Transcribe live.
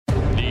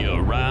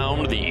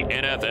Around the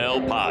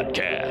NFL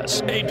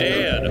podcast. Hey,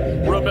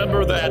 Dan,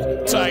 remember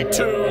that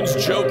Tytoons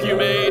joke you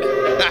made?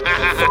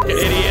 Fucking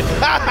idiot.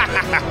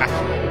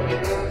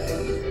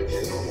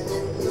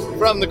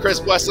 From the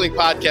Chris Wessling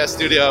Podcast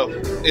Studio,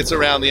 it's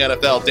Around the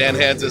NFL. Dan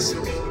Hansis,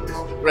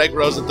 Greg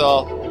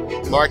Rosenthal,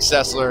 Mark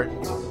Sessler.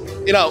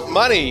 You know,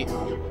 money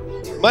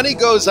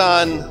goes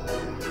on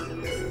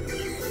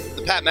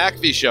the Pat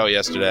McAfee show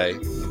yesterday,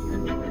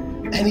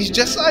 and he's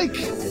just like...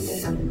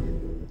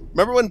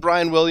 Remember when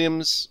Brian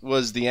Williams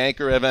was the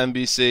anchor of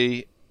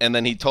NBC, and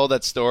then he told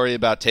that story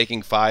about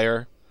taking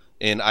fire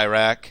in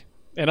Iraq?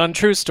 An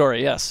untrue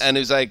story, yes. And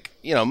he was like,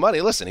 you know,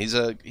 money, listen, he's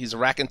a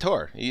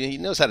raconteur. He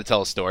knows how to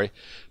tell a story.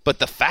 But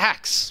the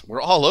facts were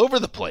all over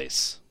the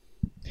place.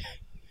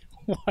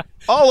 What?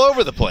 All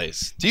over the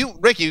place.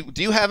 Ricky,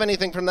 do you have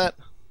anything from that?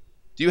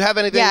 Do you have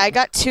anything? Yeah, I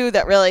got two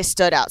that really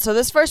stood out. So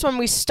this first one,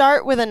 we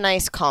start with a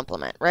nice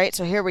compliment, right?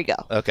 So here we go.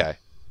 Okay.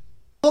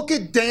 Look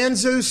at Dan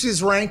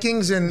Zeus's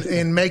rankings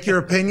and make your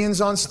opinions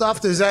on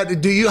stuff.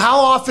 How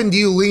often do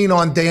you lean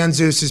on Dan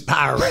Zeus's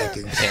power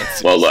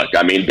rankings? Well, look,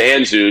 I mean,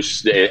 Dan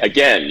Zeus,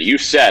 again, you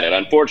said it.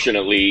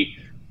 Unfortunately,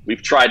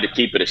 we've tried to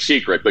keep it a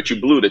secret, but you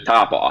blew the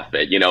top off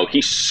it. You know,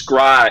 his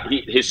scribe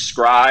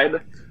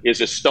is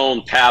a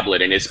stone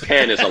tablet and his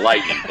pen is a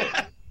lightning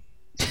bolt.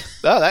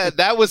 Oh,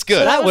 that was good.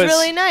 So that was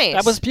really nice.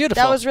 That was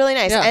beautiful. That was really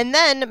nice. Yeah. And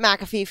then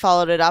McAfee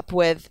followed it up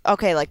with,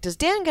 okay, like, does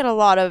Dan get a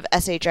lot of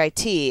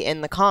SHIT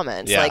in the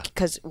comments? Yeah. Like,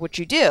 because what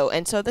you do.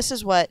 And so this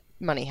is what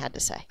Money had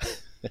to say.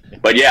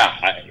 But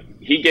yeah,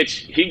 he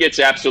gets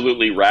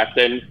absolutely wrecked.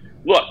 And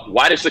look,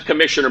 why does the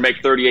commissioner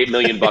make $38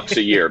 million a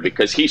year?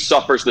 Because he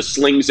suffers the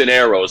slings and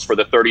arrows for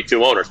the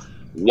 32 owners.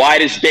 Why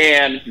does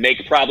Dan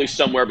make probably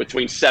somewhere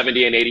between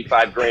 70 and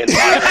 85 grand?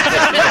 Slings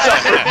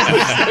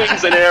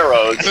and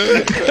arrows.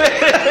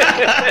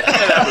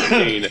 That was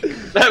mean.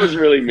 That was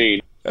really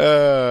mean.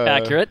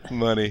 Accurate.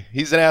 Money.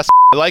 He's an ass.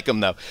 I like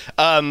him though.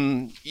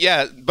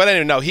 Yeah, but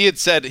anyway, no. He had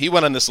said he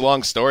went on this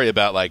long story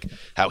about like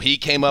how he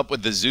came up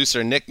with the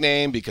Zeuser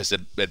nickname because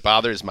it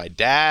bothers my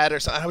dad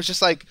or something. I was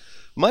just like,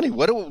 Money.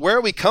 Where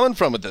are we coming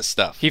from with this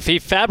stuff? He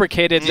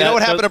fabricated. You know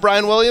what happened to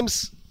Brian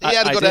Williams? He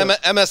had to go to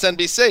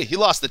MSNBC. He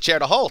lost the chair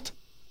to Holt.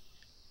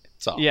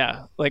 So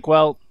yeah, like,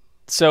 well,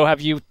 so have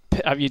you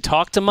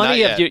talked to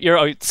Money? Not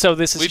yet. So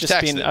this is We've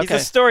just being texted. okay.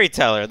 He's a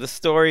storyteller. The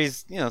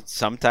story's,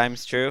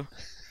 sometimes true.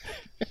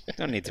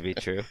 Don't need to be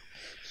true.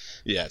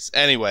 Yes.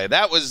 Anyway,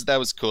 that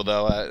was cool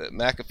though.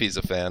 McAfee's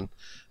a fan,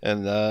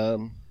 and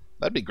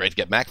that'd be great to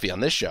get McAfee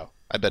on this show.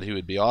 I bet he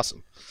would be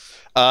awesome.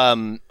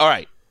 All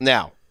right,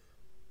 now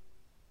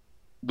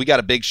we got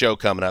a big show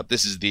coming up.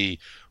 This is the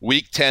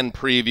Week 10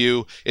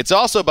 preview. It's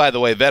also, by the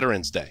way,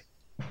 Veterans Day,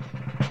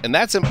 and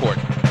that's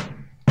important.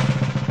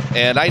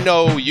 And I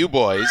know you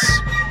boys,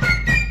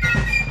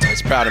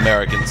 as proud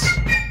Americans,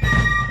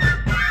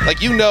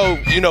 like you know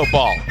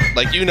ball.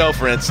 Like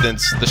for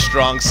instance, the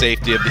strong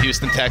safety of the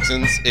Houston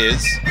Texans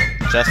is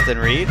Justin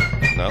Reed?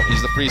 No,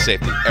 he's the free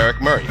safety, Eric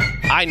Murray.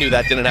 I knew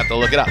that, didn't have to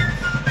look it up.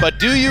 But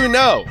do you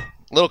know,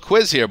 little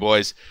quiz here,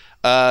 boys,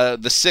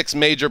 the 6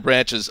 major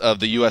branches of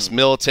the U.S.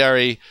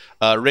 military.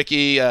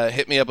 Ricky,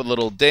 hit me up with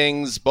little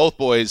dings. Both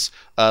boys,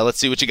 let's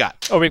see what you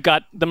got. Oh, we've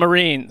got the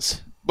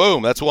Marines.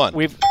 Boom, that's one.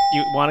 You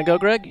want to go,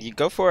 Greg? You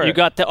go for it. You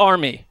got the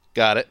Army.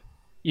 Got it.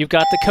 You've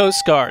got the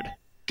Coast Guard.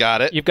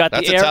 Got it. You've got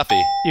that's the a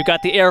toughie. You've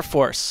got the Air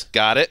Force.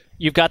 Got it.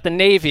 You've got the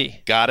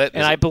Navy. Got it.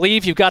 And I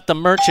believe you've got the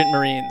Merchant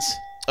Marines.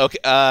 Okay.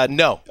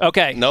 No.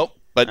 Okay. Nope.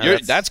 But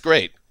that's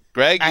great.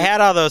 Greg? I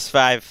had all those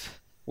 5.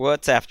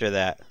 What's after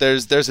that?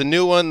 There's a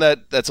new one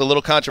that's a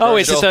little controversial. Oh,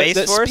 it's just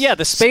Space Force? Yeah,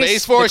 the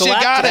Space Force, you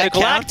got it. The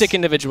galactic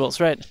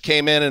individuals, right.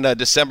 Came in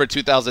December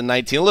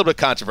 2019. A little bit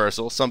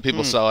controversial. Some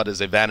people saw it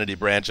as a vanity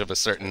branch of a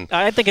certain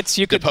I think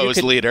you could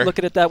leader. Look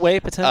at it that way,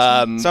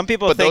 potentially. Some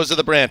people but think those are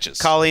the branches.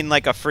 Calling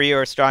like a free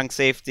or strong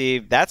safety,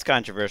 that's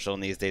controversial in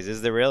these days.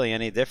 Is there really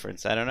any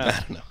difference? I don't know. I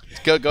don't know.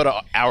 Go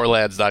to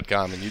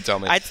ourlads.com and you tell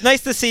me. It's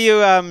nice to see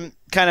you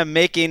kind of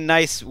making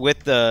nice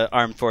with the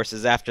armed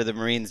forces after the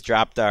Marines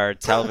dropped our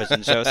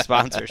television show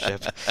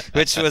sponsorship,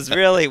 which was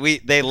really,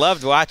 they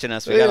loved watching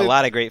us. We got a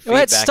lot of great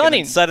feedback. It's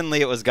stunning. And then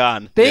suddenly it was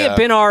gone. They have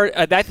been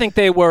I think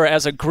they were,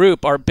 as a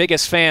group, our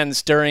biggest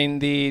fans during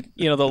the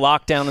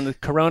lockdown and the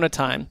Corona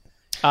time.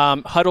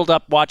 Huddled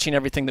up watching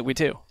everything that we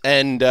do.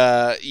 And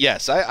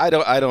yes, I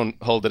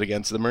don't hold it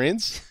against the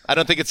Marines. I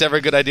don't think it's ever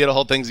a good idea to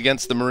hold things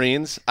against the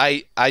Marines.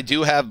 I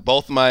do have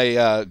both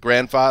my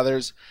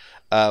grandfathers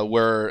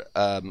were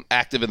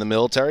active in the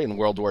military in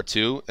World War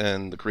II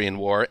and the Korean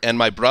War, and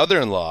my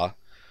brother-in-law,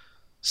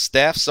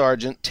 Staff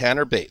Sergeant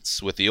Tanner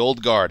Bates with the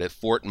Old Guard at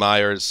Fort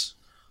Myers,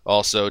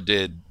 also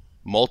did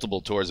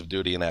multiple tours of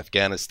duty in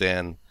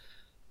Afghanistan.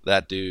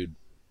 That dude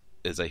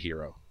is a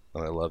hero,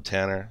 and I love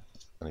Tanner.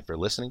 And if you're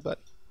listening, bud,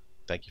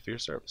 thank you for your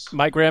service.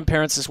 My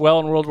grandparents as well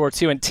in World War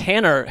II, and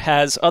Tanner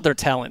has other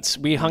talents.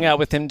 We hung out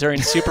with him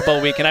during Super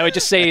Bowl week, and I would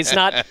just say he's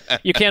not.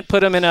 You can't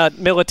put him in a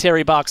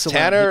military box alone.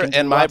 Tanner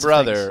and my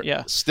brother,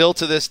 yeah. Still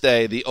to this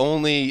day, the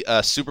only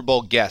Super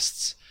Bowl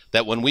guests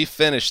that when we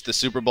finished the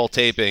Super Bowl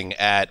taping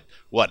at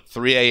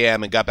 3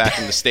 a.m. and got back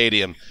in the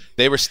stadium,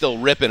 they were still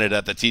ripping it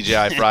at the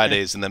TGI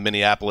Fridays in the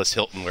Minneapolis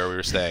Hilton where we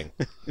were staying.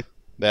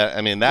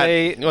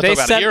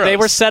 They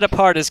were set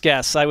apart as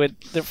guests.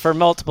 For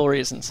multiple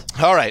reasons.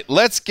 All right,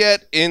 let's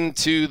get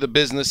into the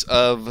business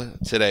of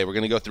today. We're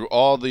going to go through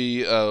all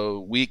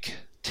the Week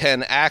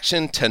 10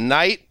 action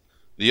tonight.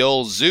 The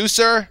old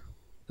Zeuser,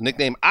 the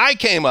nickname I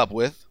came up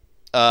with,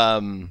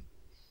 will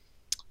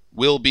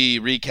be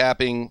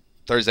recapping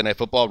Thursday Night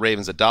Football,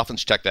 Ravens at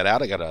Dolphins. Check that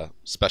out. I got a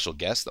special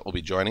guest that will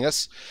be joining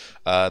us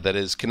that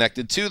is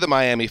connected to the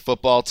Miami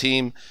football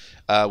team.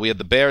 We have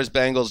the Bears,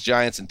 Bengals,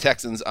 Giants, and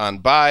Texans on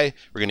bye.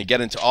 We're going to get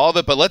into all of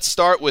it, but let's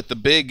start with the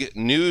big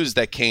news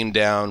that came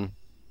down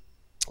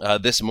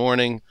this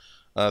morning,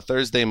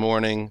 Thursday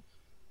morning.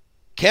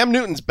 Cam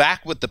Newton's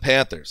back with the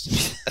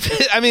Panthers.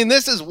 I mean,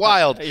 this is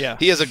wild. Yeah.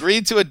 He has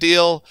agreed to a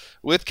deal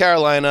with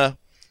Carolina,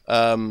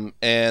 and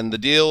the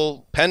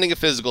deal, pending a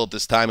physical at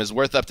this time, is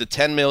worth up to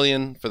 $10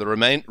 million for the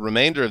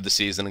remainder of the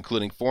season,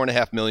 including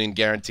 $4.5 million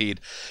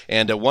guaranteed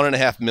and a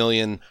 $1.5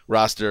 million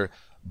roster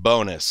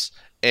bonus.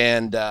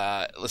 And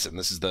listen,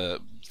 this is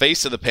the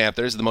face of the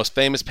Panthers, the most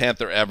famous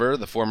Panther ever,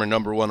 the former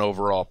number 1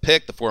 overall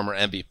pick, the former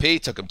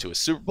MVP, took him to a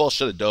Super Bowl,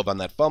 should have dove on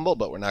that fumble,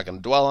 but we're not going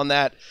to dwell on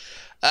that.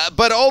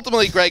 But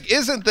ultimately, Greg,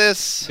 isn't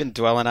this... Been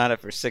dwelling on it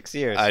for 6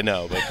 years. I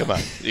know, but come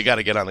on. You got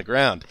to get on the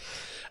ground.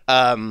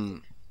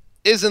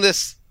 Isn't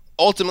this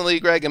ultimately,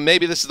 Greg, and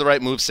maybe this is the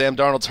right move, Sam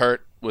Darnold's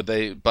hurt with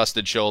a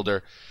busted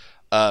shoulder,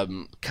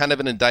 kind of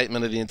an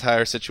indictment of the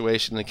entire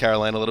situation in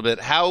Carolina a little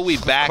bit. How are we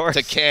back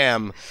to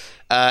Cam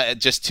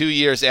just 2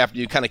 years after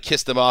you kind of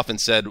kissed him off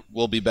and said,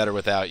 we'll be better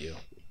without you?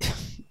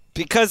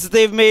 Because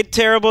they've made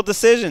terrible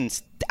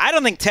decisions. I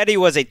don't think Teddy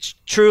was a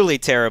truly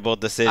terrible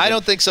decision. I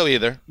don't think so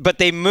either. But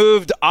they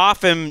moved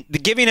off him.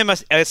 Giving him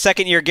a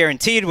second-year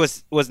guaranteed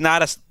was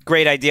not a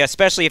great idea,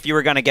 especially if you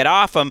were going to get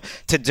off him,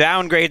 to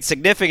downgrade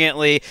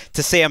significantly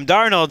to Sam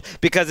Darnold.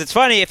 Because it's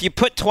funny, if you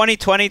put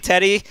 2020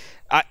 Teddy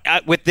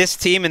with this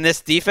team and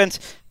this defense,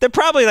 they're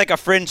probably like a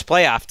fringe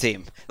playoff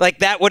team. Like,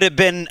 that would have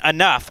been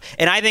enough.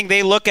 And I think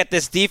they look at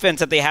this defense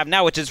that they have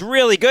now, which is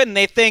really good, and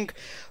they think,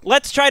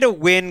 let's try to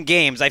win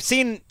games. I've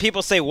seen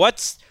people say,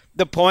 what's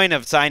the point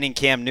of signing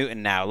Cam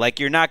Newton now?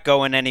 Like, you're not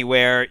going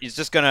anywhere. He's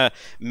just going to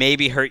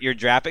maybe hurt your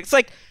draft pick. It's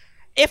like,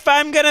 if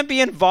I'm going to be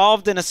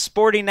involved in a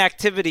sporting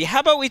activity, how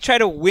about we try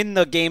to win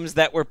the games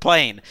that we're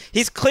playing?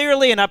 He's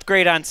clearly an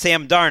upgrade on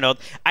Sam Darnold.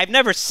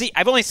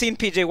 I've only seen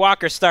PJ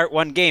Walker start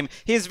one game.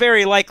 He's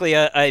very likely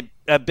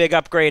a big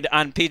upgrade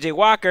on PJ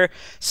Walker.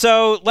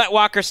 So let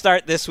Walker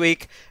start this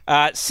week.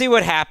 See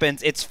what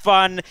happens. It's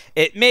fun.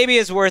 It maybe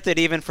is worth it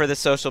even for the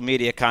social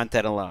media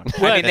content alone.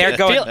 I mean, they're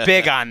going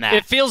big on that.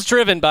 It feels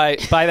driven by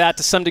that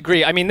to some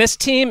degree. I mean, this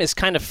team is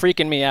kind of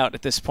freaking me out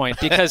at this point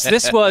because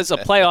this was a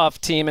playoff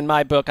team in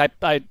my book.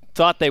 I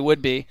thought they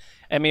would be.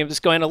 I mean, it was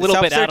going a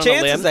little bit out on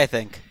a limb. I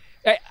think.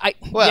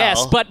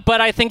 Yes, but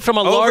I think from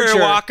a larger... Over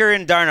Walker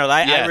and Darnold,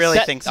 I really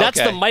think so.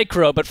 That's the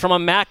micro, but from a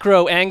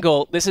macro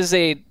angle, this is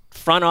a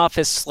front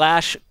office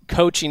 /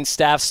 coaching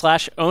staff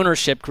 /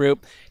 ownership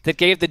group that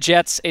gave the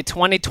Jets a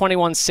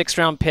 2021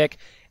 6th-round pick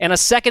and a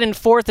 2nd and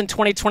 4th in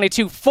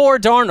 2022 for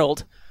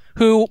Darnold,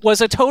 who was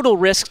a total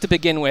risk to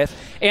begin with.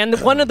 And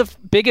one of the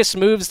biggest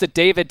moves that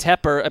David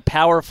Tepper, a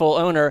powerful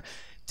owner,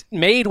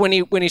 made when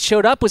he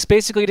showed up was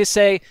basically to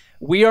say,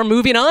 we are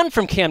moving on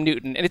from Cam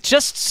Newton. And it's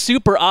just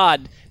super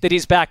odd that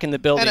he's back in the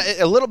building. And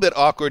a little bit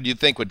awkward, you'd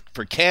think,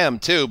 for Cam,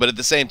 too. But at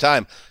the same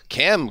time,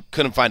 Cam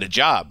couldn't find a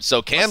job.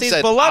 So Cam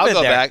said, I'll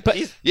go back.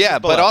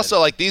 But also,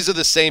 like, these are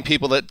the same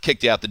people that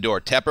kicked you out the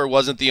door. Tepper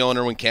wasn't the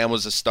owner when Cam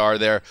was a star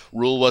there.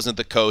 Rule wasn't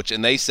the coach.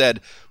 And they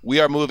said, we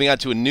are moving on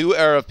to a new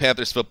era of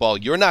Panthers football.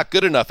 You're not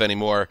good enough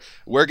anymore.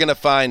 We're going to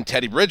find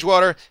Teddy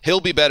Bridgewater.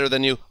 He'll be better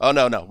than you. Oh,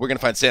 no. We're going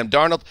to find Sam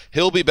Darnold.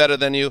 He'll be better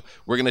than you.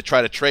 We're going to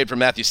try to trade for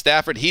Matthew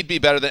Stafford. He'd be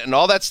better than... And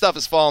all that stuff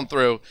has fallen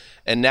through.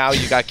 And now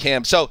you got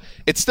Cam. So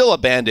it's still a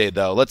Band-Aid,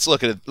 though. Let's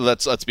look at it.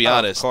 Let's be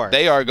honest.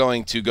 They are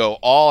going to go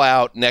all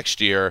out next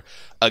year,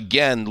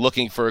 again,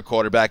 looking for a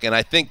quarterback. And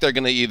I think they're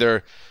going to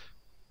either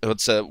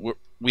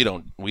we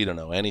don't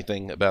know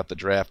anything about the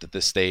draft at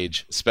this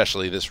stage,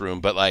 especially this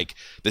room. But, like,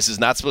 this is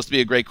not supposed to be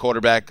a great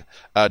quarterback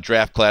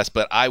draft class.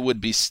 But I would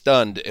be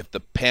stunned if the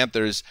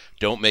Panthers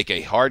don't make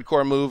a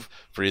hardcore move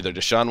for either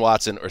Deshaun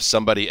Watson or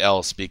somebody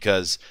else,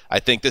 because I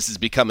think this has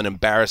become an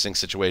embarrassing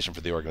situation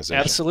for the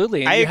organization.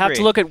 Absolutely. And you have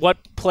to look at what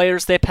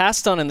players they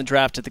passed on in the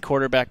draft at the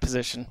quarterback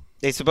position.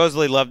 They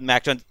supposedly loved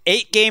Mac Jones.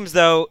 8 games,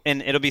 though,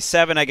 and it'll be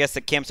 7, I guess,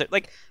 that Cam started.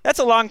 Like, that's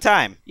a long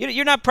time.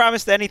 You're not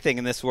promised anything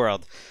in this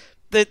world.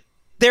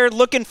 They're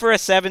looking for a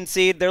 7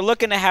 seed. They're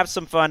looking to have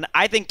some fun.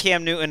 I think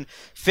Cam Newton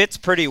fits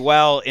pretty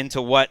well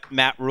into what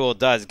Matt Rule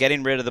does,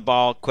 getting rid of the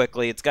ball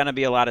quickly. It's going to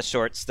be a lot of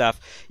short stuff.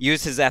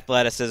 Use his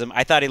athleticism.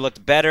 I thought he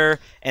looked better,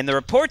 and the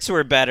reports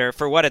were better,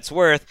 for what it's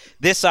worth,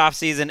 this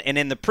offseason and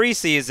in the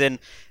preseason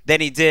than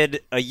he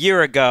did a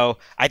year ago.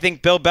 I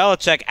think Bill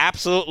Belichick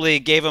absolutely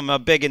gave him a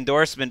big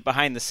endorsement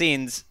behind the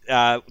scenes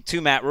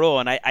to Matt Rule,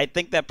 and I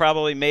think that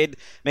probably made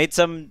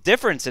some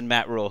difference in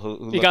Matt Rule,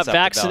 who he got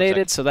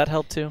vaccinated, so that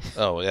helped too.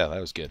 Oh, yeah,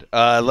 that was good.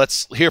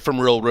 Let's hear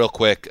from Rule real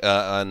quick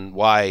on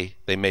why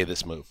they made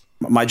this move.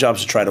 My job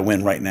is to try to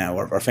win right now.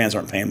 Our fans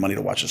aren't paying money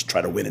to watch us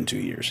try to win in 2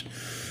 years.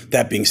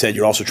 That being said,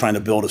 you're also trying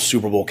to build a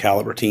Super Bowl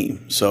caliber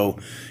team. So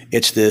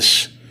it's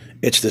this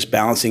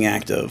balancing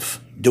act of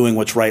doing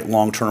what's right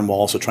long term while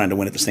also trying to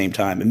win at the same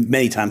time. And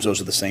many times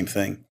those are the same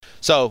thing.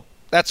 So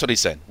that's what he's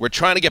saying. We're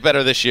trying to get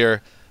better this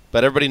year,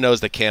 but everybody knows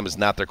that Cam is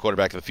not their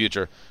quarterback of the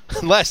future.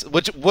 Unless,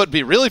 which would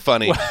be really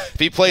funny, if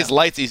he plays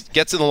lights, he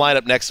gets in the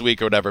lineup next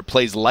week or whatever,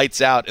 plays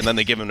lights out, and then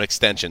they give him an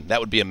extension. That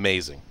would be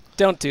amazing.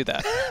 Don't do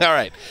that. All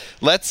right.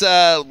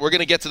 We're going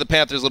to get to the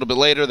Panthers a little bit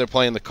later. They're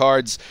playing the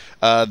Cards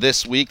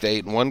this week.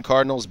 The 8-1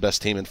 Cardinals,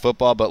 best team in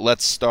football. But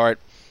let's start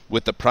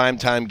with the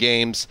primetime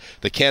games.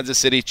 The Kansas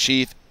City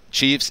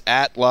Chiefs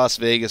at Las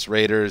Vegas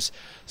Raiders.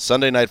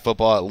 Sunday Night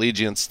Football at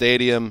Allegiant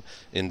Stadium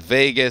in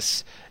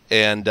Vegas.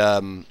 And,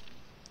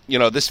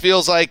 this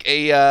feels like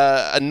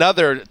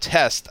another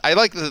test. I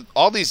like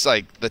all these,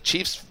 like, the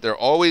Chiefs, they're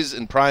always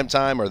in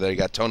primetime, or they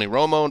got Tony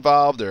Romo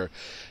involved, or,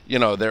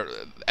 they're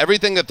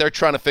everything that they're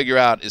trying to figure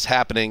out is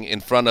happening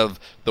in front of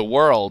the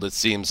world, it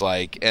seems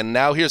like. And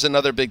now here's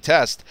another big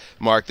test,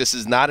 Mark. This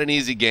is not an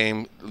easy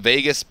game.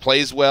 Vegas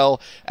plays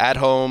well at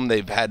home.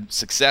 They've had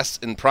success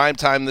in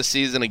primetime this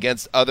season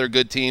against other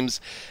good teams.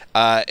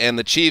 And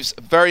the Chiefs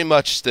very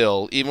much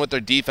still, even with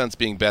their defense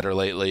being better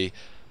lately,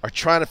 are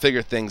trying to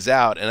figure things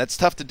out. And it's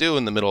tough to do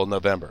in the middle of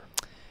November.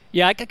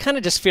 Yeah, I kind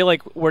of just feel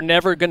like we're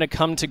never going to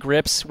come to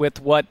grips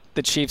with what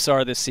the Chiefs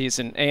are this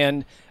season.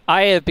 And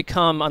I have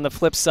become, on the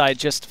flip side,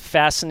 just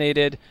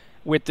fascinated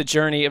with the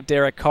journey of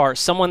Derek Carr,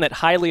 someone that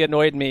highly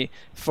annoyed me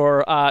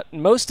for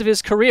most of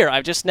his career.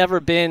 I've just never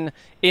been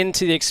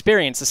into the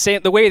experience,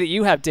 the way that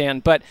you have, Dan.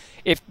 But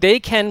if they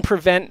can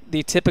prevent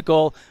the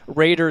typical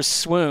Raiders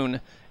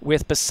swoon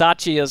with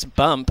Bisaccia's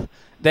bump,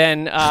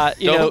 then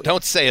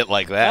don't say it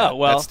like that. Oh,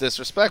 well, that's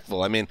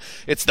disrespectful. I mean,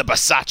 it's the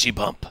Bisaccia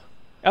bump.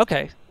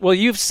 Okay. Well, the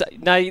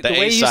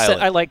way you said,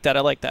 I like that.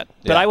 But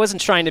Yeah. I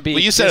wasn't trying to be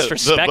Well, you said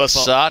disrespectful. the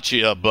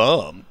Bisaccia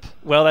bump.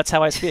 Well, that's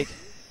how I speak.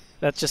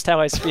 That's just how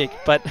I speak.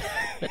 But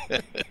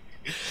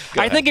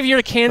I think if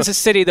you're Kansas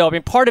City, though, I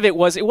mean, part of it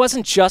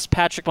wasn't just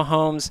Patrick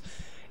Mahomes.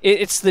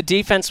 It's the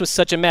defense was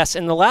such a mess.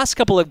 In the last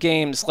couple of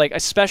games, like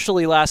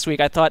especially last week,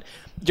 I thought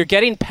you're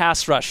getting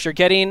pass rush.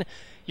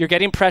 You're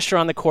getting pressure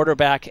on the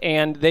quarterback,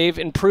 and they've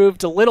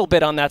improved a little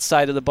bit on that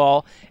side of the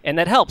ball, and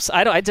that helps.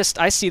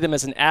 I see them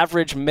as an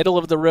average,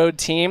 middle-of-the-road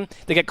team.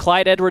 They get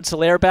Clyde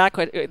Edwards-Helaire back.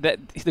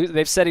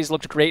 They've said he's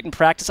looked great in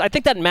practice. I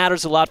think that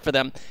matters a lot for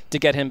them to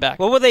get him back.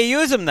 Well, will they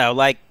use him, though?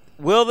 Like,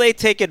 will they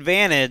take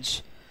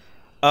advantage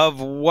of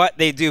what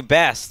they do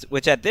best,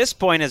 which at this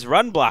point is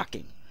run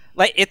blocking?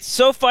 Like, it's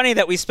so funny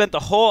that we spent the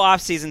whole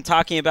offseason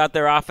talking about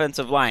their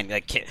offensive line.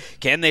 Like,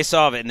 can they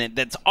solve it? And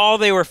that's all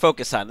they were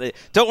focused on.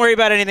 Don't worry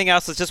about anything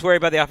else. Let's just worry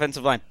about the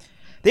offensive line.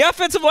 The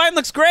offensive line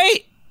looks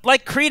great.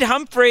 Like, Creed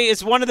Humphrey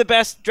is one of the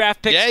best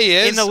draft picks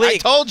in the league. I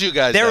told you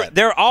guys that.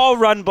 They're all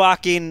run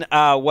blocking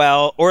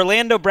well.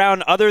 Orlando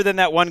Brown, other than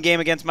that one game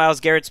against Myles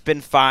Garrett's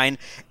been fine.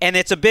 And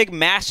it's a big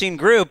mashing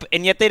group,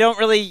 and yet they don't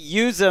really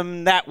use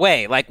them that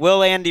way. Like,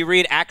 will Andy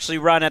Reid actually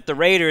run at the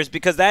Raiders?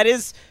 Because that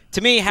is,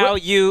 to me, how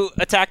you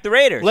attack the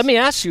Raiders. Let me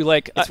ask you,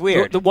 like, it's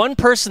weird. The one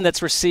person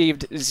that's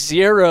received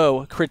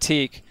zero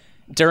critique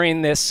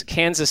during this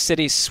Kansas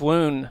City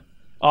swoon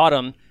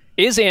autumn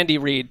is Andy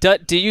Reid.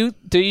 Do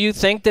you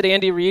think that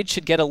Andy Reid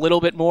should get a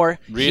little bit more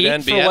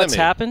heat for what's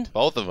happened?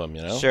 Both of them,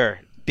 Sure,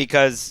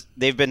 because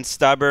they've been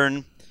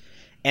stubborn,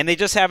 and they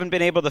just haven't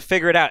been able to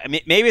figure it out. I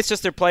mean, maybe it's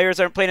just their players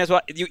aren't playing as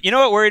well. You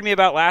know what worried me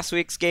about last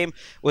week's game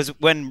was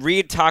when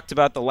Reid talked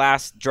about the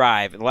last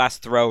drive, the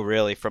last throw,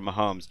 really, from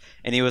Mahomes,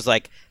 and he was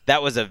like,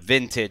 that was a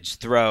vintage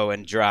throw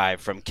and drive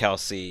from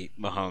Kelsey,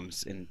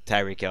 Mahomes, and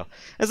Tyreek Hill.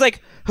 It's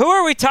like, who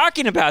are we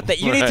talking about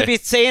that you need to be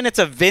saying it's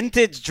a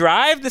vintage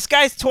drive? This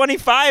guy's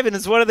 25 and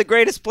is one of the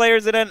greatest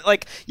players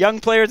young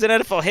players in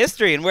NFL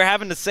history, and we're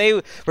having to say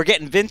we're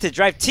getting vintage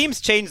drive. Teams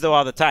change, though,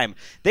 all the time.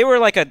 They were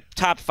like a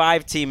top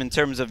 5 team in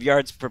terms of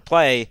yards per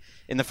play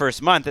in the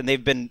first month, and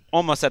they've been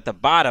almost at the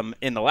bottom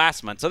in the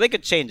last month, so they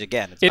could change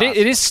again. It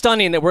is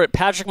stunning that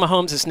Patrick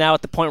Mahomes is now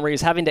at the point where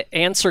he's having to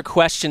answer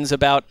questions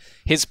about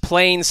his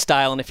playing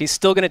style and if he's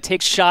still going to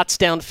take shots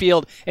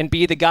downfield and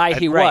be the guy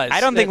he was. I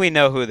don't think we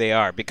know who they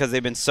are because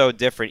they've been so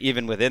different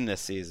even within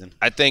this season.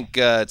 I think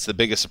it's the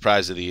biggest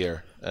surprise of the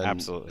year. And,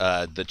 absolutely.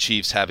 The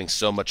Chiefs having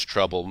so much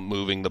trouble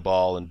moving the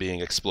ball and being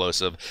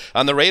explosive.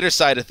 On the Raiders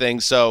side of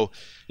things, so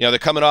they're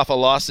coming off a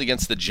loss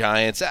against the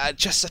Giants.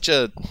 Just such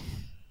a...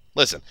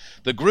 Listen,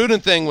 the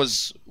Gruden thing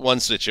was one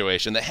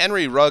situation. The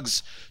Henry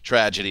Ruggs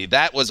tragedy,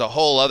 that was a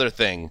whole other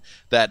thing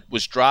that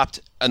was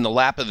dropped in the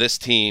lap of this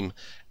team.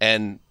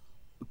 And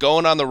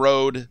going on the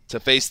road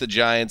to face the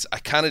Giants, I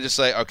kind of just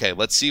say, okay,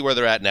 let's see where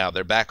they're at now.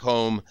 They're back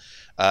home.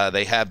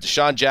 They have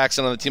Deshaun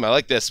Jackson on the team. I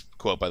like this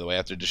quote, by the way,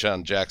 after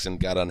Deshaun Jackson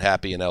got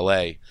unhappy in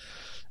L.A.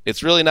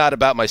 It's really not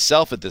about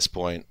myself at this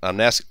point. I'm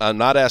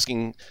not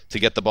asking to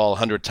get the ball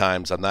 100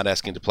 times. I'm not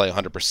asking to play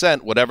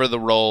 100%. Whatever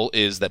the role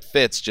is that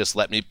fits, just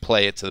let me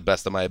play it to the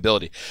best of my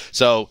ability.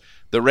 So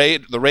the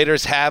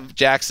Raiders have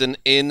Jackson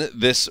in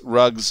this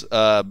Ruggs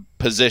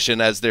position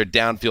as their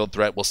downfield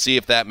threat. We'll see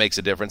if that makes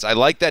a difference. I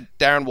like that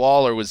Darren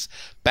Waller was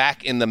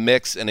back in the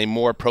mix in a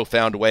more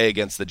profound way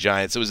against the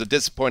Giants. It was a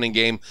disappointing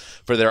game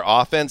for their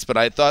offense, but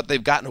I thought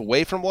they've gotten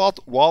away from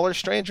Waller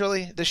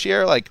strangely this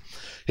year. Like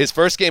his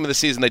first game of the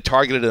season, they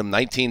targeted him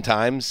 19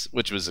 times,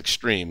 which was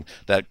extreme,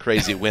 that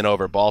crazy win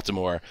over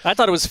Baltimore. I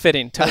thought it was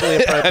fitting, totally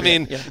appropriate. I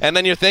mean, and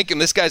then you're thinking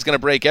this guy's going to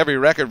break every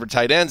record for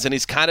tight ends, and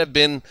he's kind of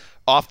been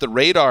off the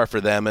radar for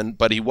them,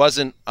 but he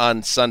wasn't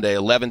on Sunday.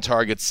 11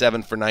 targets,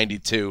 7 for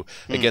 92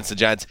 against the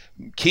Giants.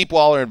 Keep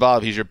Waller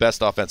involved. He's your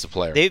best offensive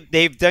player.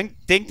 They've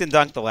dinked and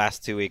dunked the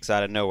last 2 weeks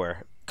out of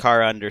nowhere.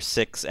 Carr under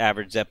 6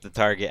 average depth of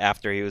target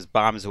after he was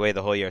bombs away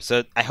the whole year.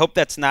 So I hope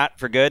that's not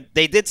for good.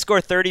 They did score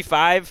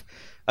 35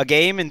 a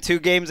game in 2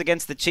 games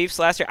against the Chiefs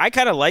last year. I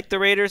kind of like the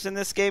Raiders in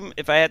this game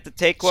if I had to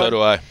take one. So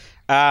do I.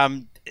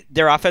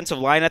 Their offensive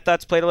line, I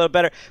thought, played a little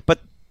better. But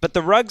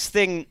the Ruggs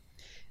thing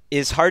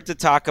is hard to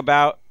talk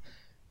about,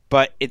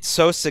 but it's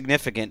so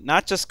significant.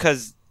 Not just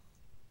because,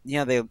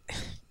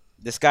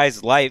 this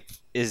guy's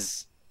life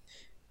is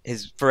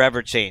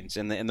forever changed,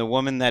 and the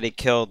woman that he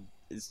killed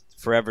is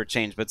forever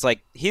changed. But it's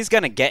like he's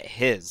gonna get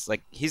his.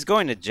 Like he's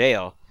going to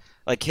jail.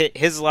 Like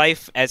his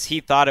life as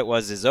he thought it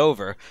was is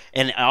over,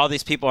 and all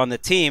these people on the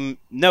team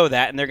know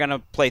that, and they're gonna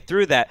play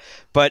through that.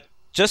 But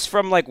just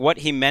from like what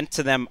he meant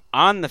to them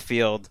on the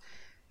field,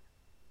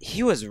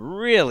 he was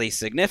really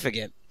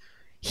significant.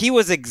 He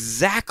was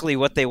exactly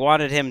what they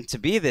wanted him to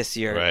be this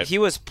year. Right. He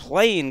was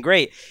playing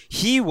great.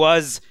 He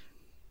was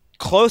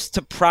close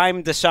to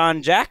prime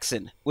Deshaun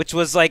Jackson, which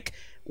was like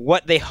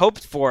what they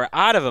hoped for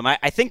out of him.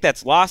 I think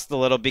that's lost a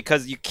little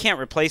because you can't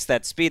replace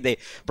that speed.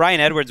 Brian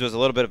Edwards was a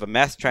little bit of a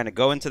mess trying to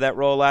go into that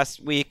role last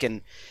week,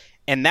 and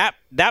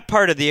that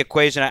part of the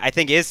equation I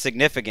think is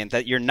significant,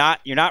 that you're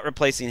not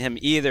replacing him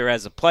either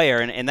as a player,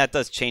 and that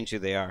does change who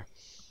they are.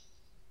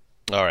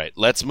 All right,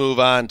 let's move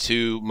on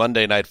to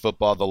Monday Night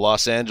Football. The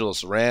Los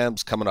Angeles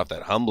Rams coming off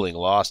that humbling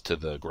loss to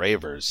the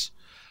Gravers.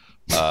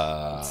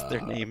 That's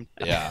their name.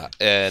 Yeah,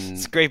 and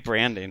it's great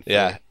branding.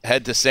 Yeah,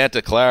 head to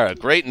Santa Clara.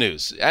 Great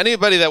news.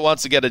 Anybody that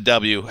wants to get a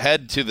W,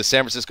 head to the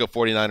San Francisco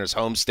 49ers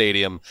home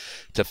stadium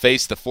to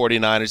face the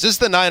 49ers. This is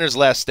the Niners'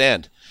 last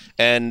stand.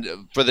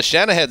 And for the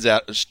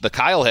the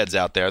Kyle heads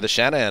out there, the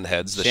Shanahan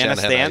heads, the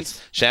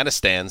Shanahan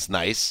stands,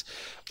 nice.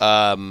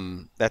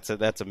 That's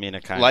a Mina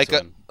kind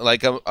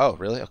one. Oh,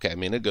 really? Okay, I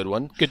mean a good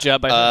one. Good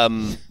job.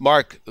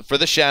 Mark, for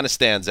the Shanahan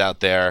stands out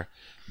there,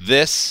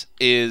 this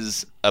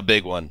is a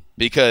big one,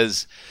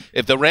 because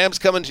if the Rams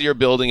come into your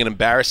building and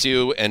embarrass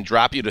you and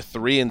drop you to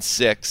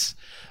 3-6,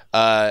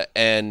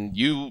 and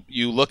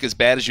you look as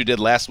bad as you did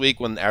last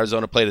week when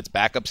Arizona played its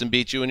backups and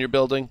beat you in your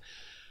building,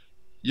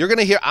 you're going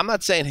to hear, I'm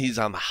not saying he's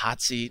on the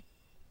hot seat,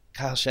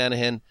 Kyle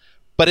Shanahan,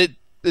 but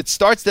it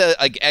starts to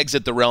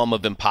exit the realm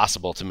of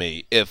impossible to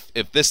me if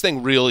this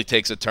thing really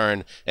takes a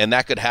turn, and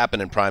that could happen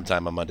in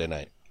primetime on Monday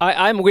night.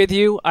 I'm with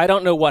you. I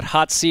don't know what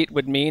hot seat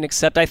would mean,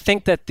 except I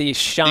think that the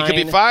shine. He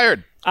could be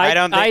fired. I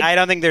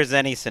don't think there's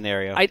any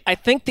scenario. I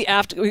think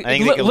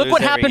look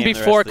what happened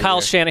before Kyle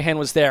Shanahan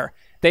was there.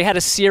 They had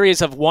a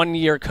series of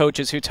one-year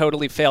coaches who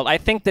totally failed. I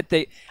think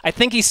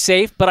he's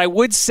safe, but I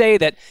would say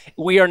that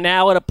we are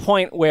now at a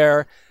point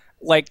where,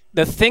 like,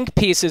 the think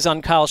pieces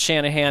on Kyle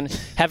Shanahan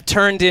have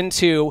turned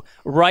into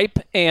ripe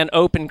and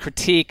open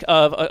critique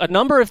of a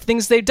number of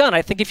things they've done.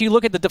 I think if you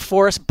look at the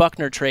DeForest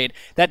Buckner trade,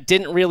 that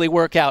didn't really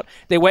work out.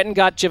 They went and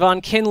got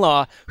Javon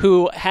Kinlaw,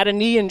 who had a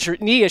knee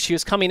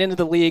issues coming into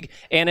the league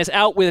and is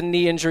out with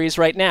knee injuries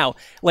right now.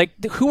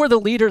 Like, who are the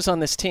leaders on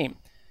this team?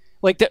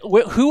 Like,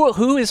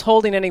 who is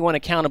holding anyone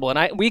accountable?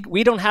 And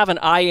we don't have an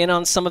eye in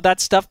on some of that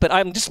stuff, but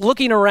I'm just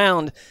looking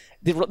around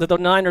the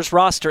Niners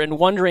roster and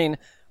wondering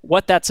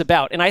what that's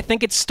about. And I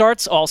think it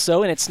starts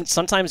also, and it's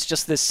sometimes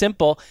just this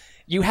simple,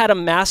 you had a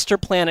master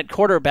plan at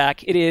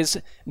quarterback. It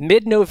is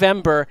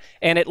mid-November,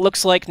 and it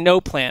looks like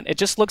no plan. It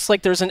just looks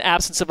like there's an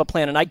absence of a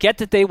plan. And I get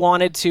that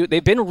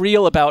they've been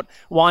real about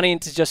wanting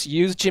to just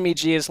use Jimmy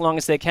G as long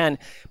as they can,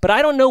 but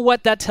I don't know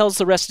what that tells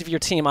the rest of your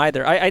team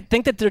either. I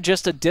think that they're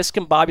just a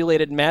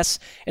discombobulated mess,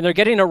 and they're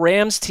getting a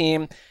Rams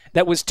team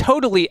that was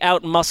totally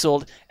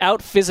out-muscled,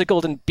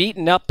 out-physicaled, and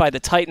beaten up by the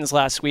Titans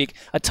last week.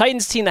 A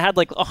Titans team that had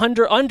like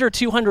under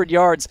 200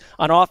 yards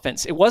on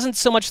offense. It wasn't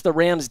so much the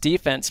Rams'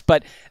 defense,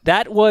 but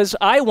that was,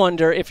 I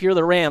wonder if you're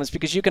the Rams,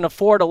 because you can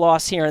afford a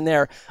loss here and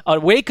there, a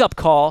wake-up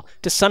call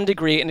to some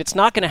degree, and it's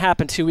not going to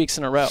happen 2 weeks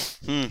in a row.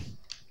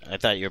 I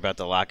thought you were about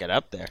to lock it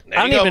up there.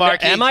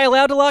 Am I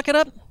allowed to lock it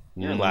up?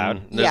 You're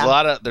allowed.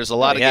 There's a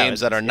lot of games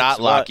that are not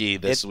locky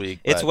this week.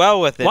 It's well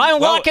within. Why I'm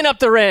locking up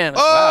the Rams?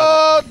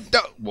 Oh,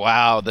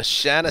 wow, the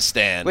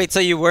Shanahan. Wait, so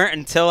you weren't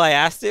until I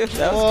asked you?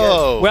 That was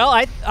good. Well,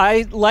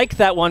 I like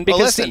that one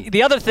because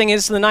the other thing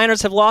is the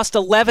Niners have lost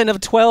 11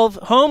 of 12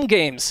 home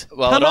games.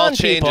 Well, it all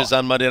changes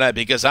on Monday night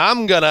because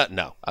I'm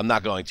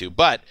not going to.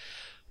 But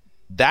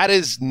that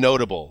is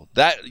notable.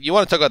 That you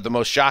want to talk about the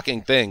most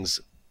shocking things: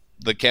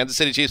 the Kansas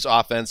City Chiefs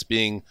offense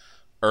being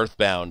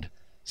earthbound.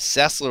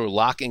 Sessler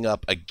locking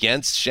up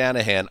against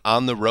Shanahan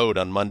on the road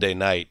on Monday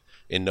night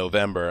in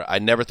November. I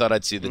never thought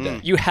I'd see the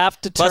day. You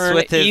have to Plus turn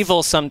with his-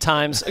 evil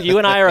sometimes. You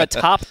and I are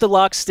atop the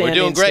luck We're standings,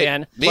 doing great.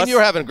 Dan. Me and you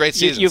are having great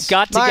seasons. You've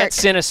got to Mark, get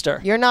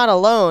sinister. You're not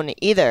alone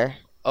either.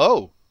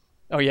 Oh.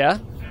 Oh, yeah?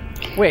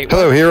 Wait.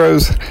 Hello,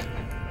 heroes.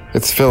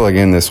 It's Phil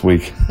again this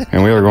week,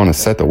 and we are going to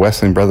set the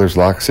Westling Brothers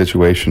lock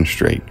situation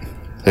straight.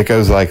 It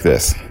goes like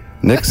this.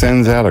 Nick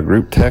sends out a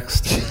group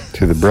text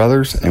to the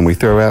brothers, and we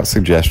throw out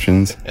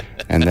suggestions,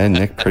 and then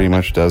Nick pretty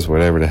much does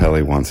whatever the hell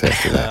he wants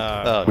after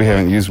that. We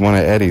haven't used one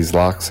of Eddie's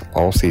locks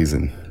all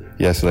season.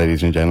 Yes,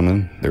 ladies and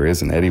gentlemen, there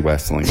is an Eddie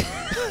Westling.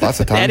 Lots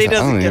of times Eddie I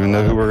doesn't don't get even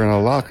know along. who we're going to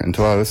lock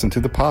until I listen to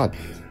the pod.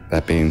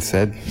 That being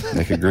said,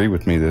 Nick agreed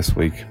with me this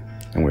week,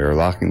 and we are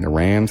locking the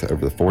Rams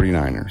over the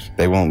 49ers.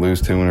 They won't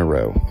lose 2 in a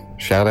row.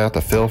 Shout out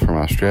to Phil from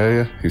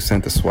Australia, who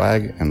sent the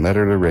swag and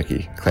letter to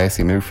Ricky.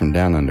 Classy move from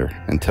down under.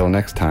 Until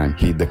next time,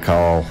 heed the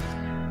call.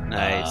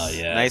 Nice.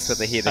 yes. Nice with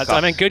the heat.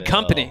 I'm in good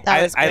company.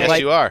 That was I great. Yes,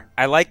 you are.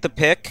 I like the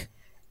pick.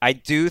 I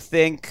do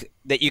think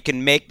that you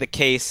can make the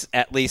case,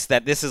 at least,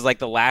 that this is like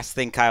the last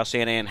thing Kyle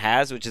Shanahan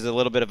has, which is a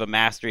little bit of a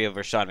mastery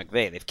over Sean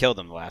McVay. They've killed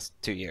him the last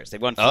 2 years.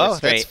 They've won 4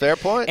 straight. That's a fair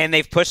point. And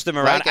they've pushed them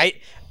around.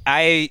 Like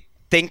I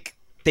think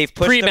they've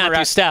pushed them Pre-Matthew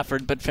around.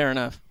 Stafford, but fair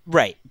enough.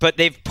 Right. But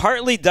they've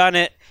partly done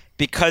it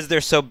because they're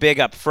so big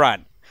up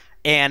front.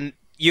 And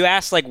you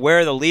ask, like, where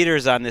are the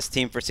leaders on this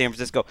team for San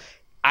Francisco?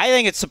 I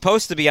think it's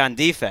supposed to be on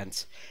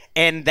defense.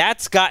 And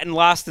that's gotten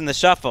lost in the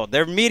shuffle.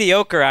 They're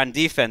mediocre on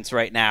defense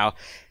right now.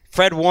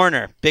 Fred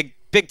Warner, big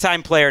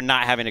time player,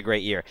 not having a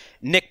great year.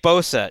 Nick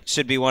Bosa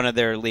should be one of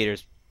their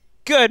leaders.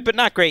 Good, but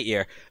not great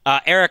year.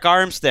 Eric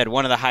Armstead,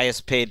 one of the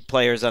highest paid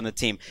players on the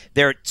team.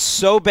 They're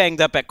so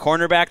banged up at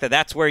cornerback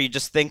that's where you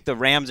just think the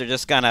Rams are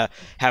just going to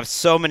have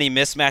so many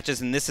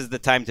mismatches, and this is the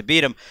time to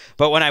beat them.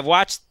 But when I've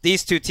watched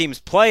these two teams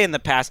play in the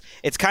past,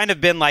 it's kind of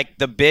been like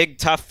the big,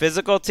 tough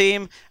physical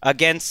team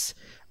against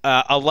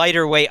a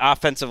lighter weight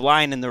offensive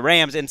line in the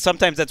Rams, and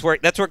sometimes that's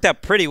worked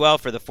out pretty well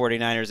for the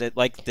 49ers. It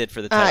like did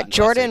for the Titans.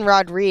 Jordan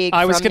Rodriguez.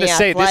 I was going to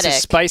say, this is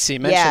spicy.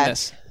 Mention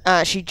this.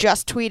 She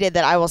just tweeted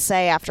that I will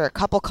say after a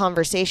couple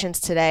conversations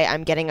today,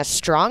 I'm getting a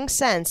strong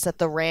sense that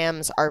the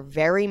Rams are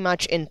very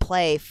much in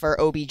play for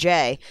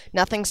OBJ.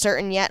 Nothing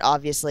certain yet,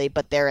 obviously,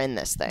 but they're in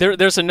this thing.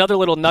 There's another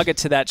little nugget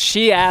to that.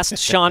 She asked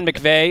Sean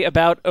McVay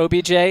about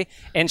OBJ,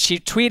 and she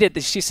tweeted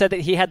that she said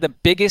that he had the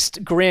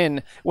biggest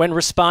grin when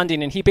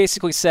responding, and he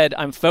basically said,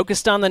 I'm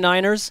focused on the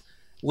Niners.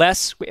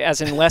 Les,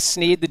 as in Les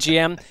Snead, the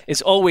GM,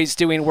 is always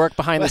doing work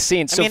behind the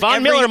scenes. So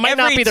Von Miller might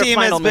not be their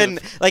final move.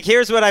 Like,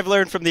 here's what I've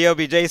learned from the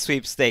OBJ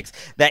sweepstakes,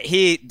 that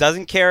he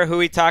doesn't care who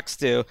he talks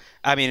to.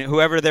 I mean,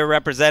 whoever their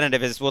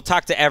representative is will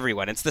talk to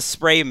everyone. It's the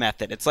spray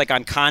method. It's like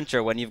on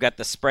Contra when you've got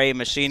the spray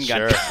machine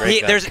gun. Sure,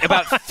 There's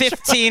about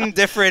 15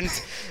 different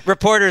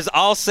reporters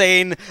all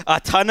saying a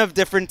ton of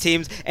different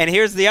teams. And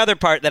here's the other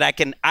part that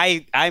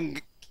I'm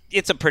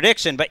it's a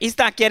prediction, but he's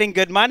not getting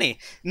good money.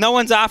 No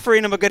one's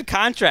offering him a good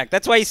contract.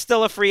 That's why he's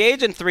still a free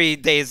agent 3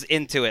 days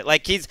into it.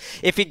 Like,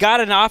 if he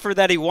got an offer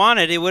that he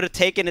wanted, he would have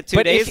taken it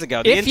 2 days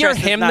ago. The If you're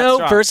interest is him, not though,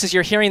 strong. versus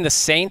you're hearing the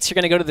Saints, you're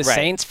going to go to the Right.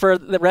 Saints for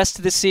the rest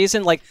of the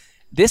season, like,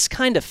 this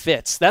kind of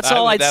fits. That's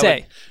all I'd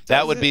say.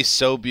 That would be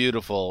so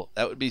beautiful.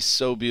 That would be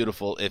so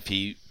beautiful if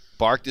he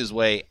barked his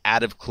way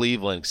out of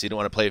Cleveland because he didn't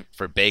want to play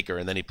for Baker,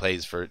 and then he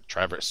plays for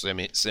Trevor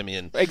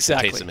Simeon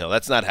Exactly. and Taysom Hill.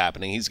 That's not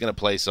happening. He's going to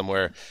play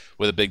somewhere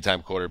with a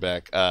big-time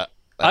quarterback. I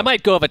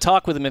might go have a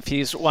talk with him if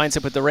he winds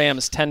up with the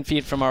Rams 10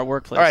 feet from our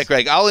workplace. All right,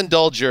 Greg, I'll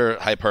indulge your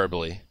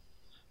hyperbole.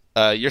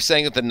 You're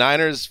saying that the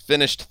Niners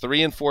finished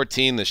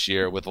 3-14 this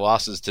year with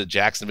losses to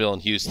Jacksonville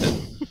and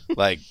Houston.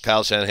 Like,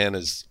 Kyle Shanahan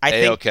is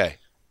A-okay.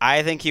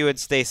 I think he would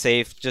stay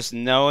safe, just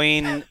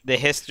knowing the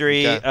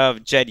history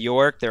of Jed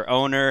York, their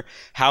owner,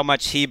 how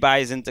much he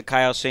buys into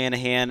Kyle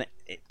Shanahan.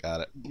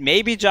 Got it.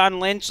 Maybe John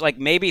Lynch, like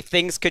maybe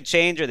things could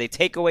change or they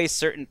take away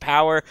certain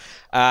power.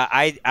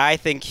 I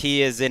think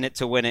he is in it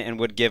to win it and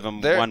would give him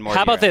one more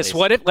How year about at this? least.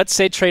 What if, let's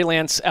say Trey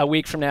Lance a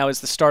week from now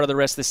is the start of the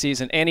rest of the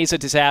season, and he's a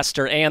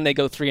disaster, and they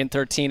go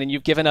 3-13, and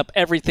you've given up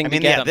everything to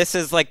get him. This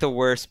is like the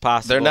worst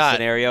possible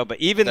scenario, but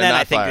even then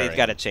I think they've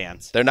got a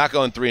chance. They're not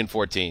going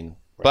 3-14,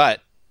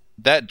 but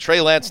that Trey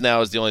Lance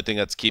now is the only thing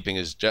that's keeping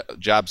his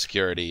job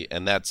security,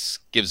 and that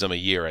gives him a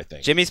year, I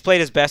think. Jimmy's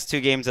played his best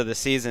 2 games of the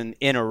season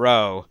in a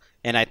row,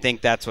 and I think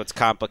that's what's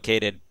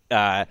complicated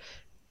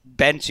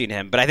benching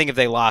him. But I think if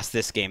they lost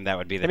this game, that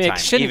would be the time. It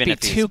shouldn't even be if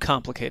too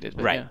complicated.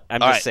 But right. yeah.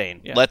 I'm All just right,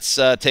 saying. Yeah. Let's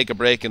take a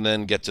break and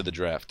then get to the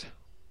draft.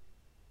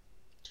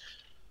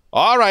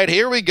 All right,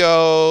 here we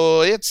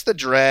go. It's the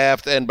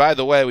draft. And by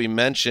the way, we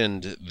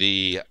mentioned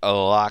the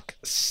lock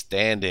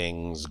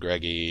standings,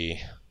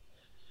 Greggy.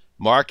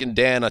 Mark and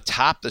Dan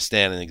atop the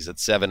standings at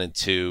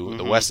 7-2.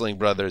 The Westling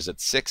brothers at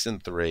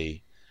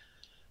 6-3.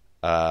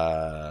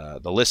 The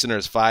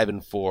listeners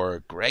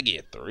 5-4. Greggy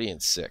at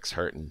 3-6,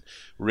 hurting.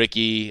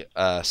 Ricky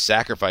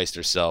sacrificed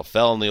herself,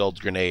 fell in the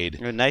old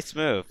grenade. Nice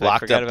move.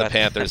 Locked up the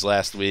Panthers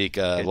last week.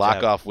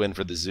 Lock-off win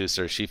for the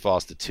Zeuser. She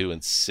falls to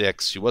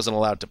 2-6. She wasn't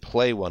allowed to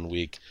play 1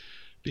 week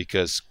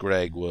because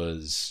Greg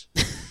was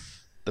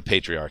the the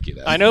patriarchy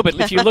there. I know, but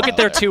if you look at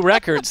their two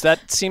records,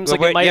 that seems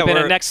like it might have been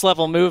a next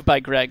level move by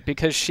Greg,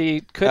 because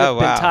she could have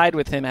been tied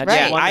with him had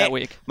she won that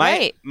week.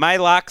 My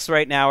locks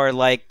right now are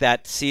like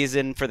that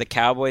season for the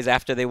Cowboys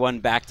after they won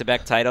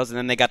back-to-back titles, and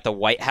then they got the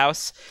White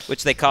House,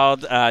 which they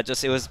called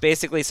it was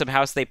basically some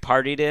house they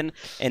partied in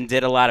and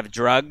did a lot of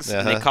drugs,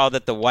 and they called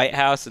it the White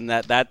House, and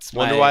that's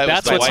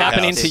what's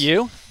happening to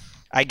you.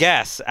 I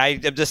guess. I'm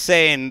just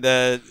saying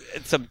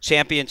some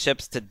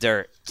championships to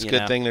dirt. It's a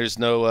good thing there's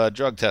no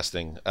drug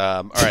testing.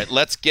 All right,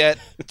 let's get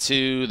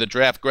to the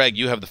draft. Greg,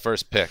 you have the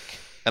first pick.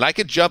 And I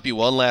could jump you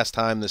one last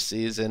time this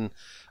season.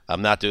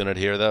 I'm not doing it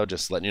here, though.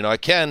 Just letting you know I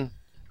can.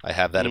 I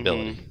have that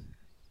ability.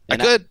 I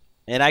could.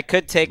 And I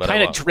could take...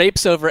 Kind of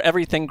drapes over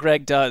everything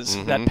Greg does,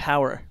 that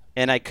power.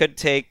 And I could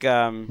take...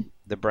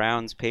 the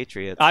Browns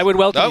Patriots. I would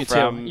welcome you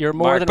to. You're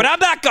more than. But I'm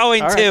not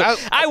going to.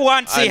 I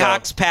want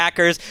Seahawks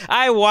Packers.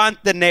 I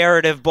want the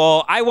narrative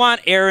bowl. I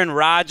want Aaron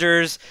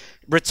Rodgers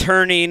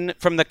returning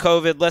from the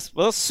COVID list.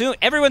 Well, soon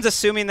everyone's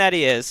assuming that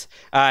he is.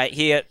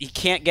 He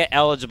can't get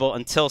eligible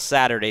until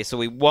Saturday, so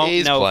we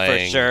won't know for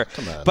sure.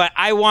 But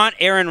I want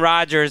Aaron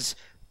Rodgers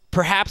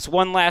perhaps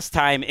one last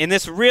time in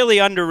this really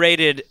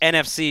underrated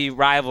NFC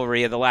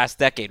rivalry of the last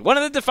decade. One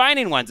of the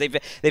defining ones.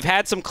 They've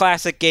had some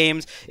classic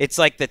games. It's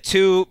like the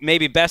two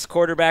maybe best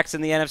quarterbacks in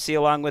the NFC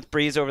along with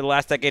Breeze over the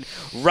last decade.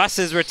 Russ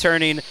is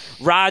returning.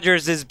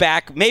 Rodgers is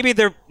back. Maybe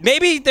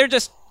they're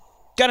just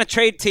going to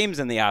trade teams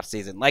in the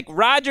offseason. Like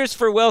Rodgers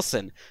for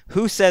Wilson.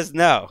 Who says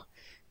no?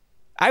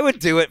 I would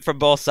do it from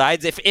both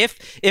sides.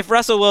 If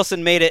Russell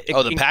Wilson made it...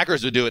 the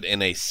Packers would do it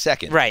in a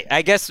second. Right.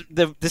 I guess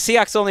the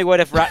Seahawks only would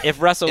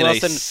if Russell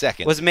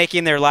Wilson was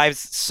making their lives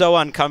so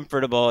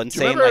uncomfortable and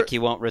saying he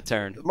won't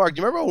return. Mark,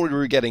 do you remember when we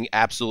were getting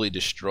absolutely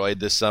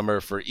destroyed this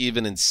summer for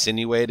even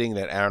insinuating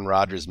that Aaron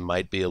Rodgers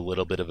might be a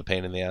little bit of a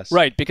pain in the ass?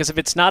 Right, because if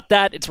it's not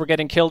that, we're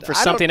getting killed for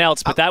something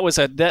else. But that was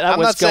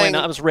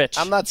rich.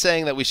 I'm not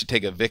saying that we should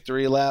take a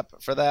victory lap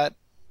for that,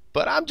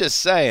 but I'm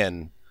just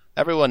saying...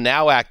 Everyone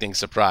now acting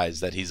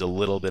surprised that he's a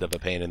little bit of a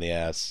pain in the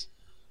ass.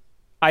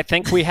 I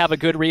think we have a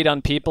good read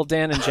on people,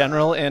 Dan, in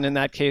general, and in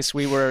that case,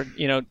 we were,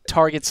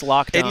 targets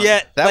locked on. And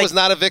yet, that was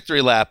not a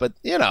victory lap, but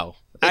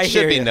it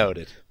should be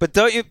noted. But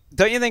don't you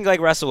think like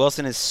Russell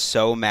Wilson is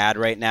so mad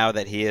right now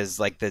that he is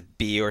like the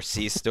B or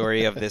C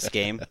story of this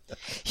game?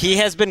 He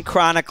has been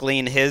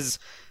chronicling his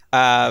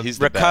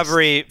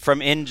recovery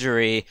from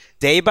injury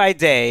day by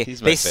day.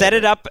 They set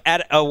it up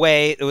at a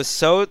way. It was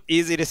so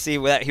easy to see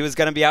that he was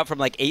going to be out from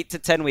like 8 to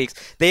 10 weeks.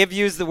 They have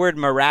used the word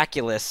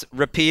miraculous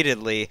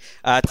repeatedly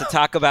to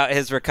talk about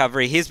his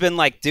recovery. He's been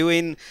like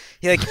doing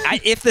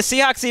if the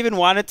Seahawks even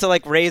wanted to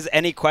like raise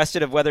any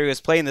question of whether he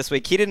was playing this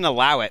week, he didn't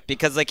allow it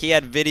because like he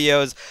had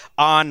videos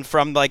on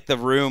from like the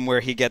room where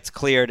he gets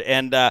cleared.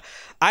 And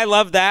I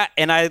love that,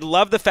 and I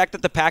love the fact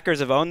that the Packers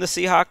have owned the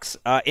Seahawks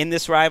in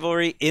this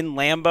rivalry in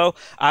Lambeau.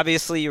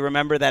 Obviously, you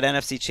remember that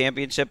NFC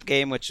Championship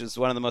game, which was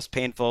one of the most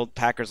painful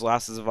Packers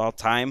losses of all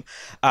time.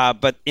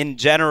 But in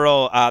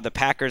general, the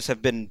Packers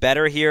have been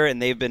better here,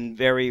 and they've been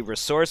very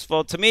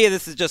resourceful. To me,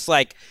 this is just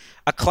like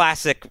a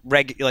classic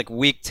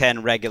Week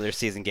 10 regular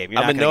season game.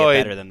 You're not going to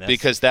get better than this.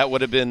 Because that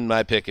would have been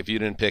my pick if you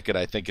didn't pick it.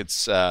 I think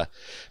it's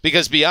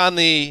because beyond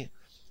the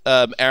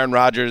Aaron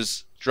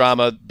Rodgers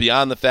drama,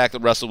 beyond the fact that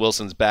Russell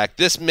Wilson's back,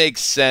 this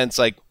makes sense.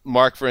 Like,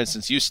 Mark, for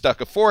instance, you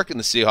stuck a fork in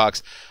the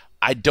Seahawks.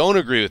 I don't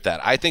agree with that.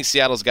 I think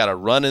Seattle's got a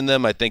run in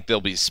them. I think they'll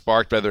be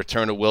sparked by the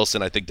return of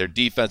Wilson. I think their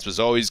defense was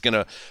always going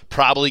to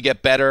probably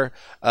get better,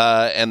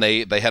 and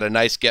they had a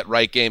nice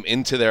get-right game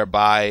into their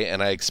bye,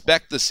 and I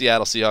expect the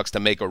Seattle Seahawks to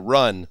make a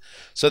run.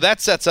 So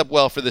that sets up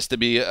well for this to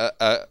be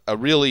a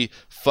really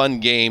fun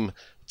game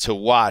to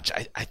watch.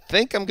 I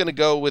think I'm going to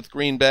go with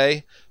Green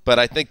Bay, but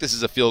I think this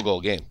is a field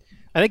goal game.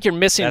 I think you're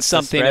missing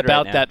something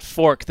about that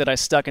fork that I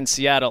stuck in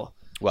Seattle.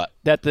 What?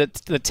 That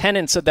the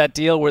tenets of that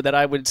deal were that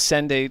I would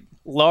send a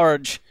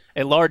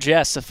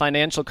largesse, a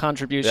financial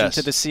contribution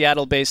to the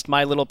Seattle-based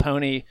My Little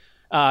Pony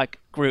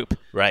group,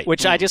 right?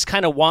 Which I just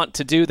kind of want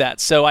to do that.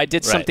 So I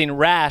did something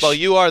rash. Well,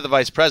 you are the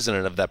vice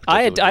president of that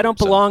particular group. I don't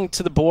belong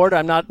to the board.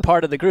 I'm not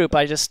part of the group.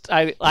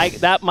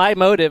 My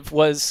motive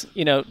was,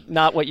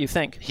 not what you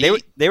think.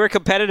 They were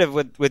competitive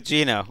with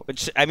Gino,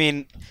 which I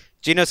mean.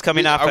 Gino's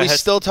coming off. Are we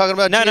still talking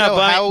about Gino? No.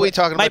 How are we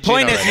talking about Gino?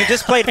 My point is, you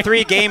just played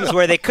 3 games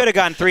where they could have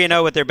gone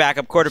 3-0 with their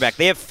backup quarterback.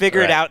 They have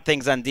figured out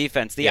things on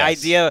defense. The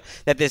idea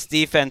that this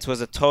defense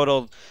was a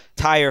total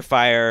tire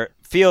fire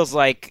feels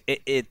like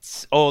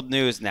it's old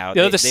news now.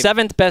 They're the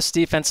 7th best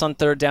defense on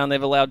third down.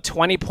 They've allowed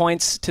 20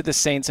 points to the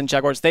Saints and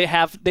Jaguars. They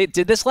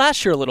did this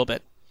last year a little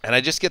bit. And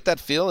I just get that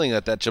feeling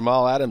that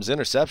Jamal Adams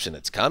interception,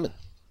 it's coming.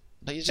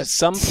 At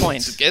some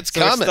point. It's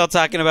coming. We're still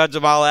talking about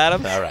Jamal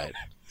Adams? All right.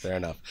 Fair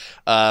enough.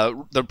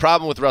 The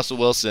problem with Russell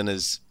Wilson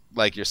is,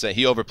 like you're saying,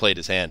 he overplayed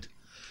his hand.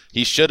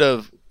 He should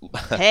have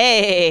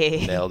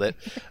nailed it.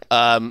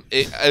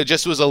 It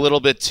just was a little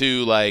bit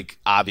too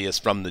obvious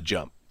from the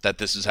jump that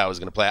this is how it was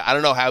going to play. I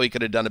don't know how he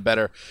could have done a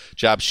better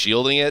job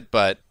shielding it,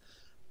 but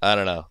I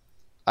don't know.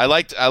 I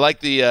liked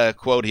the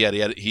quote he had.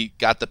 He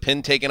got the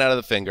pin taken out of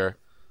the finger,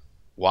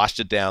 washed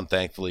it down,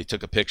 thankfully,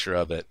 took a picture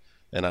of it,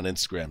 and on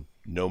Instagram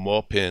No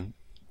more pin.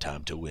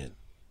 Time to win.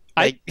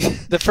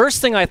 The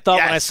first thing I thought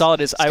when I saw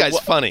it is, this guy's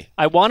funny.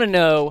 I want to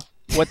know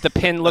what the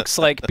pin looks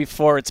like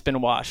before it's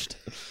been washed.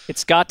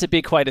 It's got to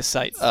be quite a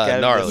sight.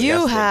 Gnarly.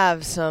 You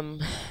have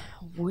some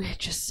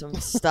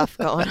stuff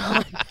going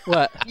on.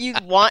 What? You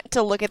want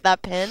to look at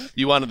that pin?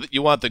 You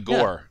want the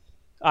gore.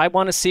 I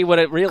want to see what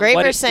it really.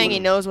 Graver's saying he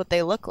knows what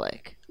they look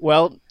like.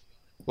 Well,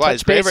 why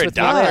is Graver a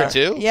doctor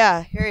too?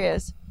 Yeah, here he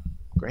is.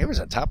 Graver's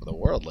on top of the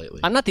world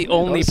lately. I'm not the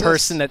only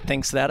person that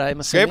thinks that.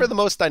 I'm assuming. Graver, the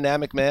most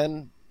dynamic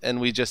man,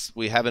 and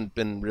we haven't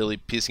been really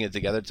piecing it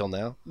together till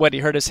now. What, he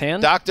hurt his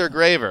hand? Dr.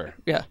 Graver.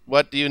 Yeah.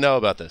 What do you know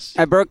about this?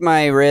 I broke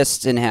my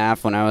wrist in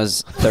half when I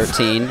was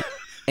 13,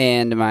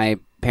 and my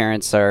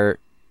parents are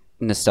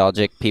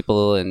nostalgic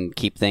people and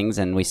keep things,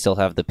 and we still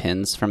have the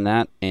pins from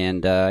that,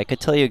 and I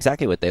could tell you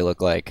exactly what they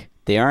look like.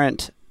 They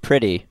aren't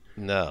pretty.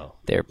 No.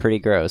 They're pretty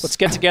gross. Let's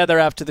get together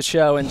after the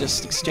show and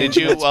just exchange.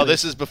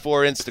 This is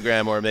before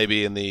Instagram, or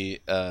maybe in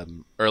the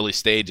early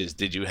stages,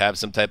 did you have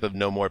some type of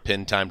no more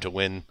pin time to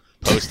win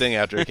posting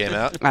after it came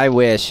out? I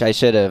wish I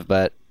should have,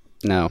 but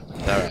no.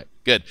 All right,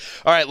 good.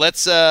 All right,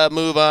 let's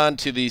move on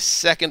to the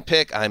second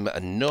pick. I'm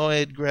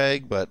annoyed,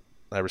 Greg, but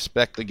I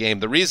respect the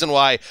game. The reason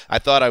why I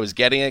thought I was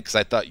getting it, because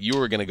I thought you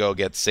were going to go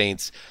get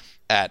Saints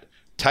at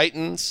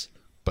Titans,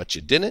 but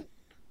you didn't,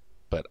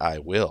 but I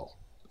will.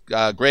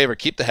 Graver,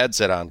 keep the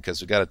headset on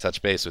because we got to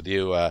touch base with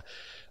you.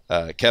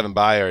 Kevin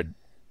Byard,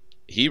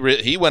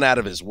 he went out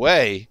of his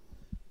way,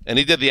 and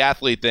he did the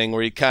athlete thing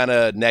where he kind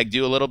of negged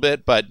you a little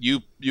bit, but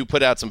you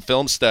put out some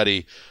film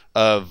study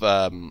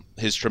of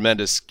his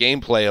tremendous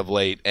gameplay of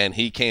late, and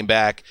he came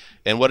back,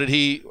 and what did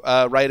he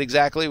write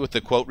exactly with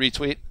the quote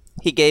retweet?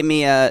 He gave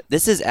me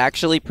this is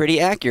actually pretty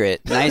accurate.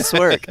 Nice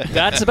work.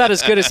 That's about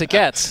as good as it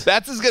gets.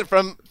 That's as good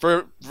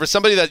for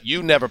somebody that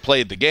you never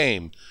played the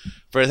game,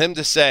 for him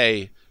to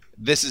say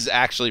this is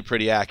actually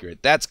pretty accurate.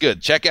 That's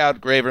good. Check out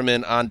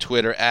Graverman on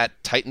Twitter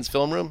at Titans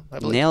Film Room, I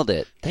believe. Nailed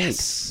it. Thanks.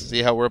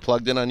 See how we're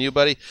plugged in on you,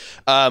 buddy?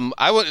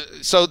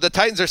 So the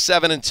Titans are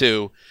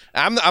 7-2.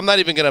 I'm not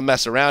even going to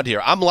mess around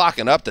here. I'm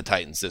locking up the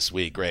Titans this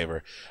week,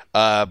 Graver,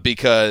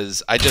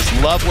 because I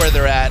just love where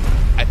they're at.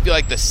 I feel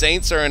like the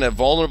Saints are in a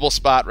vulnerable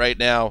spot right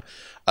now,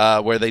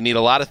 where they need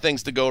a lot of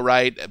things to go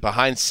right.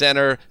 Behind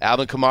center,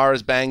 Alvin Kamara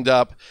is banged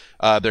up.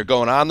 They're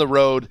going on the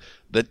road.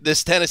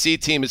 This Tennessee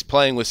team is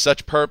playing with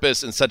such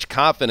purpose and such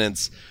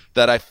confidence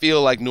that I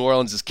feel like New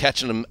Orleans is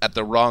catching them at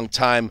the wrong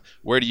time.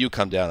 Where do you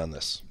come down on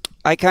this?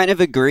 I kind of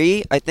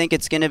agree. I think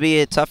it's going to be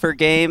a tougher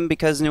game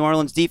because New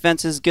Orleans'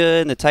 defense is good,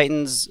 and the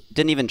Titans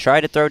didn't even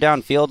try to throw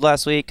downfield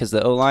last week because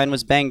the O-line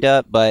was banged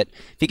up. But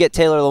if you get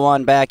Taylor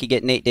Lewan back, you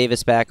get Nate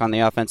Davis back on the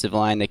offensive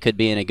line, they could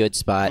be in a good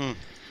spot.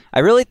 I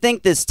really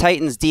think this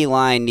Titans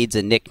D-line needs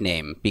a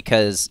nickname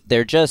because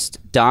they're just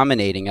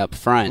dominating up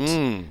front.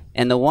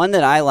 And the one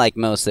that I like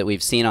most that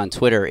we've seen on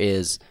Twitter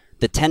is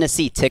the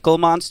Tennessee Tickle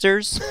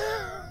Monsters.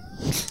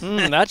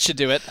 That should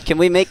do it. Can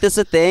we make this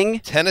a thing?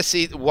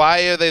 Tennessee,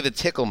 why are they the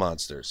Tickle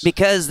Monsters?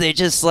 Because they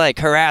just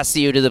harass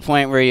you to the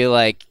point where you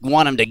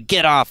want them to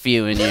get off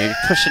you and you're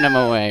pushing them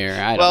away, or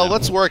I don't know.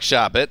 Let's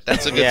workshop it.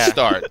 That's a good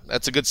start.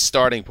 That's a good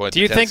starting point. Do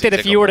you think that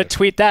if you were to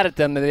tweet that at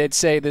them, that they'd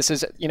say this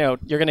is, you're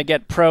going to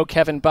get pro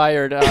Kevin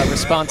Byard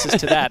responses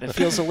to that? It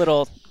feels a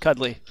little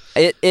cuddly.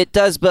 It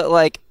does, but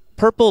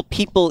Purple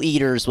People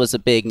Eaters was a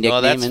big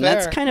nickname, and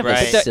that's kind of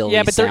a silly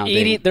but they're sounding.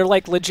 eating. They're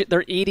legit.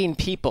 They're eating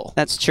people.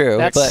 That's true.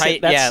 That's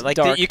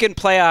dark. You can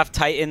play off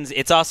Titans.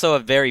 It's also a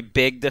very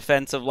big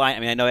defensive line. I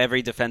mean, I know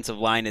every defensive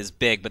line is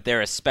big, but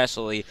they're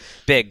especially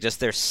big, just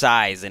their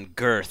size and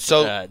girth.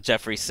 So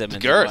Jeffrey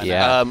Simmons. Girth.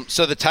 Yeah.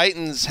 So the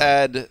Titans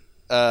had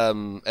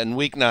in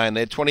Week 9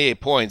 they had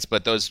 28 points,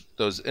 but those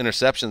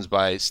interceptions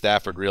by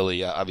Stafford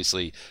really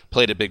obviously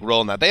played a big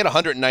role in that. They had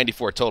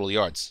 194 total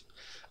yards.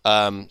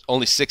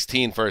 Only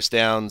 16 first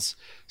downs,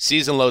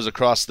 season lows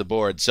across the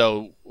board.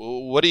 So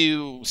what do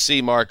you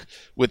see, Mark,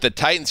 with the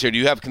Titans here? Do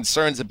you have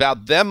concerns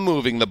about them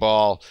moving the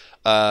ball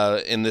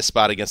in this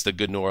spot against a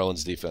good New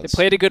Orleans defense? They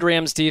played a good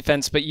Rams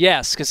defense, but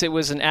yes, because it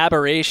was an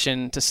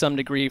aberration to some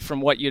degree from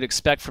what you'd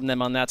expect from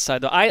them on that side.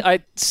 Though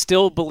I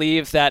still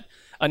believe that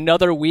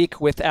another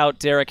week without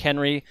Derrick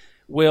Henry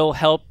will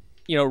help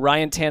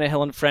Ryan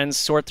Tannehill and friends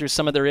sort through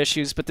some of their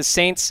issues, but the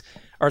Saints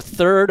are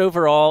third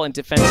overall in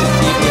defensive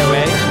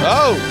DVOA.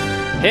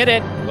 Oh! Hit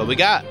it. What we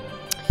got?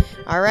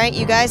 All right,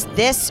 you guys.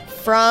 This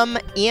from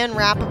Ian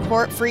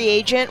Rappaport, free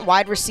agent,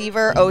 wide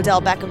receiver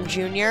Odell Beckham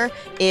Jr.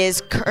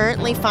 is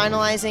currently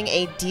finalizing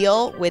a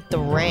deal with the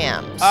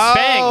Rams.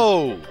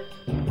 Oh!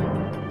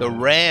 The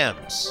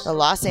Rams. The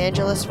Los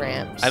Angeles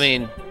Rams. I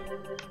mean,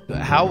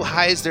 how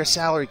high is their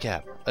salary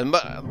cap? And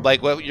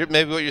maybe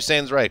what you're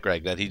saying is right,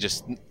 Greg, that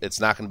it's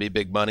not going to be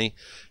big money,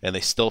 and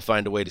they still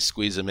find a way to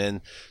squeeze him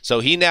in. So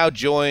he now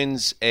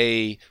joins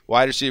a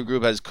wide receiver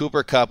group, has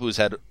Cooper Kupp, who's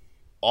had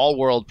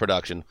all-world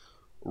production,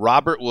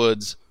 Robert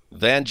Woods,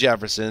 Van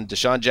Jefferson,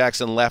 Deshaun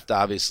Jackson left,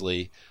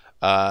 obviously,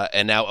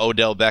 and now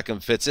Odell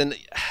Beckham fits in.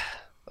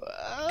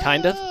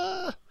 Kind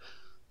of.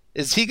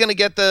 Is he going to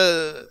get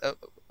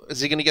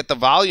the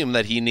volume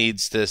that he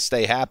needs to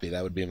stay happy?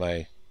 That would be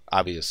my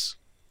obvious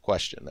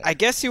question there. I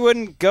guess you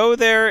wouldn't go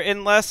there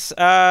unless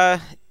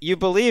you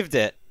believed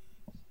it.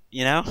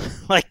 You know,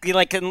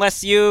 like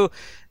unless you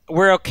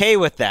were okay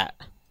with that.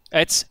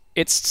 It's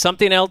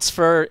something else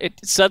it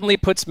suddenly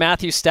puts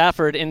Matthew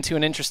Stafford into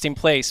an interesting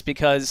place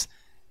because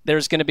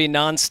there's going to be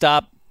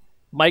nonstop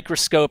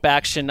microscope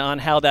action on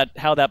how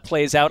that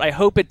plays out. I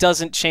hope it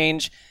doesn't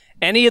change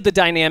any of the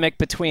dynamic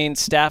between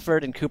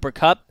Stafford and Cooper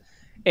Kupp.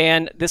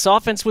 And this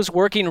offense was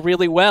working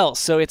really well,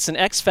 so it's an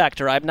X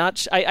factor. I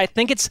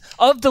think it's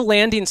of the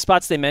landing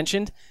spots they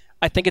mentioned.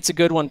 I think it's a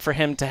good one for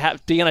him to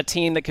be on a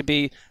team that could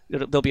be.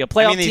 There'll be a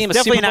playoff team. He's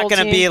definitely not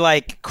going to be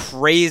like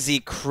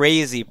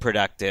crazy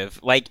productive.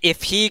 Like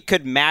if he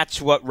could match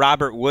what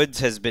Robert Woods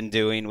has been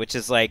doing, which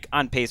is like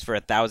on pace for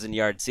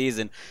 1,000-yard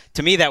season,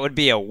 to me that would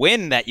be a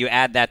win that you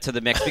add that to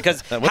the mix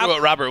because I wonder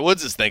what Robert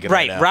Woods is thinking.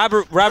 Right, right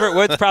now. Robert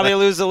Woods probably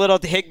loses a little.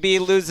 Higbee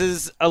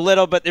loses a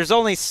little, but there's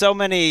only so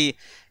many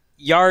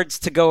yards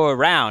to go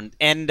around,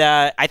 and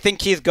I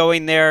think he's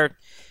going there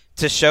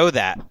to show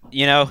that,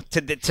 you know,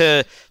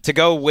 to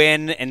go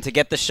win and to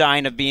get the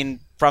shine of being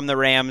from the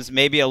Rams.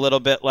 Maybe a little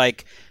bit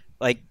like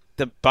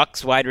the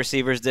Bucs wide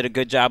receivers did a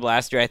good job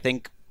last year. I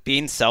think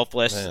being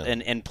selfless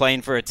and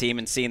playing for a team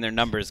and seeing their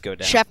numbers go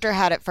down. Schefter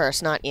had it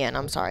first, not Ian.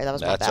 I'm sorry, that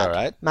was my bad. That's all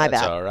right. My bad.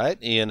 That's all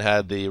right. Ian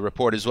had the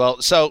report as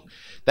well. So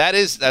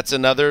that's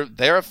another.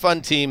 They're a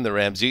fun team, the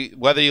Rams.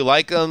 Whether you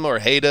like them or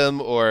hate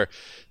them or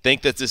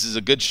think that this is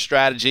a good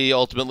strategy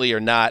ultimately or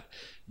not,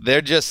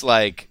 they're just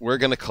like, we're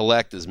going to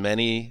collect as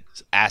many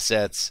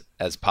assets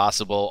as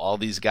possible, all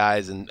these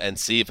guys, and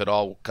see if it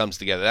all comes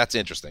together. That's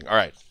interesting. All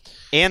right.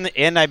 And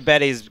I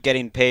bet he's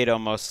getting paid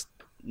almost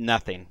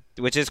nothing,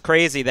 which is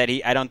crazy that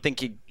I don't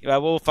think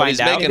we'll find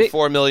out. He's making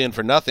 $4 million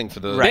for nothing for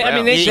the Right.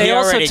 Browns. I mean, they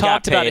also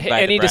talked about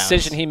any Browns.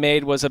 decision he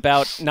made was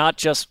about not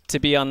just to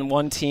be on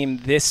one team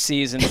this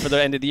season for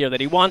the end of the year,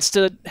 that he wants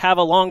to have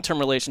a long-term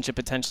relationship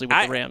potentially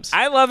with the Rams.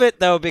 I love it,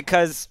 though,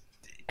 because,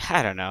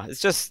 I don't know,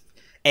 it's just,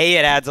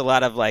 it adds a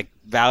lot of, like,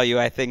 value,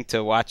 I think,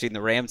 to watching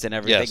the Rams and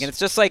everything. Yes. And it's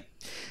just like,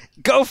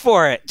 go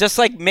for it. Just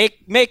like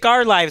make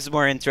our lives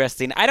more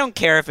interesting. I don't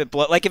care if it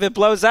if it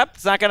blows up,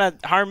 it's not going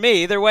to harm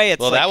me. Either way,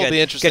 it's that will be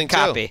interesting good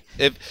copy.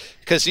 Too.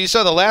 Because you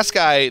saw the last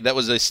guy that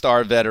was a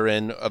star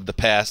veteran of the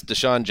past,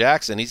 Deshaun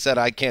Jackson. He said,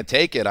 I can't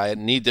take it. I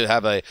need to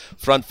have a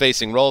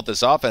front-facing role at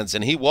this offense.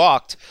 And he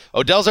walked.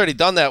 Odell's already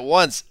done that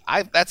once.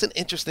 That's an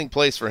interesting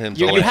place for him to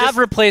You have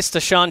replaced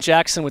Deshaun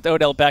Jackson with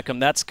Odell Beckham.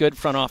 That's good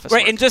front office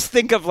Right, work. and just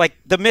think of, like,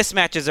 the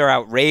mismatches are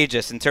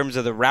outrageous in terms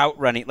of the route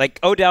running. Like,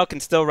 Odell can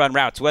still run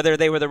routes. Whether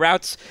they were the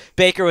routes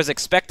Baker was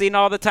expecting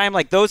all the time,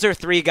 like, those are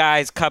three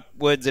guys, Kupp,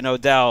 Woods, and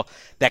Odell,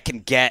 that can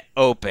get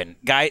open.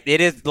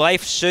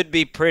 Life should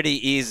be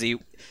pretty easy.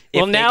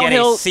 If now they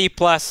get a C+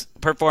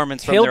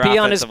 performance from their offensive line. He'll be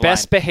on his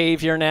best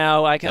behavior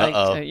now. I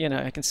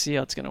can see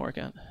how it's going to work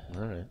out.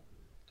 All right.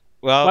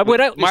 Well,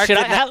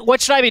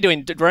 what should I be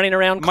doing? Running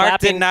around, Mark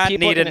clapping? did not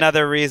people? need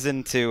another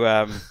reason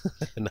to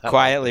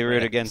quietly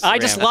root against the I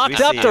Rams. just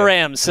locked up the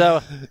Rams,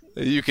 so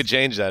you could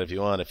change that if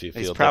you want. If you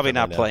feel he's probably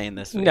not playing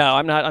this week. No,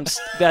 I'm not.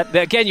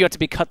 Again, you have to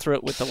be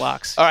cutthroat with the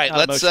locks. All right,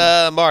 let's.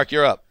 Mark,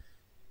 you're up.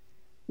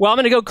 Well, I'm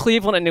going to go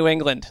Cleveland and New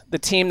England, the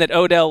team that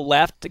Odell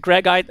left.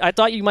 Greg, I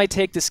thought you might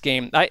take this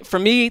game. For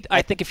me,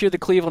 I think if you're the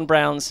Cleveland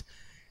Browns,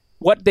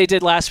 what they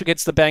did last week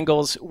against the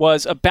Bengals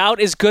was about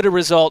as good a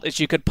result as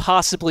you could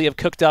possibly have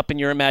cooked up in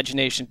your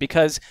imagination,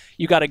 because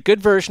you got a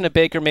good version of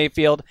Baker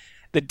Mayfield.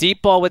 The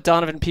deep ball with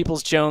Donovan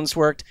Peoples-Jones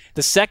worked.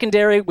 The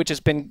secondary, which has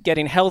been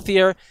getting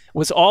healthier,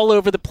 was all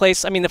over the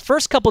place. I mean, the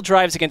first couple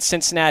drives against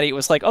Cincinnati, it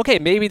was like, okay,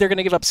 maybe they're going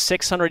to give up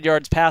 600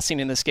 yards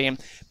passing in this game.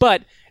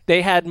 But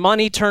they had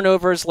money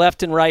turnovers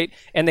left and right,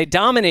 and they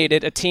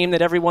dominated a team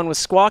that everyone was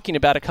squawking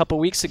about a couple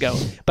weeks ago.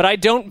 But I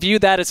don't view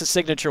that as a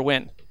signature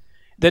win.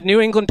 The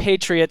New England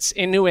Patriots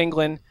in New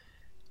England,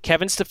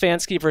 Kevin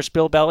Stefanski versus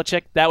Bill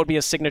Belichick, that would be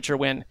a signature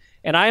win.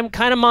 And I am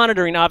kind of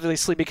monitoring,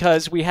 obviously,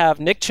 because we have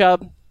Nick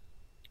Chubb,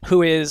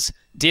 who is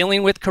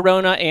dealing with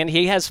corona, and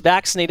he has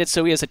vaccinated,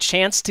 so he has a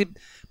chance to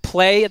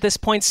play at this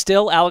point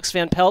still. Alex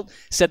Van Pelt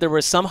said there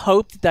was some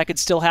hope that could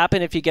still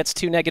happen if he gets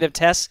 2 negative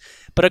tests.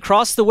 But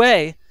across the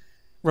way,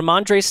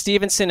 Ramondre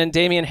Stevenson and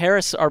Damian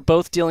Harris are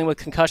both dealing with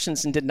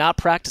concussions and did not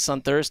practice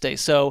on Thursday.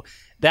 So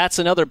that's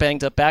another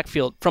banged-up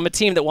backfield from a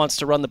team that wants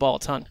to run the ball a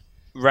ton.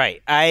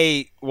 Right.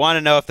 I want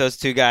to know if those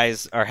two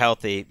guys are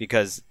healthy,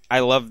 because I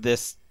love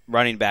this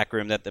running back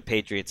room that the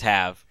Patriots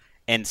have.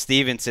 And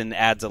Stevenson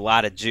adds a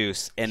lot of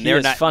juice. And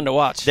they're not fun to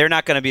watch. They're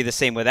not going to be the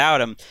same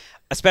without him,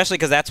 especially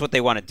because that's what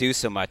they want to do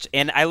so much.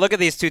 And I look at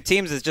these two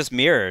teams as just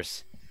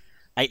mirrors.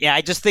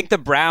 I just think the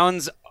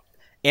Browns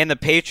and the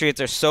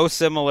Patriots are so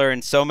similar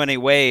in so many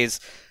ways.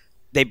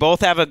 They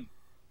both have a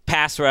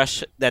pass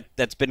rush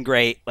that's been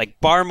great. Like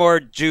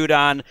Barmore,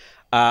 Judon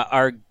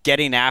are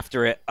getting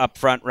after it up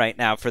front right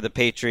now for the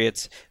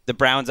Patriots. The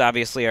Browns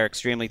obviously are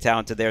extremely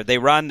talented there. They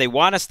run. They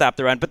want to stop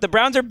the run. But the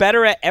Browns are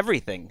better at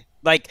everything.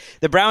 Like,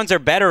 the Browns are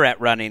better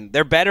at running.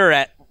 They're better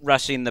at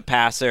rushing the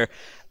passer.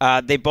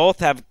 They both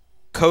have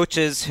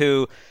coaches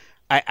who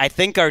I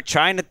think are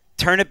trying to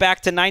turn it back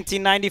to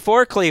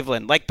 1994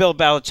 Cleveland, like Bill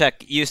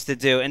Belichick used to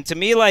do. And to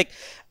me,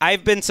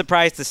 I've been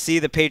surprised to see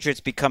the Patriots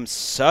become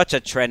such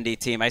a trendy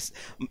team.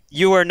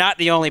 You are not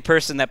the only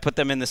person that put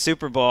them in the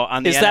Super Bowl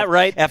on the Is that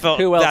right? NFL.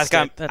 Who else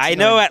did? I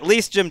know at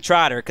least Jim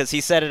Trotter because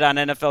he said it on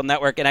NFL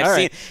Network, and I've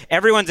seen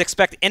everyone's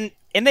expecting,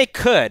 and they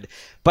could,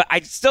 but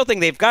I still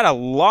think they've got a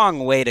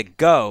long way to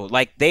go.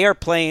 They are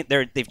playing,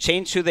 they've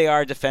changed who they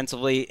are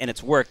defensively, and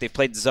it's worked. They've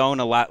played zone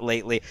a lot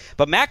lately,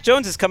 but Mac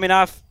Jones is coming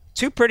off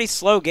 2 pretty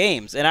slow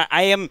games, and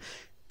I am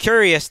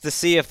curious to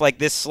see if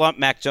this slump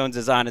Mac Jones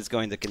is on is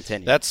going to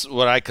continue. That's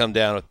what I come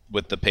down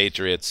with the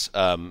Patriots.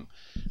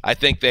 I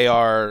think they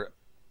are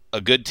a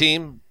good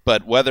team,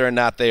 but whether or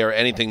not they are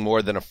anything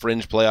more than a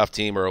fringe playoff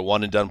team or a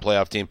one-and-done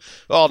playoff team,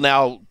 all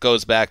now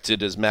goes back to,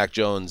 does Mac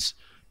Jones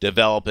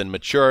develop and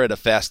mature at a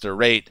faster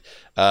rate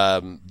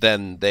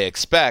than they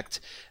expect?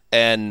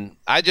 And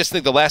I just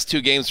think the last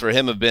 2 games for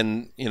him have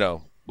been, 2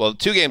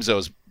 games though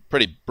was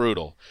pretty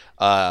brutal.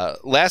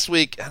 Last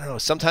week, I don't know,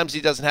 sometimes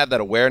he doesn't have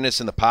that awareness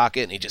in the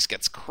pocket and he just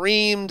gets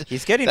creamed.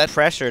 He's getting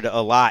pressured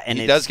a lot, and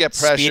he does get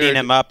pressured, speeding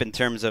him up in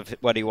terms of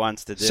what he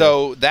wants to do.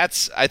 So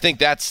I think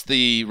that's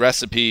the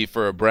recipe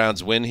for a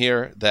Browns win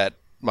here, that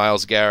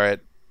Myles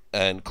Garrett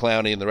and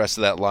Clowney and the rest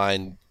of that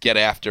line get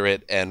after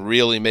it and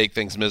really make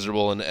things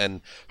miserable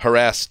and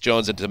harass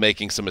Jones into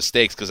making some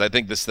mistakes, because I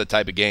think this is the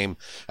type of game.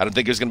 I don't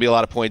think there's going to be a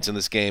lot of points in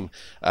this game.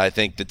 I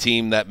think the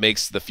team that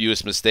makes the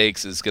fewest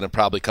mistakes is going to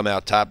probably come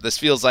out top. This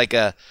feels like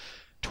a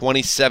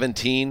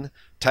 2017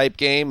 type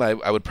game.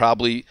 I would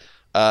probably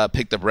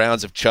pick the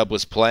Browns if Chubb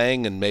was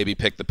playing, and maybe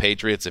pick the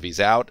Patriots if he's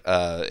out.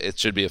 It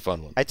should be a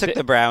fun one. I took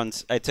the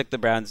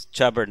Browns,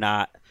 Chubb or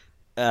not.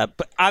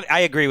 But I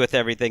agree with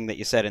everything that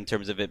you said in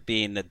terms of it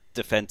being the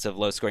defensive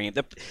low-scoring.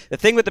 The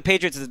thing with the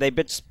Patriots is they've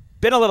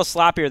been a little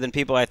sloppier than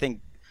people, I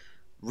think,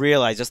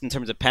 realize, just in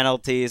terms of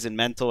penalties and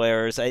mental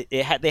errors.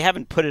 They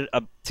haven't put it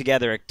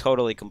together a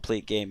totally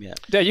complete game yet.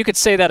 Yeah, you could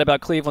say that about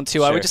Cleveland, too.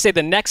 Sure. I would just say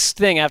the next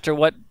thing after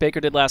what Baker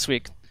did last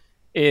week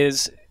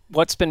is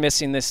what's been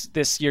missing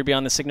this year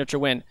beyond the signature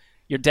win.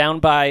 You're down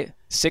by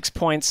 6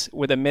 points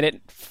with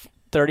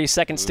 1:30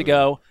 seconds to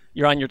go.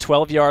 You're on your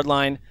 12-yard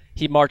line.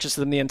 He marches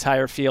them the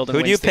entire field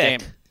and wins the game. Who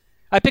do you pick?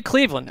 I pick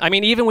Cleveland. I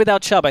mean, even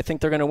without Chubb, I think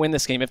they're going to win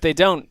this game. If they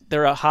don't,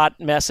 they're a hot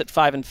mess at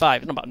 5-5. I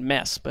don't know about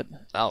mess, but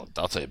I'll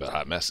tell you about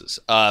hot messes.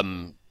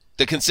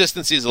 The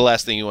consistency is the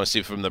last thing you want to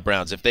see from the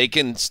Browns. If they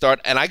can start,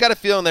 and I got a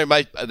feeling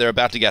they're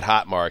about to get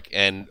hot, Mark,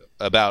 and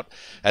about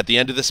at the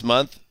end of this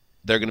month,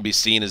 they're going to be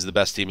seen as the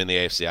best team in the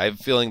AFC. I have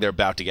a feeling they're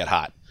about to get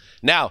hot.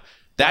 Now,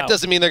 that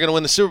doesn't mean they're going to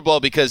win the Super Bowl,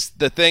 because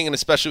the thing, and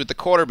especially with the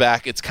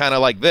quarterback, it's kind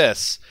of like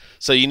this.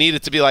 So you need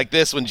it to be like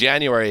this when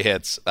January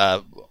hits.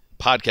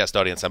 Podcast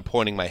audience, I'm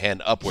pointing my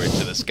hand upward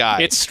to the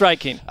sky. It's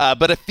striking.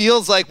 But it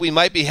feels like we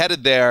might be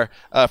headed there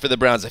for the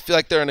Browns. I feel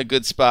like they're in a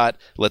good spot.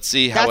 Let's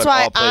see how it all plays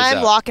out. That's why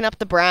I'm locking up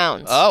the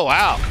Browns. Oh,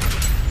 wow.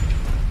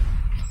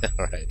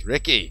 All right,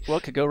 Ricky.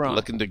 What could go wrong?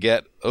 Looking to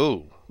get,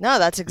 No,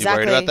 that's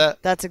exactly. You worried about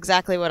that? That's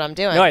exactly what I'm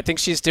doing. No, I think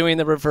she's doing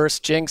the reverse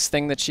jinx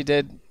thing that she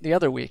did the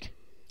other week.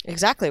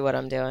 Exactly what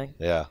I'm doing.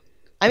 Yeah.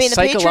 I mean, the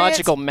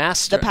psychological Patriots,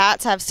 master. The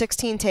Pats have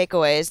 16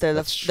 takeaways.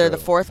 They're the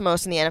fourth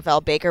most in the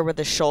NFL. Baker with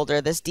the shoulder.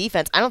 This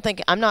defense,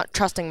 I'm not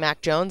trusting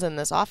Mac Jones in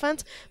this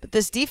offense, but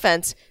this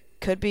defense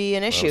could be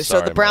an issue. So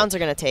the Browns are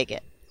going to take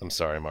it. I'm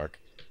sorry, Mark.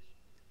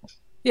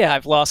 Yeah,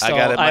 I've lost. I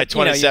got it. My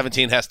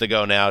 2017 has to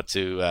go now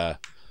to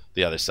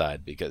the other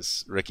side,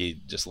 because Ricky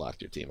just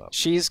locked your team up.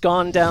 She's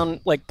gone down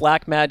like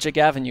Black Magic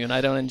Avenue, and I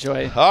don't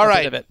enjoy All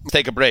right, bit of it.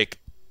 Take a break.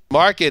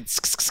 Mark, it's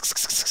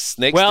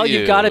snakes. Well, to you.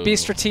 You've got to be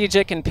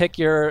strategic and pick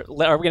your.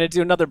 Are we going to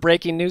do another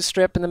breaking news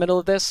strip in the middle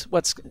of this?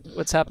 What's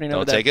happening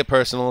over there? Don't take it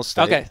personal.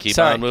 Keep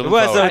sorry. on moving It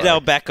was forward. Odell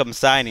Beckham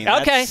signing.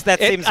 Okay, that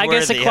seems I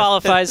guess worthy. it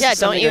qualifies. Yeah,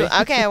 don't you?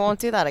 Okay, I won't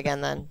do that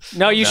again then.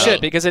 No, you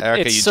should, because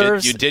Erica, it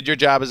serves. You did your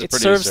job as a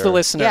producer. It serves the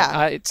listener.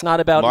 Yeah. It's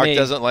not about Mark me. Mark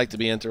doesn't like to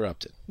be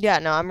interrupted. Yeah,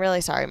 no, I'm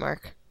really sorry,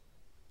 Mark.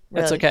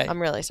 Really, That's okay. I'm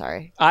really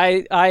sorry.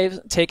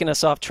 I've taken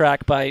us off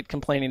track by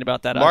complaining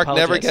about that. Mark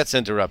never gets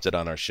interrupted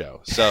on our show,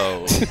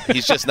 so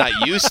he's just not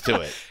used to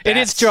it. It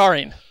is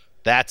jarring.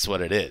 That's what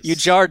it is. You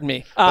jarred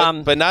me.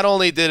 But not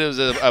only did it was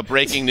a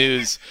breaking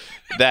news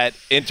that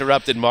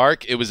interrupted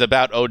Mark, it was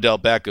about Odell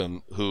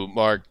Beckham, who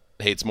Mark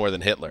hates more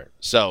than Hitler.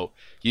 So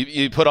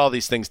you put all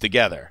these things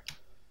together.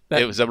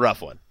 It was a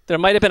rough one. There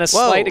might have been a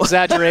slight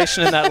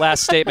exaggeration in that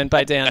last statement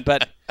by Dan,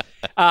 but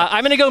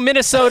I'm going to go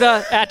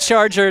Minnesota at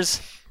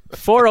Chargers.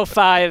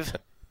 4:05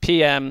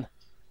 p.m.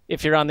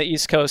 if you're on the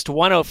East Coast,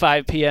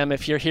 1:05 p.m.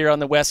 if you're here on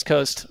the West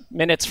Coast,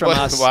 minutes from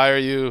us. Why are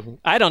you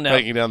I don't know.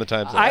 breaking down the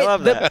time zone? I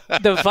love that.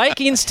 The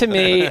Vikings, to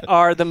me,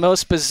 are the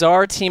most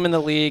bizarre team in the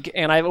league,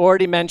 and I've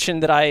already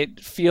mentioned that I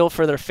feel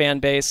for their fan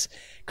base.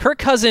 Kirk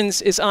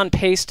Cousins is on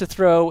pace to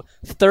throw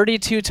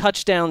 32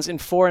 touchdowns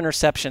and 4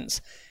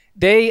 interceptions.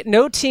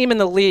 No team in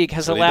the league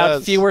has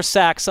allowed fewer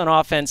sacks on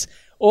offense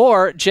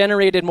or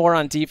generated more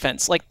on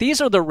defense. Like,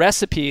 these are the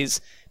recipes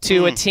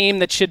to a team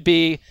that should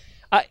be,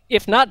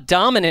 if not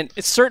dominant,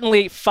 it's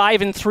certainly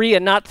 5-3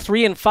 and not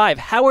 3-5.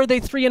 How are they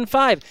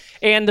 3-5?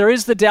 And there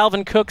is the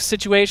Dalvin Cook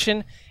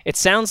situation. It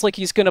sounds like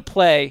he's going to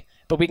play,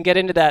 But we can get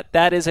into that.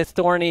 That is a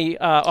thorny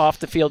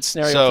off-the-field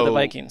scenario for the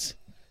Vikings.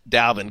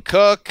 Dalvin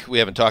Cook, we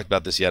haven't talked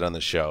about this yet on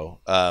the show,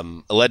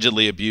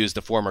 allegedly abused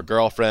a former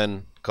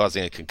girlfriend,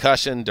 causing a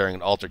concussion during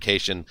an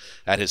altercation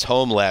at his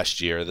home last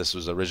year. This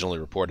was originally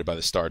reported by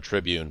the Star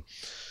Tribune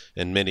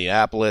in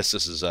Minneapolis.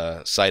 This is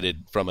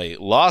cited from a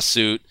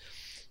lawsuit,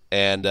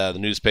 and the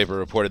newspaper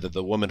reported that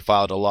the woman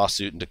filed a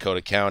lawsuit in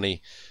Dakota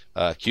County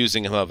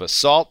accusing him of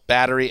assault,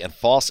 battery, and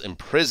false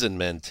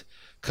imprisonment.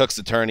 Cook's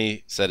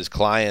attorney said his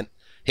client,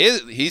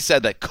 he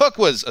said that Cook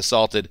was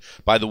assaulted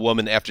by the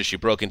woman after she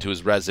broke into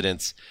his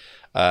residence,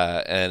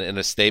 and in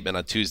a statement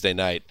on Tuesday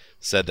night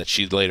said that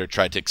she later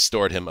tried to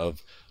extort him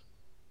of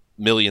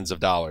millions of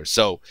dollars.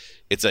 So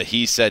it's a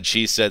he said,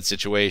 she said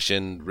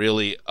situation,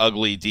 really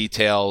ugly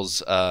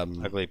details.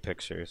 Ugly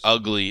pictures.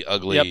 Ugly,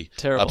 Yep,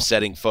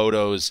 upsetting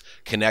photos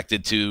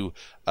connected to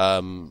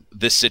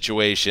this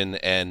situation.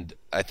 And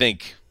I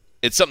think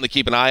it's something to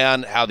keep an eye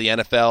on, how the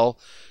NFL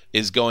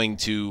is going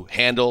to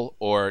handle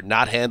or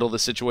not handle the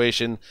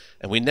situation.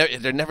 And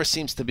there never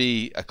seems to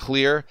be a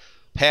clear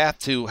path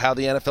to how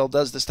the NFL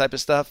does this type of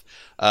stuff.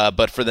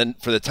 But for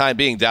the time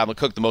being, Dalvin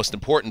Cook, the most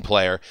important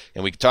player,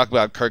 and we can talk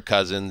about Kirk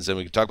Cousins and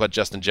we can talk about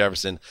Justin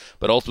Jefferson,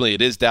 but ultimately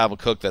it is Dalvin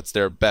Cook that's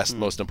their best,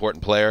 most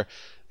important player.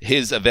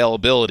 His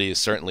availability is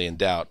certainly in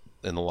doubt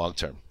in the long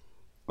term.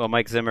 Well,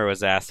 Mike Zimmer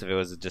was asked if it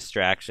was a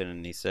distraction,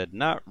 and he said,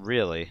 not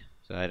really.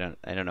 So I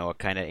don't know what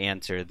kind of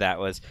answer that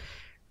was.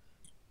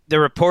 The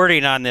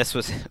reporting on this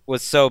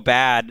was so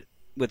bad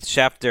with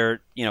Schefter,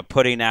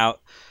 putting out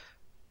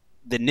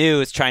the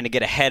news, trying to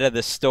get ahead of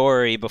the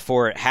story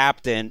before it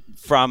happened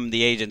from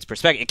the agent's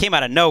perspective. It came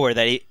out of nowhere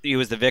that he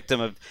was the victim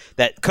of,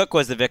 that Cook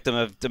was the victim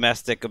of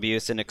domestic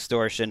abuse and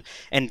extortion,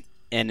 and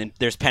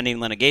there's pending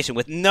litigation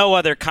with no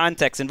other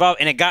context involved.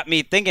 And it got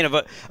me thinking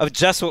of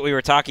just what we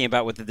were talking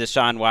about with the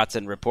Deshaun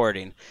Watson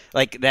reporting.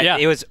 Like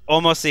that, It was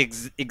almost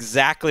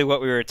exactly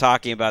what we were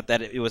talking about,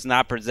 that it was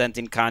not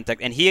presenting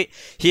context. And he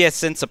has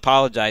since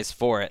apologized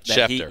for it.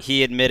 That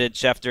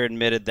Schefter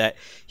admitted that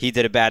he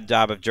did a bad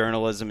job of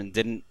journalism and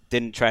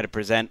didn't try to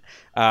present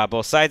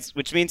both sides,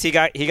 which means he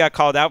got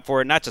called out for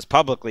it, not just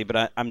publicly,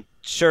 but I'm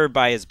sure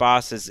by his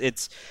bosses.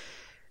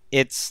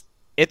 It's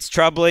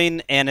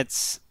troubling, and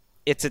it's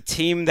a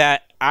team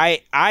that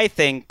I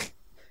think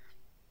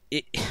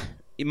it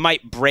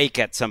might break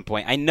at some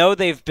point. I know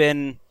they've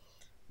been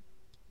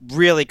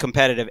really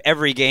competitive.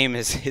 Every game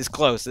is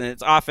close, and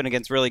it's often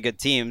against really good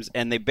teams,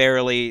 and they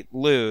barely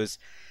lose.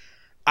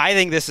 I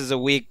think this is a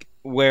week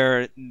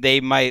where they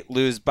might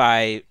lose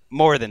by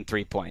more than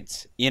 3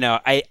 points.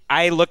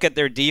 I look at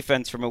their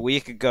defense from a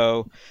week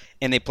ago,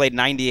 and they played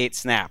 98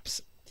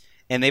 snaps,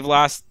 and they've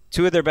lost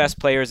two of their best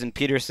players in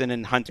Peterson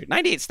and Hunter.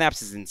 98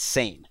 snaps is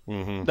insane.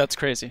 Mm-hmm. That's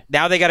crazy.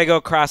 Now they got to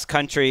go cross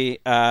country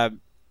to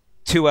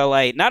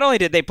LA. Not only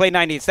did they play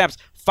 98 snaps,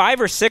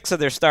 5 or 6 of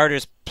their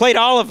starters played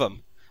all of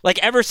them. Like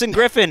Everson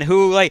Griffin,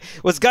 who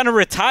was going to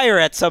retire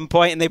at some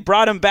point, and they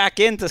brought him back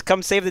in to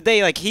come save the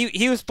day.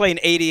 He was playing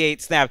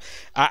 88 snaps.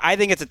 I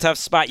think it's a tough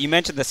spot. You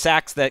mentioned the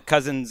sacks that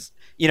Cousins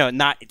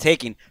not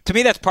taking. To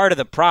me, that's part of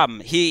the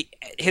problem.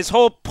 His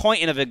whole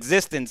point of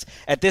existence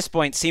at this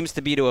point seems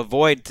to be to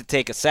avoid to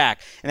take a sack,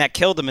 and that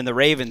killed him in the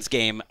Ravens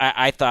game,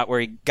 I thought, where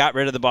he got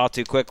rid of the ball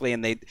too quickly,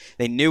 and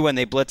they knew when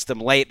they blitzed him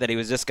late that he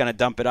was just going to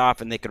dump it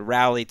off, and they could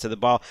rally to the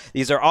ball.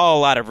 These are all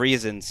a lot of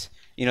reasons,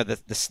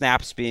 the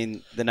snaps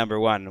being the number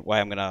one,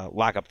 why I'm going to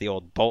lock up the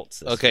old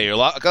bolts. Okay, you're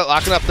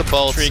locking up the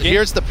bolts. Intriguing.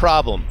 Here's the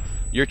problem.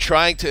 You're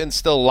trying to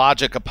instill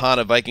logic upon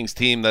a Vikings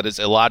team that is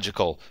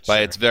illogical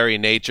by its very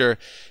nature.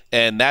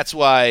 And that's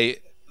why,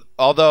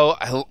 although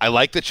I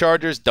like the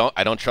Chargers,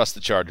 I don't trust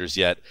the Chargers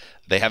yet.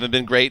 They haven't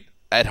been great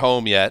at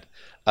home yet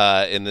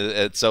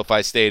at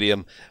SoFi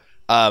Stadium.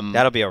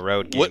 That'll be a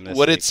road game.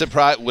 Would it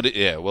surprise?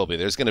 Yeah, it will be.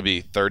 There's going to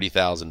be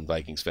 30,000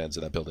 Vikings fans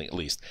in that building at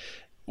least.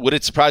 Would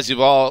it surprise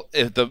you all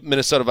if the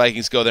Minnesota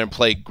Vikings go there and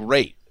play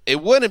great?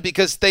 It wouldn't,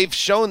 because they've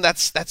shown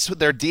that's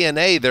their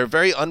DNA. They're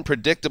very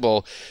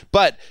unpredictable.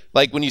 But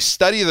when you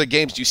study their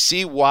games, you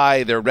see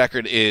why their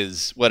record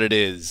is what it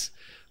is.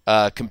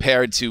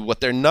 Compared to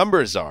what their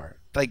numbers are.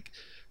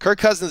 Kirk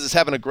Cousins is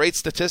having a great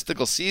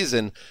statistical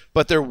season,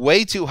 but they're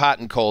way too hot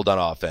and cold on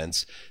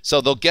offense. So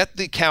they'll get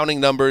the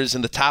counting numbers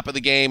in the top of the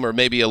game, or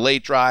maybe a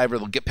late drive, or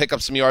they'll pick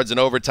up some yards in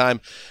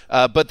overtime.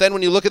 But then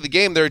when you look at the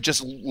game, there are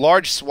just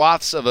large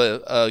swaths of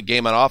a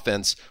game on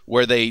offense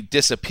where they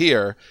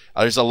disappear.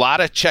 There's a lot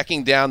of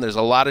checking down. There's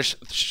a lot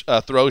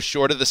of throws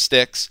short of the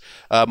sticks,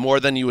 more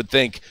than you would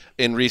think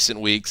in recent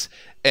weeks.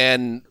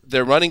 And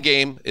their running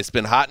game, it's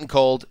been hot and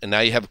cold, and now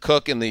you have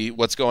Cook and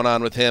what's going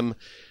on with him.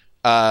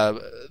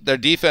 Their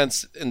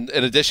defense, in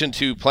addition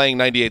to playing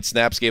 98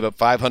 snaps, gave up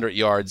 500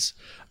 yards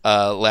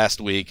last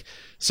week.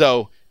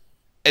 So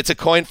it's a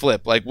coin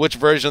flip, which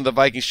version of the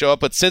Vikings show up.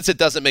 But since it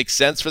doesn't make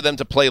sense for them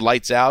to play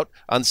lights out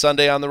on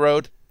Sunday on the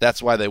road, that's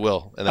why they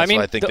will, and that's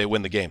why I think they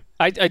win the game.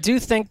 I do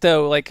think,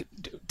 though,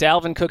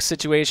 Dalvin Cook's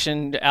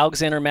situation,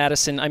 Alexander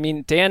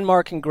Madison, Dan,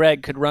 Mark, and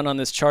Greg could run on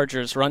this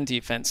Chargers run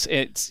defense.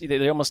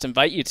 They almost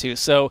invite you to.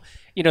 So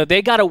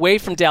They got away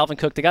from Dalvin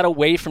Cook. They got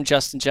away from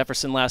Justin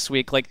Jefferson last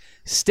week. Like,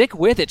 stick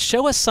with it.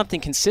 Show us something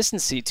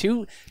consistency.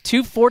 Two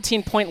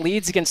 14-point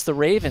leads against the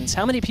Ravens.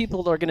 How many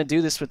people are going to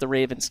do this with the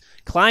Ravens?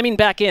 Climbing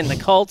back in. The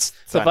Colts,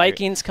 the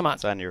Vikings. Come on.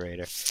 It's on your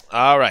radar.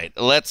 All right.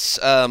 Let's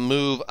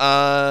move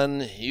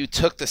on. You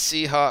took the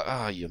Seahawks.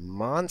 Oh, you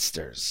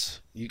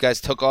monsters. You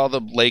guys took all the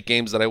late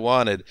games that I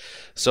wanted.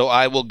 So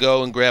I will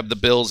go and grab the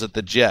Bills at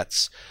the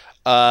Jets.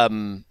 All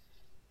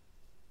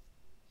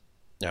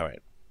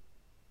right.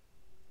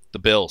 The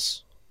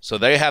Bills. So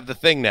they have the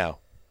thing now.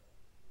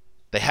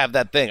 They have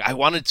that thing. I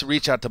wanted to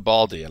reach out to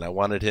Baldy, and I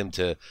wanted him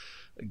to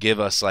give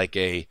us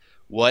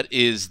what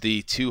is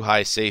the too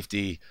high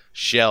safety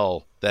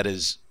shell that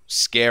is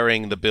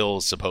scaring the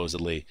Bills,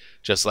 supposedly,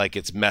 just like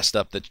it's messed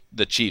up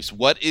the Chiefs.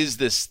 What is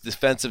this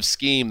defensive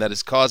scheme that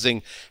is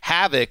causing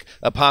havoc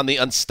upon the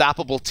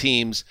unstoppable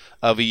teams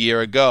of a year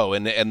ago?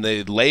 And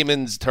the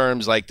layman's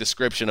terms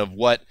description of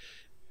what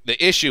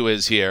the issue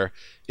is here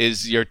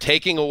is you're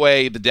taking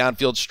away the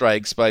downfield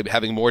strikes by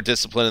having more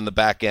discipline in the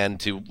back end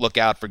to look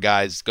out for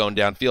guys going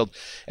downfield.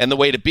 And the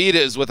way to beat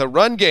it is with a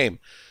run game.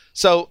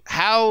 So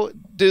how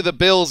do the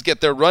Bills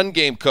get their run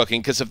game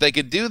cooking? Because if they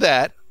could do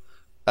that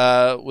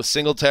with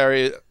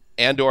Singletary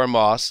and or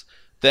Moss,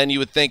 then you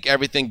would think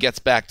everything gets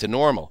back to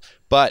normal.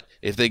 But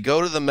if they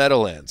go to the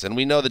Meadowlands, and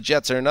we know the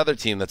Jets are another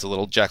team that's a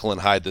little Jekyll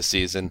and Hyde this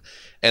season,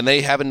 and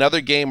they have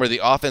another game where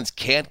the offense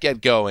can't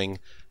get going,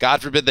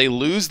 God forbid they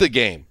lose the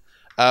game,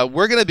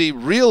 we're going to be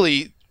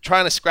really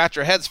trying to scratch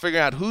our heads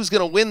figuring out who's going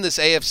to win this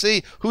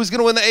AFC, who's going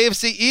to win the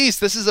AFC East.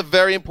 This is a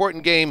very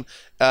important game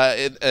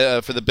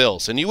for the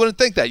Bills. And you wouldn't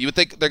think that. You would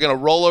think they're going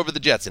to roll over the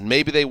Jets, and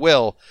maybe they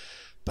will.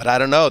 But I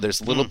don't know.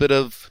 There's a little bit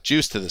of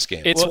juice to this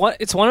game.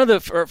 It's one of the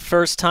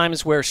first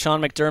times where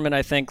Sean McDermott,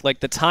 I think,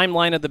 the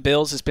timeline of the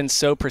Bills has been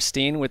so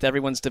pristine with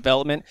everyone's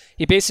development.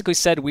 He basically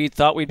said we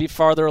thought we'd be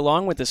farther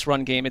along with this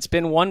run game. It's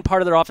been one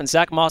part of their offense.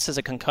 Zach Moss has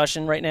a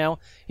concussion right now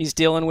he's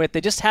dealing with.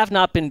 They just have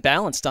not been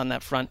balanced on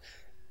that front.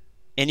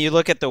 And you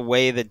look at the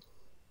way the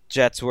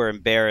Jets were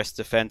embarrassed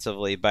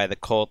defensively by the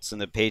Colts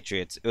and the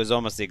Patriots. It was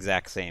almost the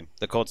exact same.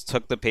 The Colts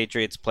took the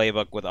Patriots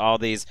playbook with all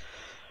these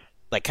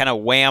kind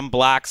of wham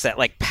blocks that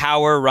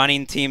power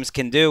running teams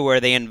can do, where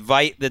they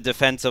invite the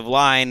defensive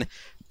line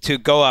to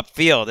go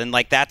upfield, and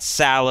that's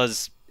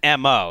Salah's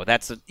MO.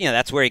 That's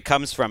that's where he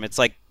comes from. It's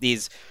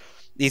these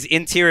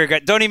interior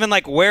guys don't even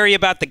worry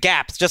about the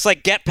gaps, just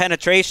get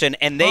penetration,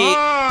 and they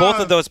both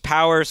of those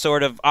power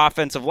sort of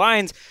offensive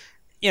lines,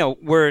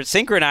 were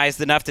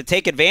synchronized enough to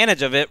take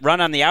advantage of it,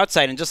 run on the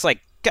outside, and just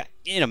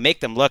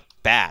make them look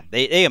bad.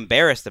 They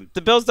embarrass them.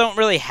 The Bills don't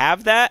really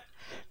have that.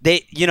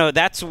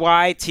 That's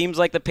why teams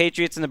like the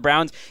Patriots and the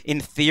Browns, in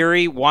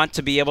theory, want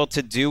to be able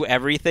to do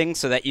everything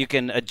so that you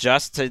can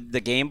adjust to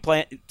the game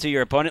plan to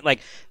your opponent.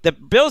 The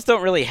Bills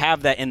don't really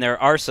have that in their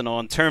arsenal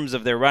in terms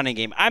of their running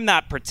game. I'm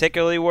not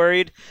particularly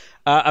worried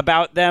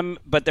about them,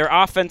 but their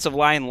offensive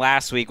line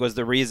last week was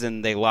the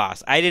reason they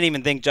lost. I didn't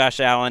even think Josh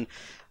Allen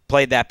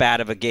played that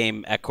bad of a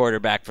game at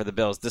quarterback for the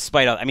Bills,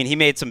 despite all. I mean, he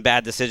made some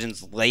bad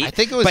decisions late. I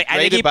think it was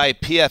graded by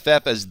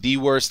PFF as the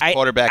worst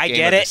quarterback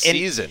game of the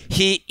season.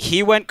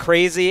 He went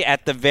crazy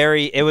at the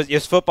very. It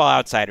was Football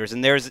Outsiders,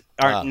 and theirs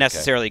aren't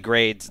necessarily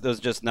grades; those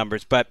are just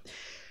numbers. But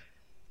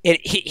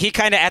he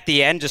kind of at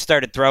the end just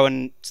started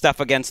throwing stuff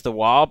against the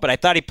wall. But I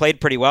thought he played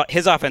pretty well.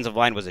 His offensive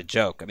line was a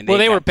joke. I mean,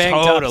 they were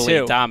banged totally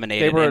up too.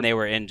 Dominated, and they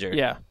were injured.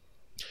 Yeah.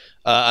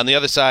 On the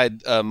other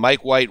side,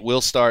 Mike White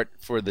will start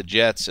for the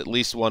Jets at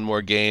least one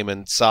more game,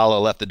 and Saleh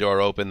left the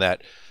door open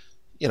that,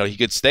 he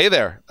could stay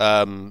there.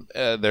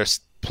 They're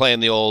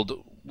playing the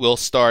old, we'll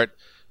start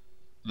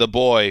the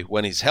boy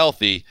when he's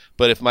healthy,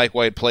 but if Mike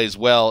White plays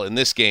well in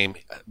this game,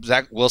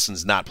 Zach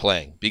Wilson's not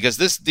playing. Because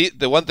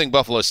the one thing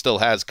Buffalo still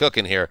has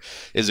cooking here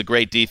is a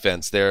great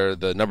defense. They're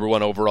the number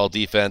one overall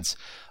defense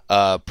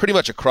pretty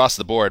much across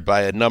the board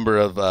by a number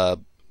of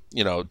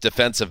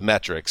defensive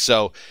metrics.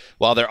 So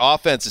while their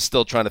offense is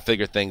still trying to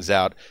figure things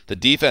out, the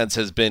defense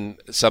has been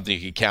something you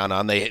can count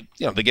on. They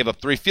gave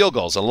up 3 field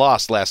goals and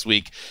lost last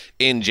week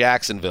in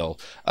Jacksonville.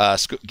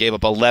 Gave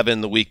up 11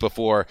 the week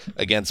before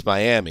against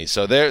Miami.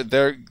 So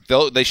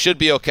they should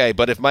be okay.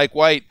 But if Mike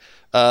White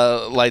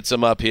lights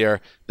them up here,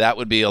 that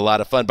would be a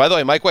lot of fun. By the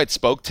way, Mike White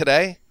spoke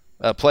today.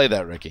 Play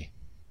that, Ricky.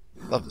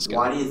 Love this guy.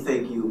 Why do you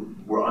think you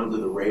were under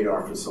the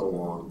radar for so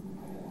long?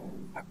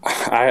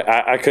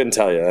 I couldn't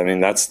tell you. I mean,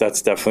 that's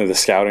definitely the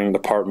scouting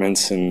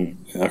departments and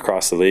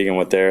across the league and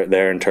what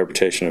their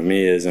interpretation of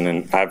me is. And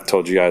then I've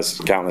told you guys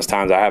countless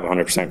times I have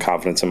 100%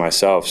 confidence in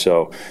myself.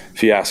 So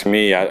if you ask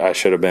me, I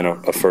should have been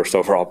a first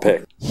overall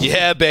pick.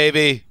 Yeah,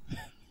 baby.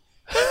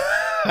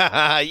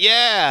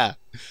 Yeah.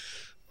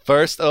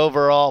 First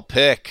overall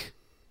pick.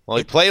 Well,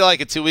 he played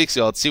like it 2 weeks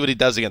ago. Let's see what he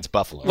does against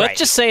Buffalo. Let's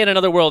just say in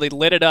another world, he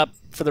lit it up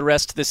for the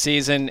rest of the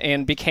season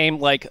and became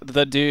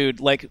the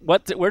dude.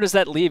 Where does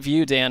that leave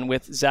you, Dan,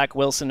 with Zach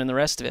Wilson and the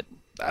rest of it?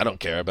 I don't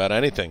care about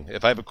anything.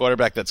 If I have a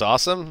quarterback that's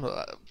awesome,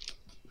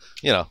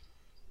 God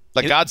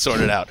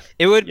sorted out.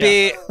 It would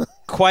be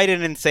quite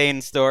an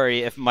insane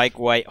story if Mike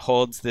White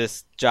holds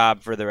this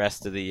job for the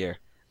rest of the year.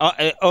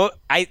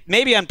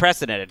 maybe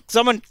unprecedented.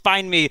 Someone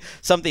find me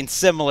something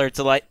similar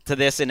to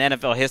this in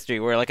NFL history,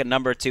 where like a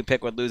number 2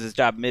 pick would lose his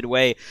job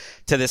midway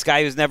to this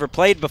guy who's never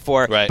played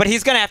before. Right. But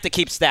he's going to have to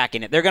keep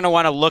stacking it. They're going to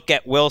want to look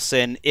at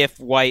Wilson if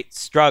White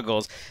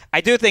struggles.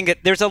 I do think that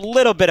there's a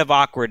little bit of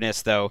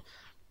awkwardness though,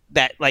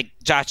 that like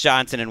Josh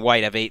Johnson and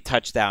White have 8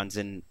 touchdowns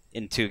in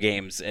 2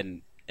 games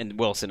and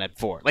Wilson had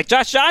 4. Like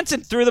Josh Johnson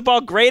threw the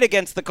ball great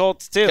against the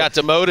Colts too. Got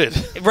demoted.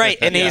 Right,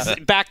 and he's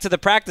back to the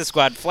practice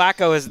squad.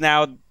 Flacco is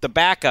now the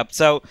backup.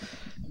 So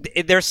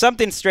there's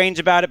something strange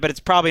about it, but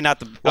it's probably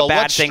not a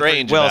bad thing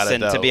for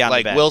Wilson to be on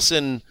the bench.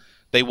 Wilson,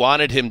 they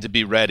wanted him to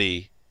be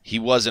ready. He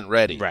wasn't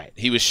ready. Right.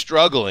 He was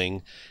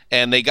struggling,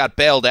 and they got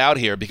bailed out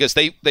here because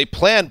they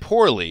planned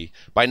poorly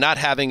by not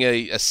having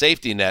a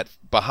safety net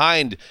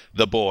behind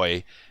the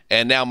boy.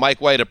 And now Mike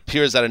White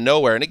appears out of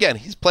nowhere. And again,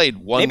 he's played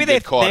one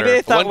good quarter. Maybe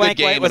they thought one Mike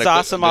good game White was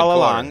awesome all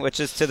along, quarter. which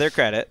is to their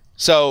credit.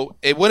 So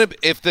it wouldn't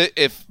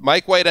if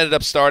Mike White ended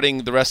up starting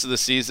the rest of the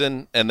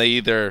season, and they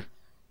either,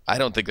 I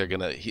don't think they're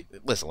gonna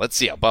listen. Let's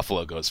see how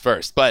Buffalo goes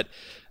first, but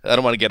I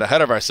don't want to get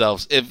ahead of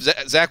ourselves. If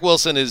Zach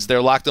Wilson is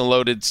their locked and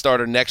loaded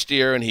starter next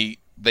year, and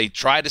they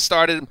tried to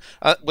start him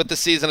with the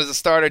season as a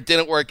starter,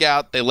 didn't work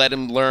out. They let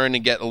him learn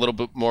and get a little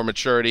bit more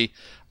maturity.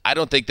 I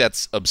don't think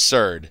that's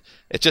absurd.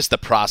 It's just the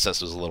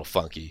process was a little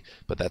funky,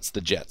 but that's the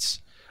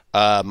Jets.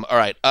 All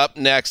right, up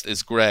next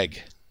is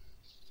Greg.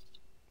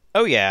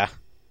 Oh, yeah.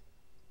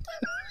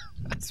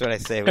 That's what I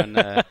say when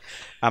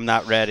I'm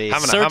not ready.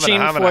 Searching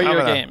for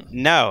your game.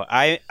 No,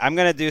 I'm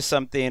going to do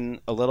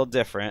something a little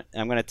different.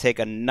 I'm going to take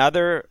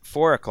another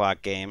 4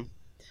 o'clock game,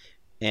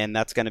 and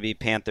that's going to be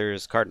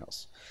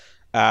Panthers-Cardinals.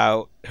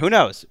 Who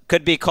knows?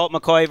 Could be Colt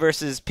McCoy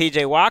versus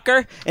P.J.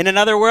 Walker. In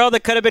another world,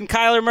 it could have been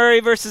Kyler Murray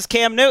versus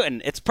Cam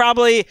Newton. It's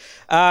probably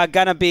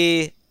going to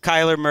be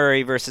Kyler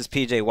Murray versus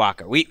P.J.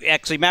 Walker.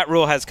 Matt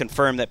Rule has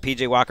confirmed that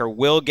P.J. Walker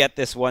will get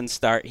this one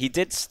start. He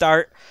did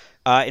start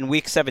in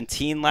Week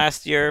 17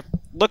 last year.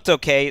 Looked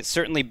okay. It's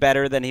certainly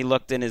better than he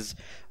looked in his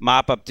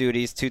mop-up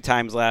duties 2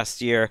 times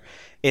last year.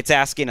 It's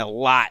asking a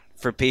lot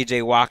for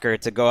P.J. Walker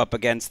to go up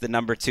against the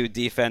number 2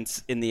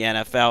 defense in the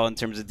NFL in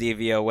terms of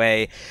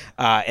DVOA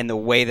and the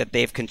way that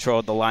they've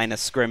controlled the line of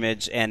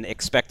scrimmage and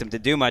expect him to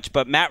do much.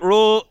 But Matt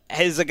Rule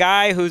is a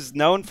guy who's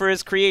known for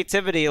his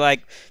creativity.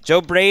 Like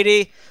Joe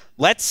Brady,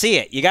 let's see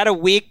it. You got a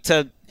week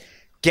to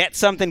get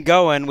something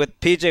going with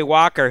P.J.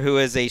 Walker, who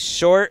is a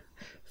short,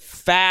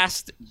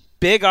 fast,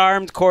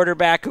 big-armed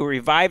quarterback who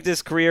revived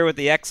his career with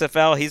the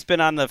XFL. He's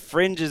been on the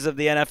fringes of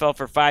the NFL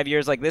for 5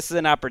 years. Like, this is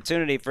an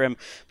opportunity for him.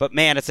 But,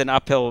 man, it's an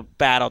uphill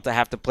battle to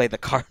have to play the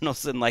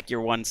Cardinals in, like, your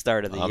one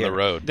start of the year. On the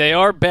road. They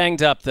are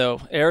banged up, though.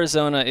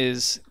 Arizona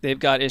they've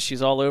got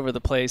issues all over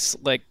the place.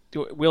 Like,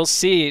 we'll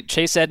see.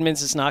 Chase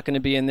Edmonds is not going to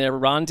be in there.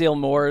 Rondale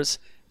Moore's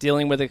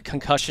dealing with a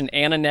concussion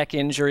and a neck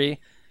injury.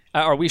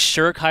 Are we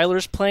sure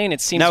Kyler's playing?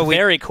 It seems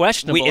very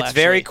questionable. It's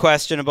very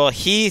questionable.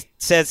 He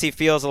says he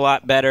feels a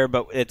lot better,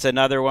 but it's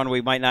another one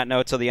we might not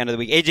know till the end of the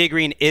week. AJ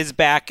Green is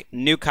back.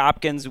 Nuke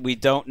Hopkins, we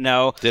don't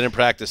know. Didn't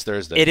practice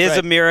Thursday. It is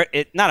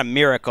not a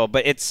miracle,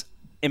 but it's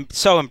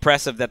so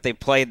impressive that they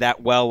played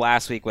that well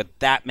last week with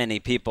that many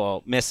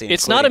people missing.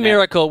 It's not a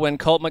miracle when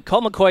Colt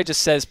McCoy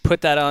just says,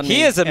 "Put that on me."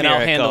 He is a and I'll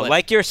handle miracle, it.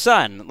 like your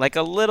son, like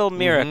a little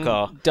miracle.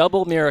 Mm-hmm.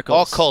 Double miracles.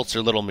 All Colts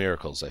are little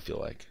miracles, I feel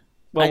like.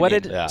 Well, what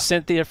did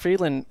Cynthia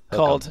Freeland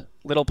called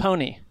Little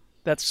Pony?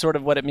 That's sort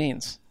of what it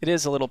means. It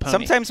is a little pony.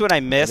 Sometimes when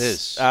I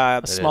miss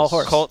a small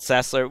horse, Colt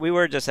Sessler, we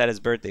were just at his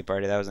birthday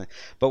party.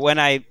 But when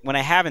I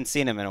haven't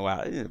seen him in a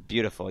while, he's a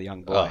beautiful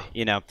young boy.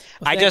 Well,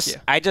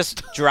 I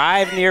just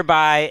drive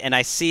nearby and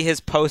I see his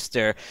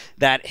poster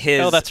that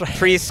his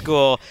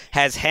preschool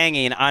has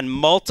hanging on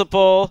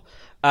multiple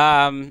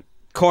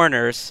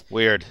corners.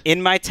 Weird.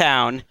 In my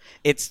town,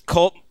 it's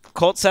Colt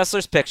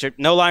Sessler's picture.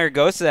 No longer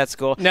goes to that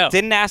school. No.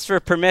 Didn't ask for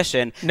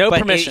permission. No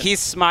permission. He's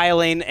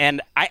smiling,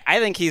 and I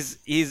think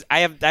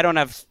I don't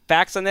have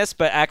facts on this,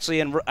 but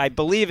actually, I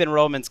believe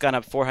enrollment's gone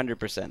up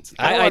 400%.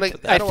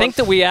 I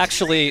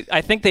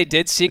think they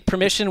did seek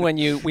permission when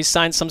we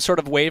signed some sort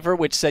of waiver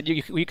which said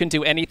you can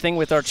do anything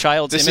with our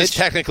child's image. This is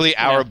technically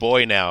our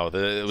boy now.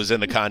 It was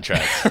in the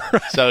contract.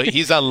 So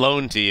he's on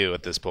loan to you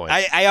at this point.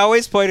 I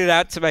always pointed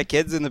out to my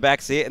kids in the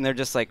back seat, and they're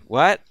just like,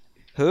 "What?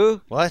 Who?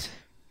 What?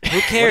 Who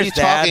cares, what are you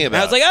Dad?" talking about?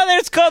 And I was like, "Oh,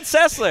 there's Colt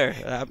Sessler."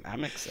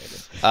 I'm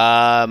excited.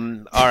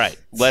 All right,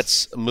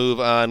 let's move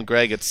on.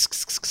 Greg, it's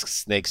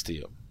snakes to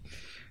you.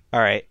 All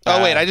right.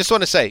 Oh, wait, I just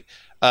want to say,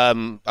 I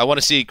want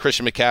to see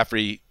Christian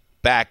McCaffrey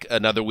back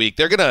another week.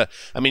 They're going to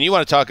 – I mean, you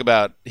want to talk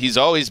about – he's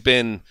always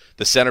been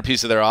the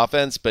centerpiece of their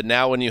offense, but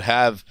now when you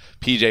have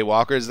P.J.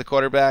 Walker as the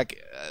quarterback,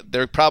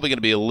 they're probably going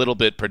to be a little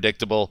bit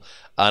predictable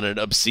on an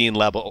obscene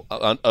level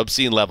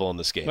in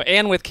this game.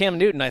 And with Cam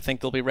Newton, I think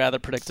they'll be rather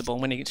predictable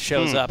when he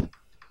shows up.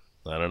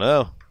 I don't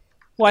know.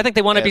 Well, I think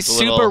they want to be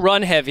super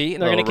run-heavy,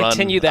 and they're going to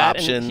continue that.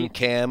 Option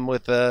Cam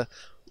with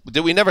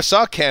we never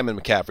saw Cam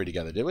and McCaffrey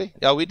together, did we?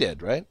 Yeah, we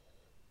did, right?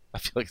 I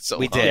feel like it's so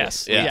we long. did.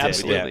 Yes, yeah,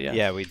 absolutely.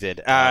 Yeah, we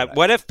did.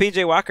 What if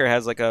P.J. Walker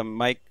has like a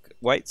Mike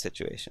White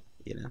situation?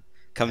 You know,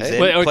 comes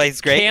in,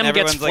 plays great. Cam and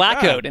gets everyone's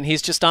Flacco'd, like, and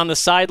he's just on the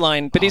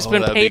sideline, but he's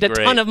been that'd paid be a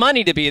great. ton of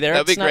money to be there.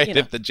 That'd be It's not, great you know.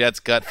 if the Jets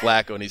cut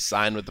Flacco and he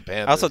signed with the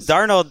Panthers. Also,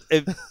 Darnold.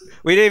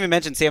 We didn't even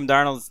mention Sam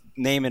Darnold's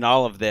name in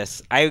all of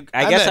this. I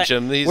guess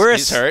mentioned him. we're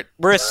He's hurt.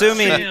 We're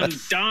assuming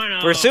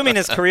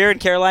his career in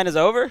Carolina is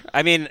over.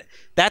 I mean,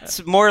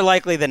 that's more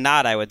likely than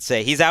not. I would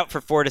say he's out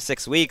for 4 to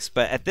 6 weeks,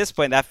 but at this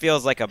point, that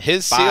feels like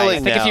his buy.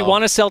 ceiling. I think if you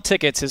want to sell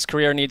tickets, his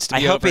career needs to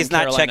be I hope over he's in not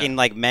Carolina. checking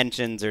like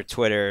mentions or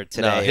Twitter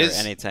today or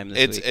anytime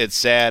this week. It's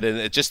sad, and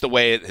it's just the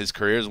way his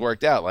career's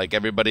worked out. Like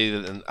everybody,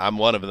 and I'm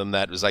one of them,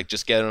 that was like,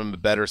 just get him a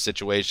better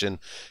situation.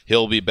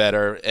 He'll be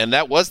better. And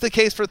that was the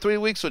case for 3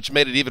 weeks, which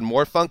made it even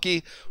more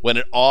funky when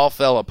it all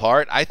fell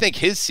apart. I think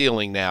his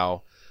ceiling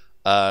now,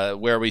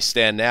 where we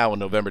stand now in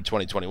November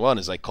 2021,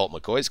 is like Colt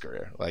McCoy's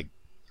career. Like,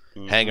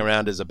 hang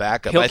around as a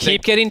backup. He'll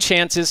keep getting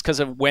chances because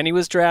of when he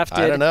was drafted.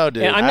 I don't know,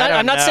 dude. And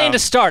I'm not saying to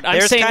start. I'm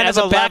There's saying kind as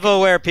of a backup.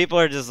 level where people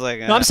are just like.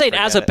 No, I'm saying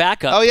as a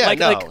backup. Oh, yeah,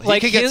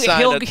 like he could get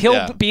signed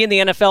he'll be in the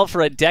NFL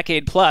for a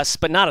decade plus,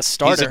 but not a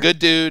starter. He's a good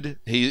dude.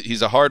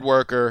 He's a hard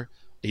worker.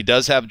 He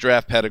does have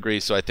draft pedigree,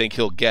 so I think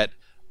he'll get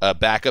a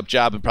backup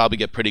job and probably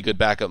get pretty good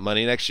backup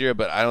money next year.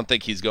 But I don't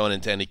think he's going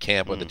into any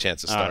camp with a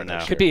chance to start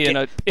next year. Could be in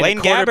a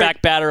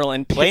quarterback battle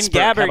in Pittsburgh.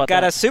 Blaine How Gabbert about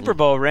got that? a Super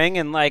Bowl ring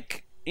and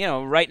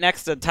right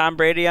next to Tom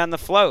Brady on the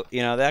float.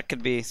 That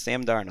could be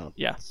Sam Darnold.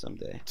 Yeah,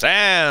 someday.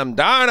 Sam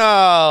Darnold.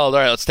 All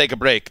right, let's take a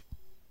break.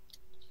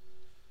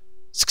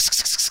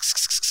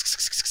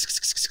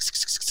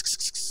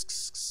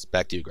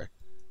 Back to you, Greg.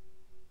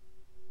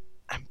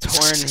 I'm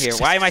torn here.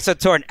 Why am I so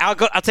torn? I'll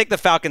take the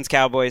Falcons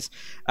Cowboys.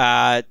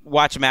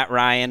 Watch Matt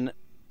Ryan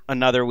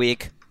another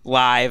week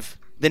live.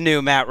 The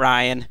new Matt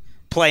Ryan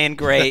playing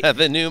great.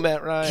 The new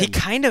Matt Ryan. He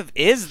kind of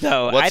is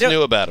though. What's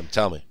new about him?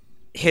 Tell me.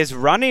 His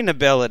running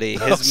ability,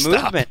 his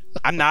movement.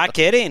 I'm not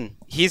kidding.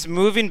 He's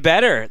moving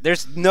better.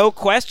 There's no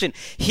question.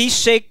 He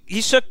shook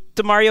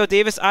DeMario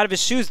Davis out of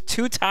his shoes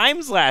 2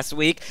 times last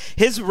week.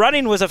 His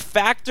running was a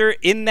factor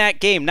in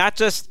that game, not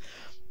just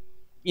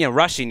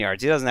rushing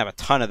yards. He doesn't have a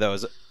ton of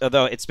those,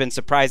 although it's been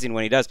surprising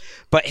when he does.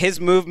 But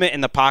his movement in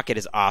the pocket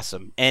is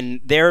awesome,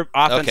 and their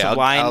offensive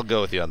line I'll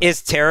go with you on that.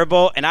 is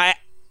terrible. And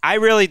I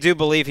really do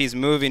believe he's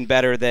moving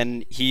better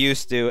than he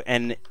used to,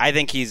 and I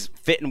think he's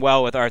fitting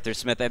well with Arthur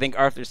Smith. I think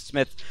Arthur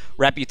Smith's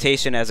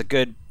reputation as a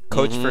good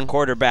coach for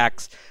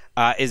quarterbacks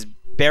is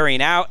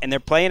bearing out, and they're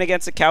playing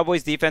against a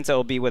Cowboys defense that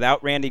will be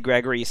without Randy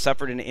Gregory. He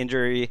suffered an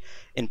injury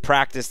in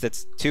practice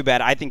that's too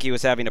bad. I think he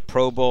was having a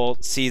Pro Bowl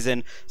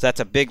season, so that's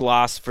a big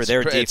loss for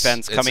their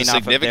defense. It's a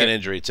significant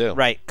injury too.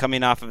 Right,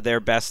 coming off of their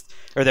best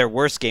or their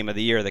worst game of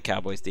the year, the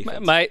Cowboys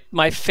defense.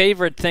 My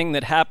favorite thing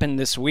that happened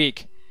this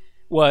week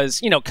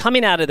was,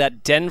 coming out of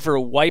that Denver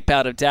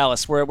wipeout of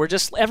Dallas, where we're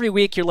just every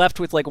week you're left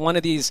with like one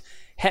of these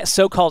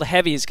so-called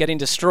heavies getting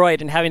destroyed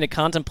and having to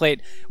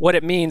contemplate what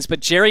it means.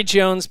 But Jerry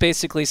Jones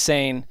basically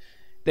saying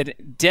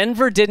that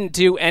Denver didn't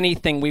do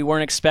anything we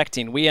weren't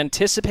expecting. We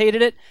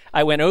anticipated it.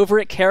 I went over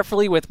it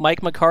carefully with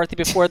Mike McCarthy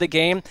before the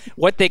game.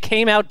 What they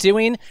came out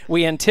doing,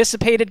 we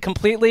anticipated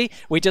completely.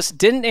 We just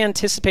didn't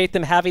anticipate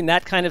them having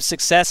that kind of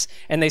success,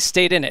 and they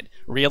stayed in it.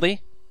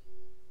 Really?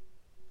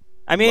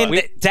 I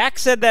mean, Dak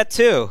said that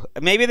too.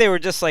 Maybe they were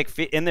just like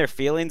in their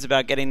feelings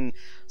about getting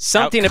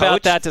something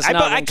about that does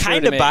not. I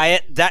kind of buy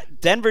it. That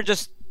Denver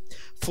just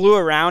flew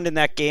around in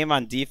that game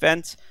on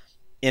defense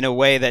in a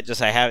way that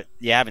just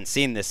you haven't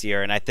seen this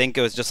year, and I think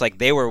it was just like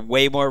they were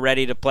way more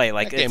ready to play.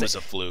 Like that game was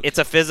a fluke. It's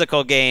a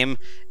physical game,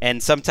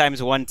 and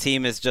sometimes one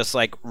team is just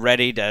like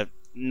ready to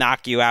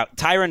knock you out.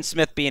 Tyron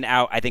Smith being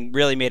out, I think,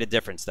 really made a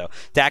difference, though.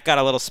 Dak got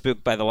a little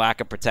spooked by the lack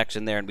of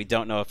protection there, and we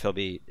don't know if he'll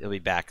be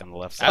back on the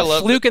left side.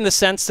 A fluke in the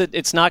sense that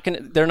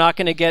they're not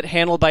going to get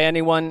handled by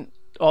anyone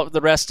all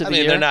the rest of the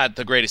year. They're not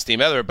the greatest team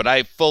ever, but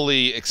I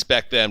fully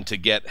expect them to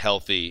get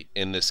healthy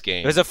in this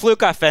game. It was a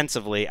fluke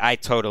offensively. I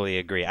totally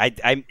agree.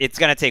 It's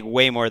going to take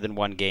way more than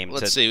one game for me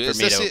to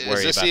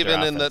worry about their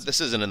offense.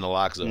 This isn't in the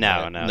lock zone.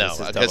 No, right? no,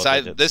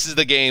 because this is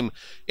the game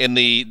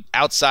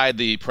outside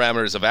the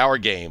parameters of our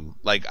game.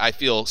 Like, I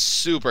feel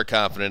super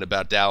confident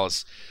about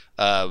Dallas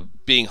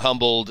being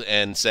humbled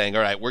and saying,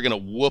 all right, we're going to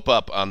whoop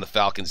up on the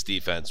Falcons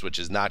defense, which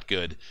is not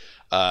good.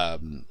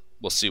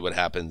 We'll see what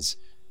happens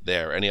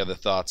there. Any other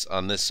thoughts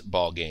on this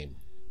ball game?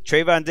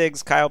 Trayvon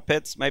Diggs, Kyle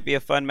Pitts might be a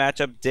fun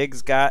matchup.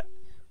 Diggs got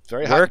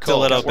worked a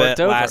little bit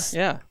last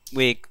yeah.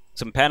 week.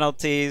 Some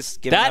penalties.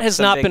 That has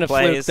not been a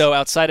fluke, though,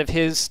 outside of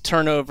his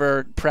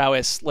turnover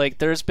prowess. Like,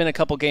 there's been a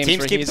couple games teams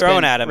where keep he's throwing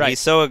been, at him. Right. He's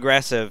so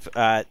aggressive.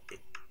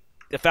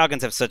 The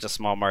Falcons have such a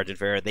small margin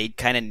for error. They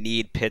kind of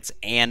need Pitts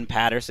and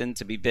Patterson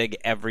to be big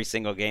every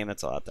single game.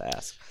 That's all I have to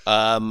ask.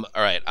 All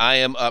right, I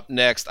am up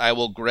next. I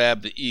will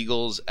grab the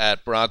Eagles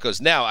at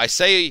Broncos. Now, I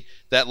say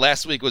that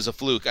last week was a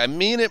fluke. I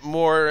mean it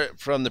more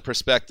from the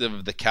perspective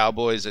of the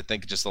Cowboys. I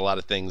think just a lot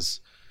of things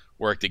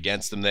worked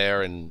against them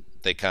there, and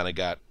they kind of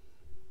got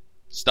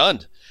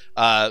stunned.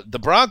 The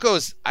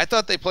Broncos, I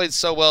thought they played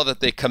so well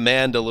that they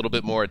command a little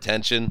bit more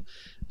attention.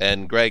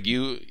 And Greg,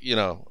 you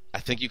know, I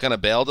think you kind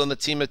of bailed on the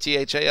team of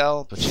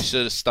THAL, but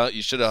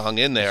you should have hung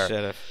in there.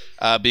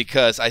 Should've.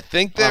 Because I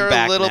think they're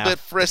a little bit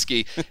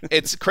frisky.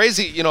 It's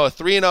crazy. A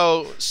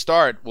 3-0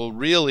 start will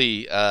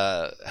really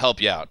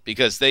help you out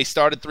because they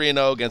started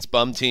 3-0 against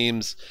bum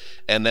teams,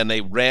 and then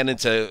they ran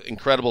into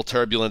incredible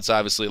turbulence,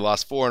 obviously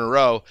lost 4 in a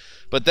row.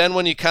 But then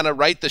when you kind of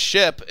right the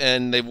ship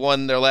and they've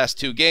won their last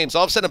 2 games,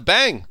 all of a sudden,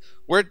 bang,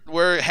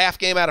 we're half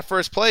game out of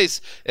first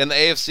place in the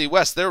AFC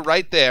West. They're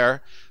right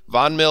there.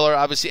 Von Miller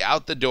obviously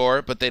out the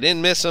door, but they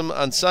didn't miss him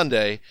on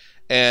Sunday.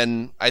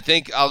 And I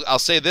think I'll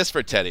say this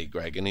for Teddy,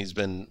 Greg, and he's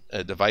been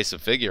a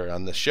divisive figure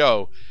on the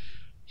show.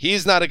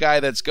 He's not a guy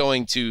that's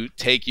going to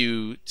take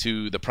you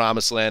to the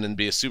promised land and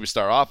be a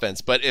superstar offense.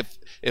 But if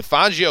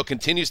Fangio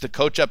continues to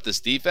coach up this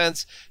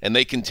defense and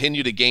they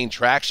continue to gain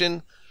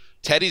traction,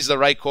 Teddy's the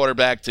right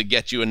quarterback to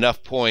get you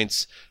enough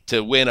points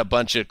to win a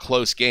bunch of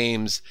close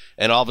games.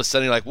 And all of a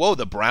sudden you're like, whoa,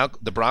 the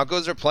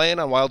Broncos are playing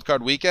on Wild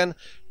Card Weekend?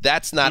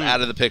 That's not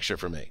out of the picture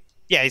for me.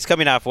 Yeah, he's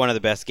coming off one of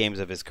the best games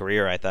of his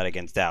career, I thought,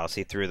 against Dallas.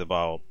 He threw the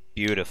ball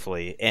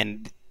beautifully.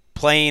 And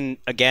playing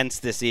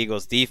against this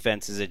Eagles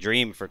defense is a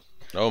dream for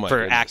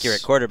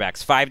accurate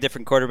quarterbacks. 5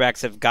 different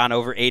quarterbacks have gone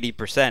over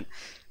 80%.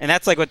 And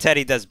that's like what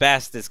Teddy does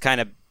best, is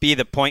kind of be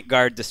the point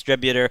guard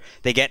distributor.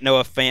 They get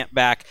Noah Fant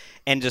back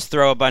and just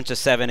throw a bunch of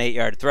 7-8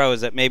 yard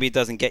throws that maybe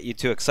doesn't get you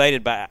too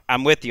excited. But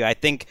I'm with you. I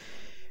think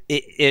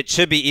it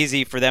should be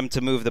easy for them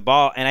to move the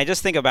ball. And I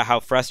just think about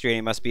how frustrating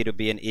it must be to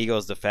be an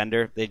Eagles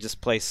defender. They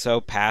just play so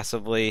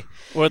passively.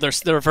 Or they're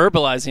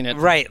verbalizing it.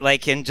 Right.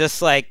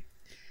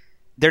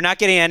 They're not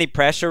getting any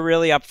pressure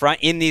really up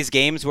front in these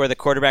games where the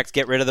quarterbacks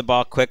get rid of the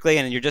ball quickly,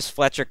 and you're just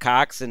Fletcher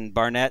Cox and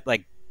Barnett,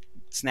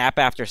 snap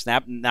after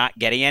snap, not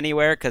getting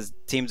anywhere because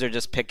teams are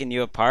just picking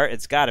you apart.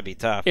 It's got to be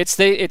tough. It's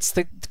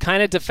the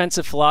kind of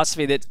defensive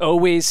philosophy that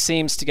always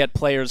seems to get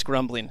players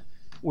grumbling.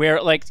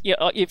 Where,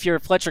 if you're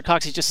Fletcher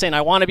Cox, he's just saying,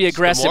 I want to be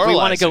aggressive. We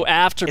want to go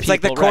after people. It's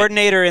like the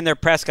coordinator in their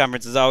press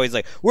conference is always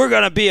like, we're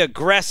going to be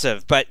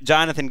aggressive. But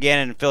Jonathan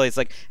Gannon in Philly is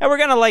like, we're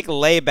going to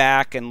lay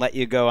back and let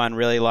you go on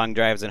really long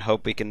drives and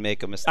hope we can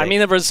make a mistake. I mean,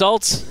 the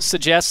results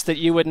suggest that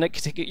you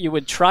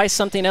would try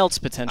something else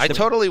potentially. I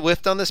totally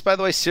whiffed on this, by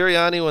the way.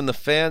 Sirianni, when the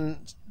fan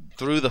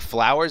threw the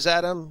flowers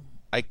at him,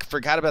 I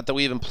forgot about that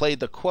we even played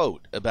the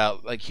quote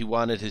about he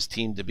wanted his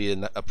team to be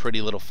a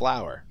pretty little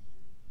flower.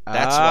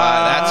 That's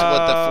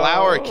what the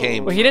flower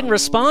came from. He didn't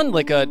respond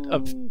like a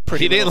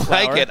pretty. He didn't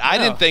flower. like it. I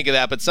didn't think of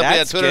that, but somebody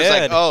on Twitter was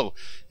like, "Oh,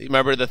 you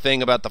remember the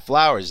thing about the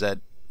flowers? That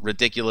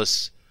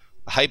ridiculous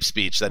hype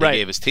speech that he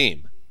gave his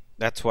team."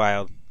 That's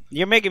wild.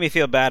 You're making me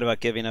feel bad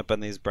about giving up on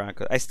these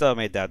Broncos. I still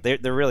made that.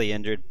 They're really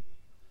injured.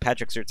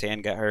 Patrick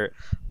Surtain got hurt.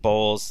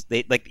 Bowles.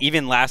 They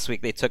even last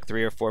week they took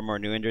 3 or 4 more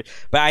new injuries.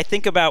 But I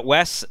think about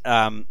Wes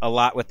a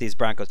lot with these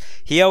Broncos.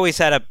 He always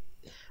had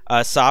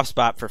a soft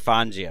spot for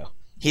Fangio.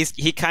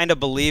 He kind of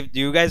believed. Do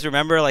you guys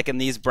remember, in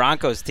these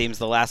Broncos teams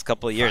the last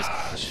couple of years,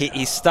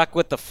 he stuck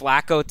with the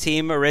Flacco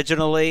team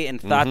originally and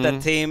thought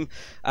that team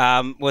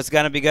was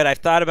going to be good. I've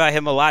thought about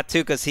him a lot too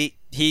because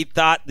he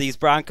thought these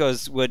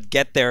Broncos would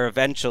get there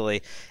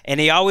eventually, and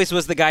he always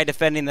was the guy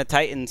defending the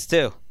Titans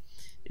too.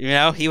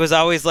 He was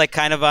always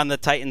kind of on the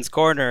Titans'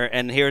 corner,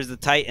 and here's the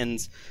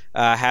Titans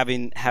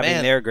having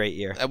their great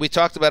year. We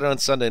talked about it on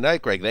Sunday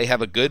night, Greg. They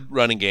have a good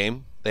running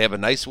game. They have a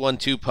nice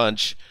 1-2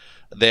 punch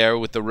there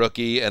with the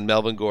rookie and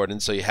Melvin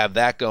Gordon, so you have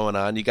that going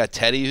on. You got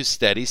Teddy, who's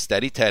steady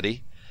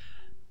Teddy.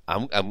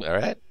 I'm all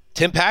right.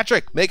 Tim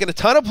Patrick making a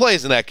ton of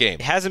plays in that game.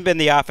 It hasn't been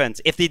the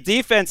offense. If the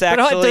defense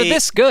actually... But they're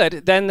this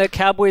good, then the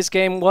Cowboys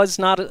game was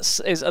not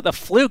a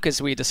fluke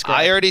as we described.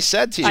 I already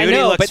said to you. I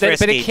know, but it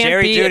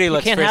can't Judy you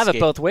looks can't frisky. have it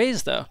both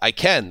ways, though. I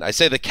can. I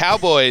say the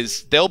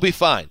Cowboys, they'll be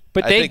fine.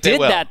 But they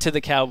did that to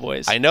the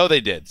Cowboys. I know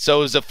they did. So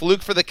it was a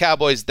fluke for the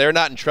Cowboys. They're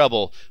not in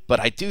trouble. But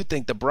I do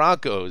think the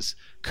Broncos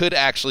could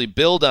actually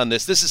build on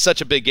this. This is such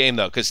a big game,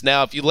 though, because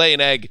now if you lay an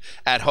egg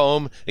at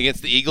home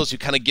against the Eagles, you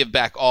kind of give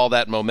back all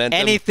that momentum.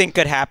 Anything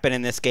could happen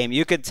in this game.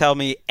 You could tell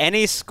me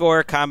any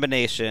score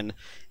combination,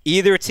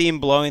 either team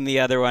blowing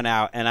the other one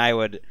out, and I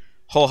would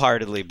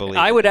wholeheartedly believe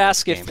I would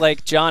ask if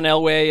John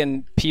Elway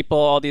and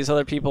all these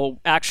other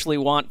people actually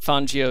want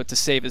Fangio to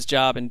save his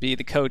job and be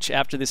the coach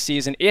after the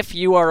season, if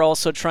you are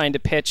also trying to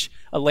pitch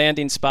a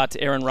landing spot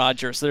to Aaron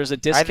Rodgers. There's a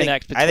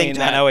disconnect between I think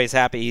John that. Elway's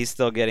happy he's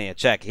still getting a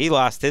check. He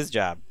lost his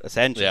job,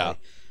 essentially. Yeah.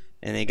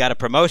 And he got a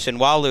promotion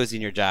while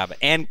losing your job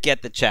and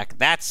get the check.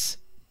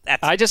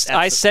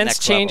 I sense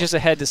changes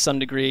ahead to some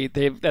degree.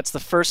 That's the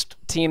first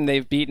team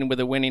they've beaten with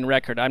a winning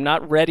record. I'm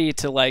not ready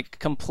to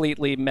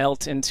completely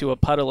melt into a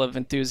puddle of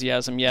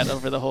enthusiasm yet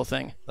over the whole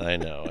thing. I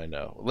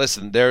know.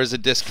 Listen, there is a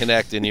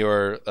disconnect in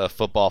your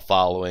football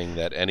following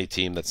that any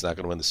team that's not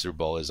going to win the Super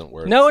Bowl isn't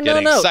worth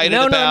getting excited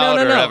about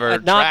or ever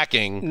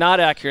tracking. Not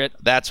accurate.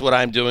 That's what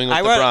I'm doing with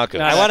the Broncos.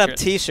 I want a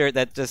T-shirt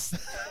that just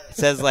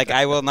says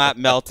I will not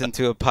melt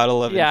into a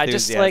puddle of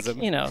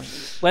enthusiasm.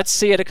 Just let's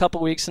see it a couple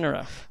weeks in a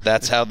row.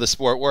 That's how the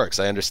sport works.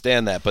 I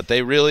understand that, but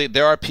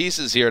there are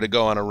pieces here to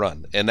go on a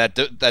run, and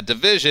that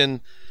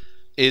division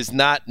is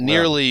not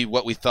nearly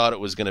what we thought it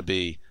was going to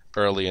be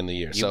early in the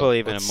year. You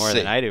believe in it more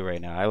than I do right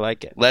now. I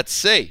like it. Let's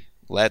see.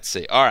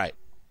 All right.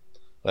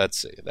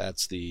 Let's see.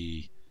 That's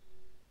the.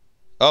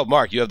 Oh,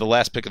 Mark, you have the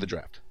last pick of the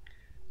draft.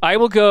 I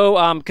will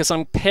go because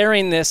I'm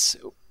pairing this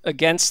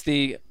against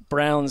the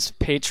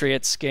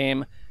Browns-Patriots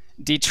game.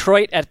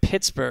 Detroit at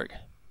Pittsburgh.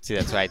 See,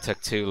 that's why I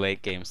took 2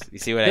 late games. You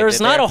see what I did There's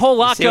not there? a whole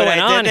lot going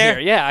on there?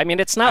 here. Yeah, I mean,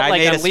 it's not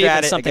like I'm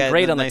leaving something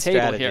great on the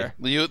table here.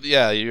 You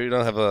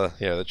don't have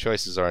the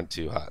choices aren't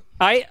too hot.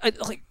 I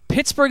like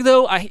Pittsburgh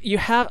though.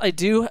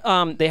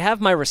 They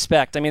have my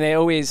respect. I mean, they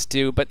always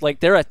do. But like,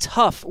 they're a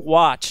tough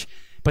watch.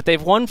 But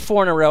they've won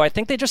 4 in a row. I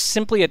think they're just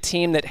simply a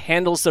team that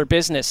handles their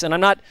business. And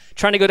I'm not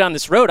trying to go down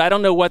this road. I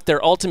don't know what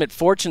their ultimate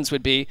fortunes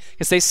would be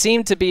because they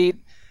seem to be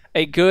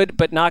a good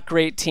but not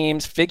great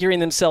teams figuring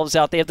themselves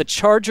out. They have the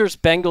Chargers,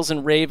 Bengals,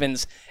 and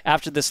Ravens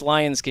after this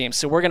Lions game.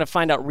 So we're going to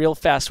find out real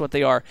fast what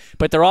they are.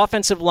 But their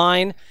offensive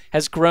line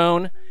has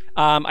grown.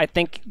 I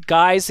think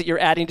guys that you're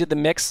adding to the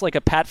mix, like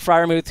a Pat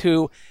Freiermuth,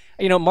 who,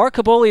 Mark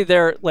Caboli,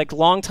 their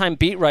longtime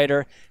beat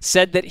writer,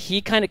 said that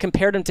he kind of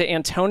compared him to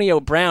Antonio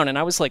Brown. And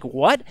I was like,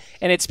 what?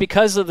 And it's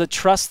because of the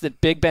trust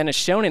that Big Ben has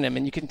shown in him.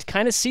 And you can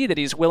kind of see that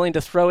he's willing to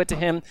throw it to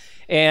him.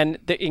 And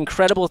the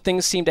incredible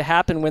things seem to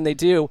happen when they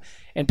do.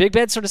 And Big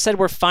Ben sort of said,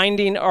 we're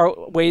finding our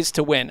ways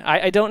to win.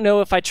 I don't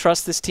know if I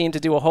trust this team to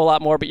do a whole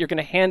lot more, but you're going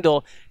to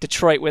handle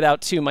Detroit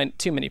without too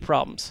many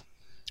problems.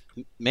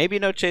 Maybe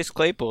no Chase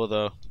Claypool,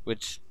 though,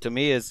 which to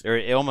me is, or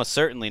almost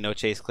certainly no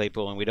Chase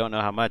Claypool, and we don't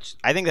know how much.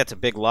 I think that's a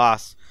big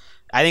loss.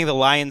 I think the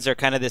Lions are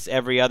kind of this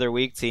every other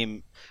week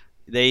team.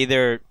 They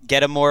either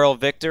get a moral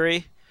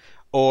victory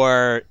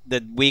or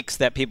the weeks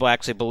that people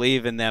actually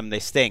believe in them, they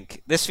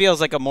stink. This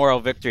feels like a moral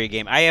victory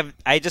game.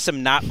 I just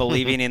am not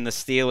believing in the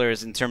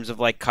Steelers in terms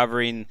of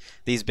covering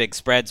these big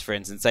spreads, for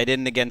instance. I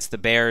didn't against the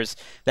Bears.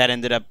 That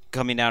ended up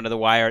coming down to the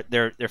wire.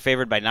 They're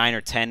favored by 9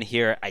 or 10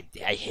 here. I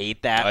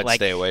hate that. I'd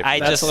stay away from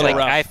that. Just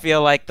I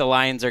feel like the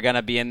Lions are going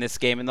to be in this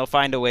game and they'll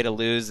find a way to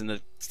lose and the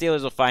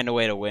Steelers will find a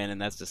way to win,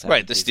 and that's just how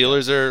right. The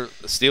Steelers are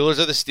the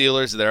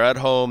Steelers. They're at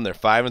home. They're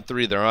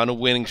 5-3. They're on a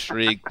winning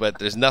streak. But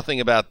there's nothing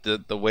about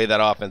the way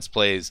that offense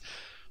plays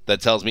that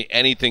tells me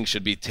anything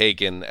should be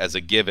taken as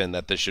a given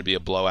that this should be a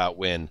blowout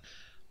win.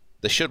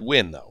 They should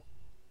win though,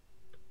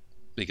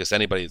 because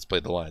anybody that's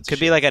played the Lions could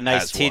be like a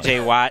nice T.J.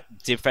 Watt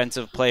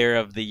Defensive Player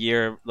of the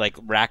Year,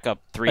 rack up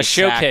 3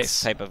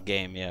 sacks type of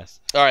game. Yes.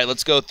 All right,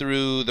 let's go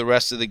through the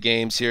rest of the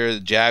games here. The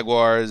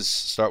Jaguars,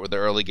 start with the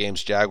early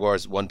games.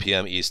 Jaguars, 1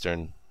 p.m.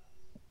 Eastern,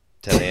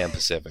 10 a.m.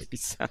 Pacific. He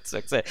sounds so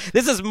excited.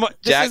 This is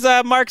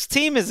Mark's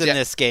team is in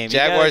this game.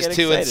 Jaguars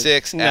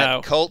 2-6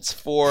 at Colts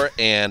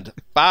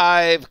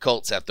 4-5.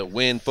 Colts have to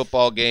win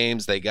football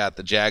games. They got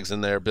the Jags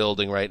in their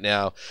building right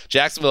now.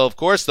 Jacksonville, of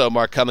course, though,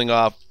 Mark, coming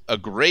off a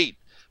great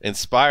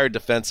inspired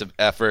defensive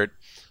effort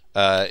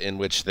in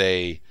which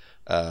they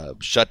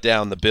shut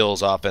down the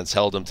Bills' offense,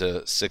 held them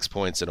to 6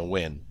 points in a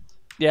win.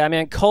 Yeah,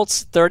 man,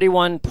 Colts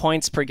 31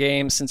 points per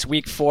game since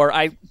week 4.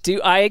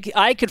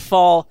 I could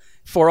fall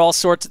for all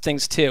sorts of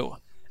things too.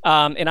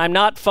 And I'm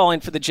not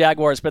falling for the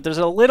Jaguars, but there's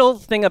a little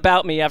thing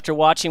about me after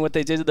watching what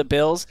they did to the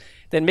Bills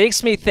that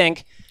makes me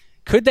think,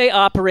 could they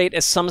operate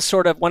as some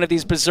sort of one of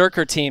these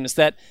berserker teams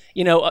that,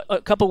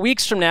 a couple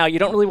weeks from now, you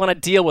don't really want to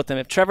deal with them.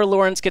 If Trevor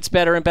Lawrence gets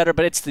better and better,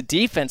 but it's the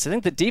defense. I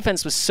think the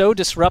defense was so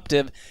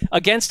disruptive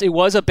against it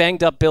was a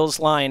banged-up Bills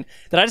line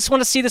that I just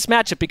want to see this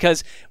matchup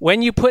because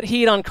when you put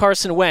heat on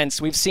Carson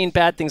Wentz, we've seen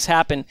bad things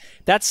happen.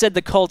 That said,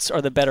 the Colts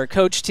are the better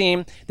coach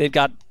team. They've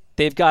got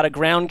a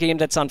ground game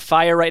that's on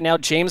fire right now.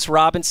 James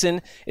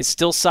Robinson is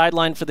still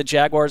sidelined for the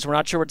Jaguars. We're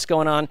not sure what's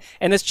going on.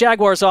 And this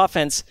Jaguars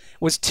offense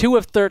was 2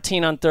 of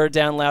 13 on third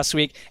down last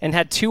week and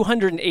had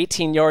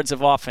 218 yards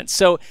of offense.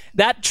 So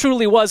that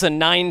truly was a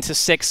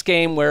 9-6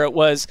 game where it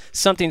was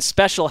something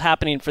special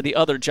happening for the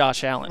other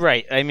Josh Allen.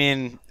 Right. I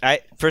mean,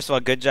 first of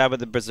all, good job with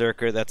the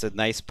Berserker. That's a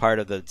nice part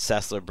of the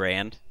Sessler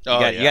brand. You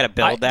got to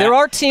build that. There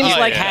are teams you've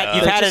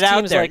had it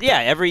out there.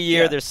 Every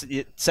year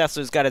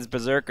Sessler's got his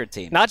Berserker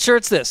team. Not sure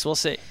it's this. We'll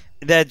see.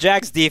 The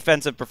Jags'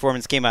 defensive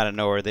performance came out of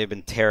nowhere. They've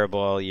been terrible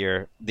all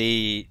year.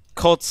 The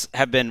Colts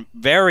have been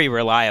very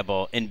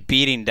reliable in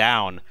beating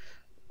down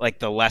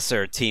the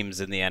lesser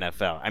teams in the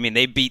NFL. I mean,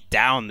 they beat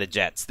down the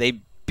Jets.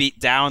 They beat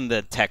down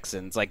the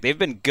Texans. They've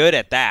been good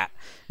at that,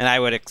 and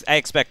I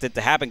expect it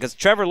to happen because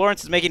Trevor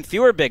Lawrence is making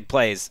fewer big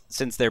plays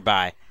since their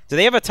bye. Do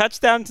they have a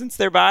touchdown since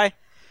their bye?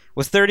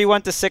 Was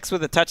 31-6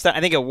 with a touchdown?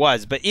 I think it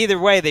was, but either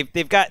way,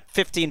 they've got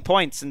 15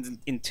 points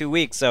in 2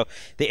 weeks. So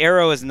the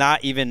arrow is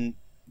not even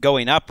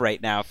going up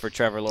right now for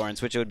Trevor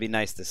Lawrence, which it would be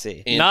nice to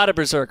see. Not a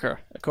berserker,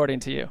 according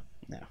to you.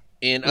 No.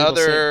 In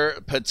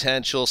other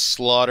potential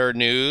slaughter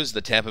news,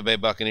 the Tampa Bay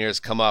Buccaneers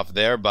come off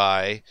their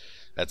bye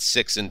at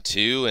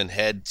 6-2 and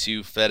head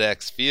to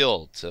FedEx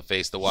Field to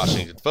face the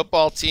Washington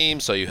football team.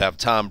 So you have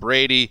Tom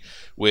Brady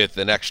with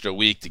an extra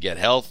week to get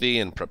healthy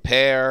and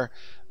prepare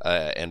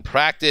and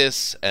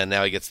practice, and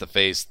now he gets to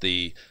face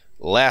the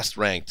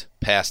last-ranked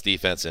pass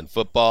defense in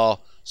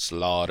football.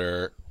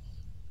 Slaughter.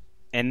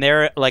 And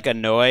they're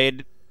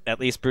annoyed. At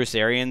least Bruce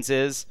Arians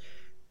is.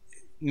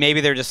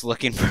 maybe they're just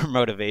looking for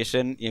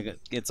motivation.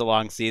 It's a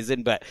long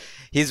season, but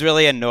he's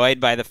really annoyed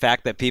by the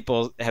fact that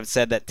people have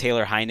said that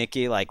Taylor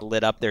Heineke like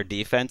lit up their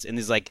defense, and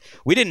he's like,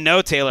 we didn't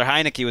know Taylor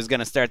Heineke was going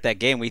to start that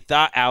game. We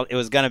thought it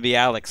was going to be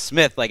Alex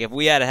Smith. Like if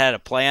we had had a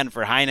plan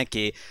for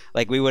Heineke,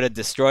 like we would have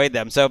destroyed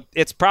them. So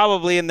it's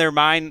probably in their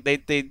mind.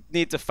 They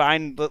need to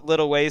find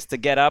little ways to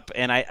get up,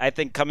 and I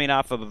think coming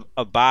off of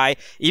a bye,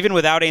 even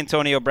without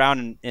Antonio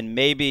Brown and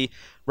maybe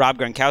Rob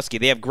Gronkowski,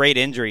 they have great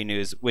injury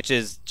news, which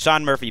is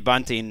Sean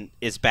Murphy-Bunting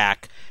is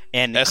back.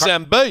 And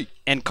SMB.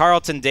 And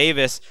Carlton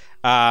Davis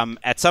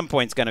at some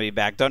point is going to be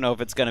back. Don't know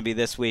if it's going to be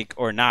this week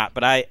or not,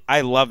 but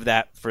I love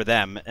that for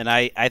them, and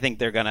I think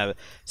they're going to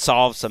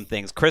solve some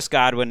things. Chris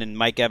Godwin and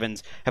Mike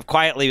Evans have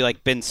quietly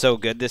like been so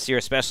good this year,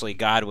 especially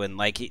Godwin.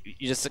 Like you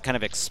just kind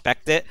of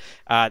expect it.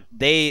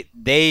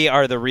 They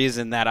are the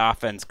reason that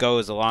offense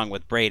goes along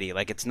with Brady.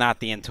 Like it's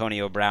not the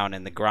Antonio Brown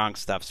and the Gronk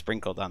stuff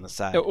sprinkled on the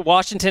side.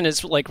 Washington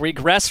has like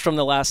regressed from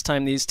the last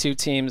time these two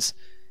teams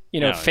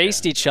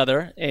faced each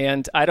other,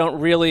 and I don't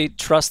really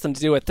trust them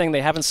to do a thing.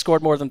 They haven't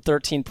scored more than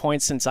 13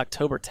 points since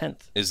October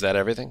 10th. Is that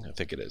everything? I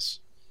think it is.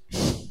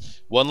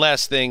 One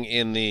last thing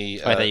in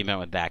the... I thought you meant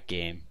with that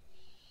game.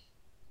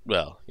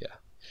 Well,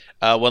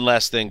 yeah. One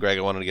last thing, Greg,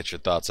 I wanted to get your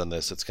thoughts on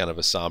this. It's kind of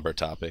a somber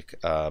topic,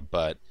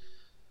 but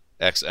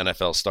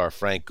ex-NFL star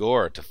Frank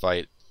Gore to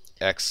fight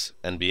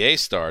ex-NBA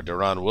star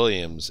Deron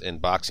Williams in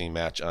boxing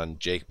match on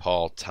Jake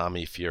Paul,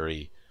 Tommy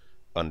Fury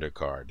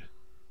undercard.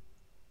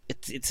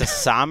 It's a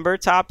somber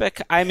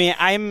topic. I mean,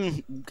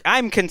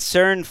 I'm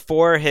concerned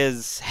for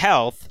his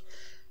health,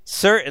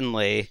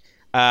 certainly,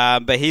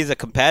 but he's a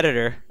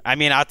competitor. I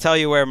mean, I'll tell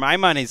you where my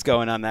money's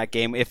going on that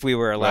game if we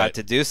were allowed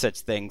to do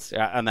such things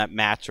on that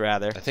match.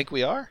 Rather, I think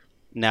we are.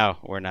 No,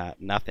 we're not.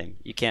 Nothing.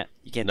 You can't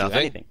do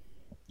anything.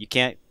 You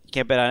can't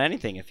bet on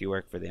anything if you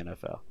work for the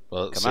NFL.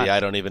 Well, I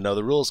don't even know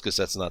the rules because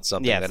that's not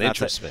something that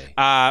interests me.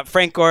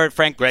 Frank Gore,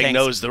 Greg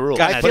knows the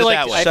rules. I feel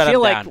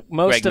like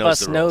most of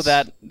us know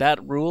that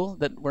rule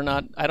that we're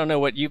not. I don't know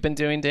what you've been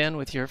doing, Dan,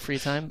 with your free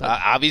time. But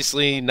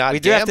obviously not. We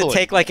do gambling. have to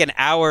take like an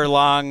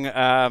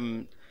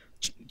hour-long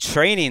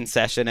training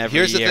session every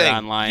year thing.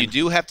 Online. You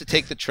do have to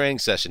take the training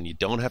session. You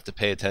don't have to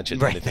pay attention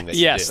to anything that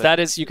you do. Yes, that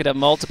is. You could have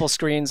multiple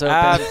screens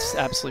open. It's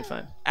absolutely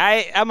fine.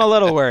 I'm a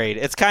little worried.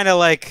 It's kind of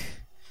like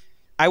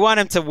I want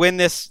him to win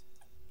this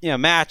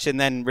match and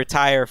then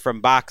retire from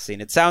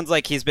boxing. It sounds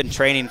like he's been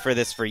training for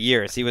this for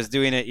years. He was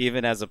doing it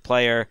even as a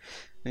player.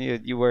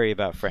 You worry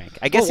about Frank.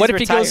 I guess. What if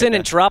he goes in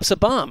and drops a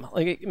bomb?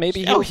 Like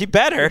maybe he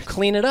better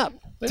clean it up.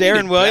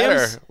 Darren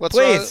Williams,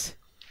 please.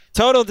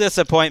 Total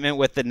disappointment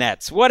with the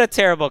Nets. What a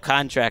terrible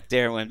contract,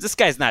 Darren Williams. This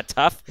guy's not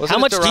tough. How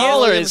much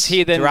taller is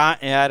he than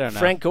I don't know.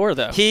 Frank Gore,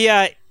 though? He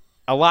a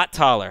lot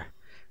taller.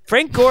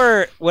 Frank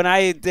Gore, when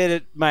I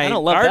did my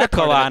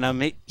article on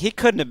him, he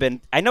couldn't have been.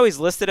 I know he's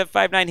listed at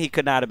 5'9". He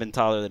could not have been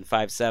taller than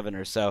 5'7"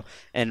 or so.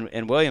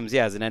 And Williams,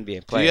 is an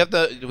NBA player.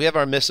 Do we have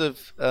our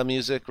missive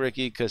music,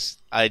 Ricky? Because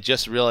I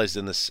just realized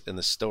in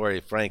the story,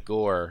 Frank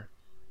Gore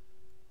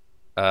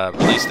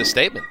released a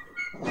statement.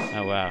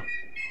 Oh wow!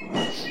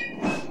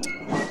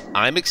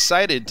 I'm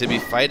excited to be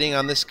fighting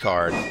on this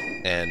card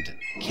and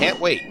can't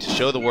wait to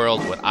show the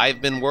world what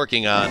I've been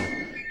working on.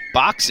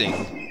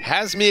 Boxing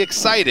has me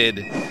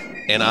excited.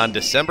 And on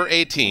December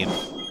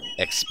 18th,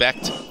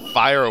 expect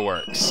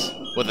fireworks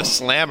with a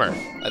slammer.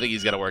 I think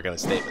he's got to work on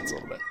his statements a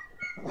little bit.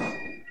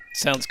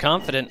 Sounds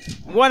confident.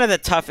 One of the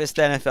toughest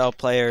NFL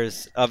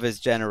players of his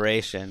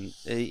generation.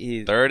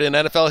 Third in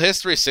NFL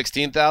history,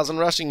 16,000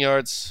 rushing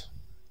yards.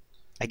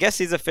 I guess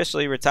he's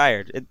officially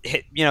retired.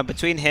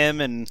 Between him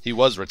and he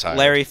was retired.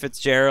 Larry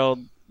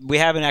Fitzgerald, we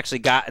haven't actually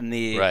gotten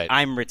the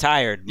I'm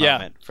retired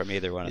moment from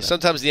either one of them.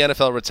 Sometimes the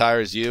NFL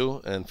retires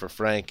you, and for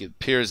Frank, it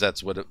appears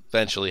that's what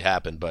eventually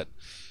happened, but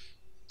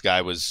guy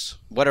was...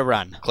 What a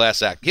run.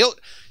 Class act. You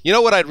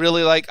know what I'd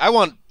really like? I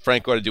want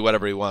Frank Gore to do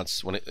whatever he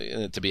wants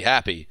to be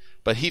happy,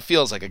 but he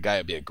feels like a guy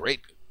would be a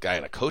great guy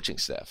on a coaching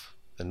staff,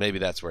 and maybe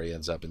that's where he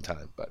ends up in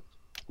time, but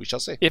we shall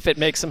see. If it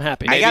makes him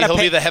happy. Maybe he'll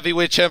be the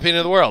heavyweight champion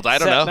of the world. I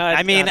don't know.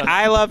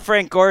 I love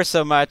Frank Gore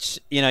so much.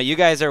 You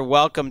guys are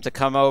welcome to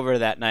come over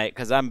that night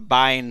because I'm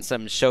buying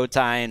some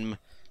Showtime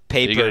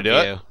pay-per-view. You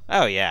gonna do it?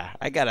 Oh yeah,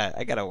 I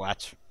gotta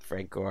watch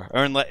Frank Gore,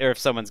 or if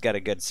someone's got a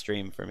good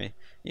stream for me,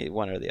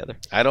 one or the other.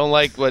 I don't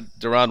like what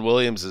Deron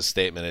Williams'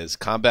 statement is.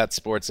 Combat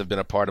sports have been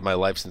a part of my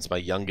life since my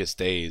youngest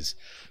days.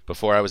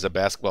 Before I was a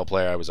basketball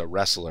player, I was a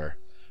wrestler.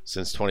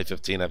 Since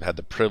 2015, I've had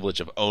the privilege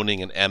of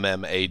owning an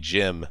MMA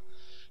gym.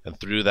 And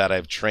through that,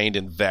 I've trained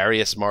in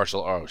various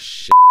martial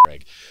arts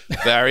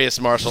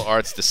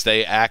to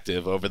stay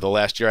active. Over the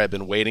last year, I've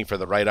been waiting for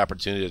the right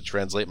opportunity to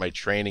translate my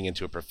training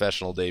into a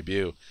professional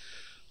debut.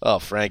 Oh,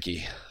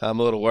 Frankie, I'm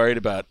a little worried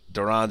about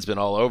Duran's been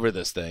all over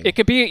this thing. It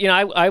could be,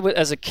 I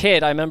as a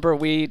kid, I remember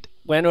we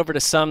went over to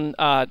some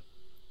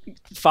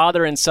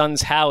father and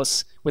son's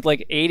house with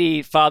like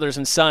 80 fathers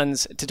and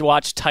sons to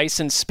watch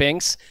Tyson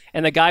Spinks,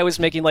 and the guy was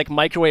making like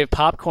microwave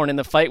popcorn, and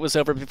the fight was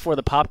over before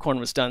the popcorn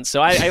was done.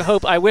 So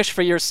I wish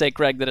for your sake,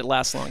 Greg, that it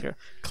lasts longer.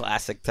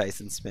 Classic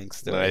Tyson Spinks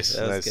story. Nice.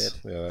 That was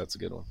good. Yeah, that's a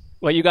good one.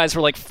 Well, you guys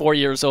were like 4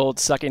 years old,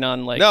 sucking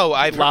on like No,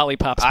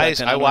 lollipops. back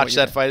then. I don't know watched what you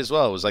that did. fight as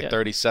well. It was like Yeah.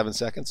 37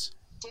 seconds.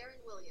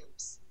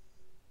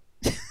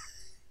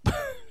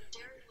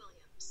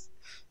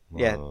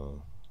 Yeah,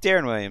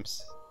 Darren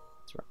Williams.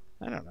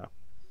 I don't know.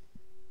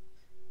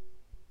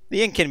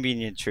 The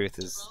inconvenient truth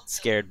is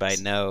scared by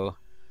no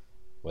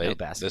Wait,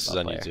 basketball this is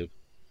on player. YouTube.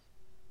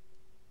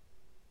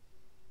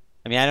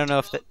 I mean, I don't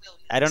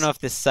know if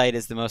this site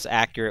is the most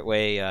accurate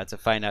way to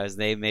find out his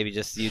name. Maybe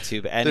just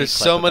YouTube. Any There's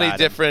clip so many about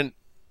him. different.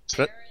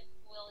 All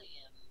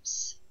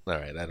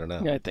right, I don't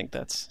know. Yeah, I think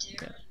that's.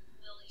 Yeah.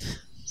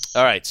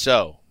 All right,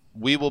 so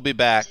we will be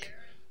back.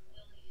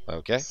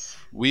 Okay,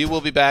 we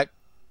will be back.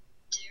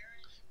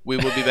 We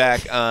will be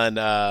back on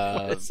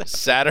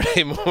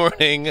Saturday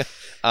morning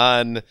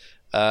on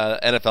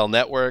NFL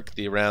Network,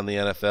 the Around the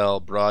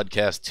NFL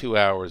broadcast. 2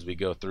 hours. We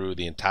go through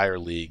the entire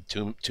league,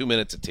 2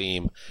 minutes a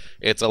team.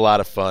 It's a lot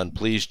of fun.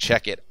 Please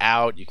check it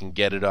out. You can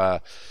get it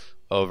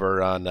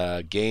over on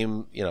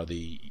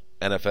the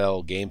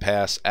NFL Game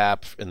Pass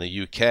app in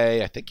the UK.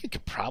 I think you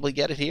could probably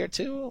get it here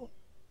too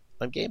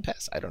on Game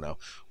Pass. I don't know.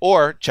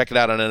 Or check it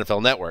out on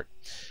NFL Network.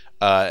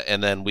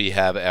 And then we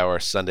have our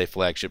Sunday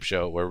flagship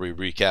show where we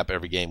recap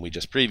every game we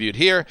just previewed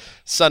here.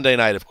 Sunday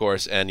night, of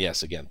course. And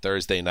yes, again,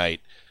 Thursday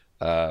night,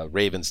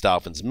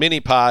 Ravens-Dolphins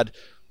mini-pod.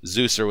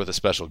 Zeuser with a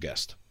special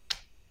guest.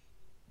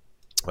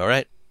 All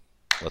right,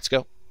 let's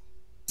go.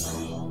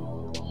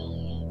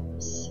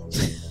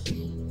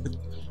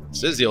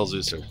 This is the old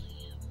Zeuser.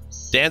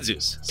 Dan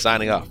Zeus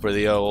signing off for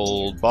the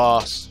old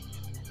boss.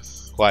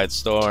 Quiet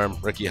Storm,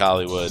 Ricky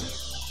Hollywood,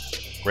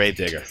 Grave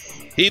Digger.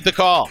 Heed the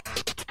call.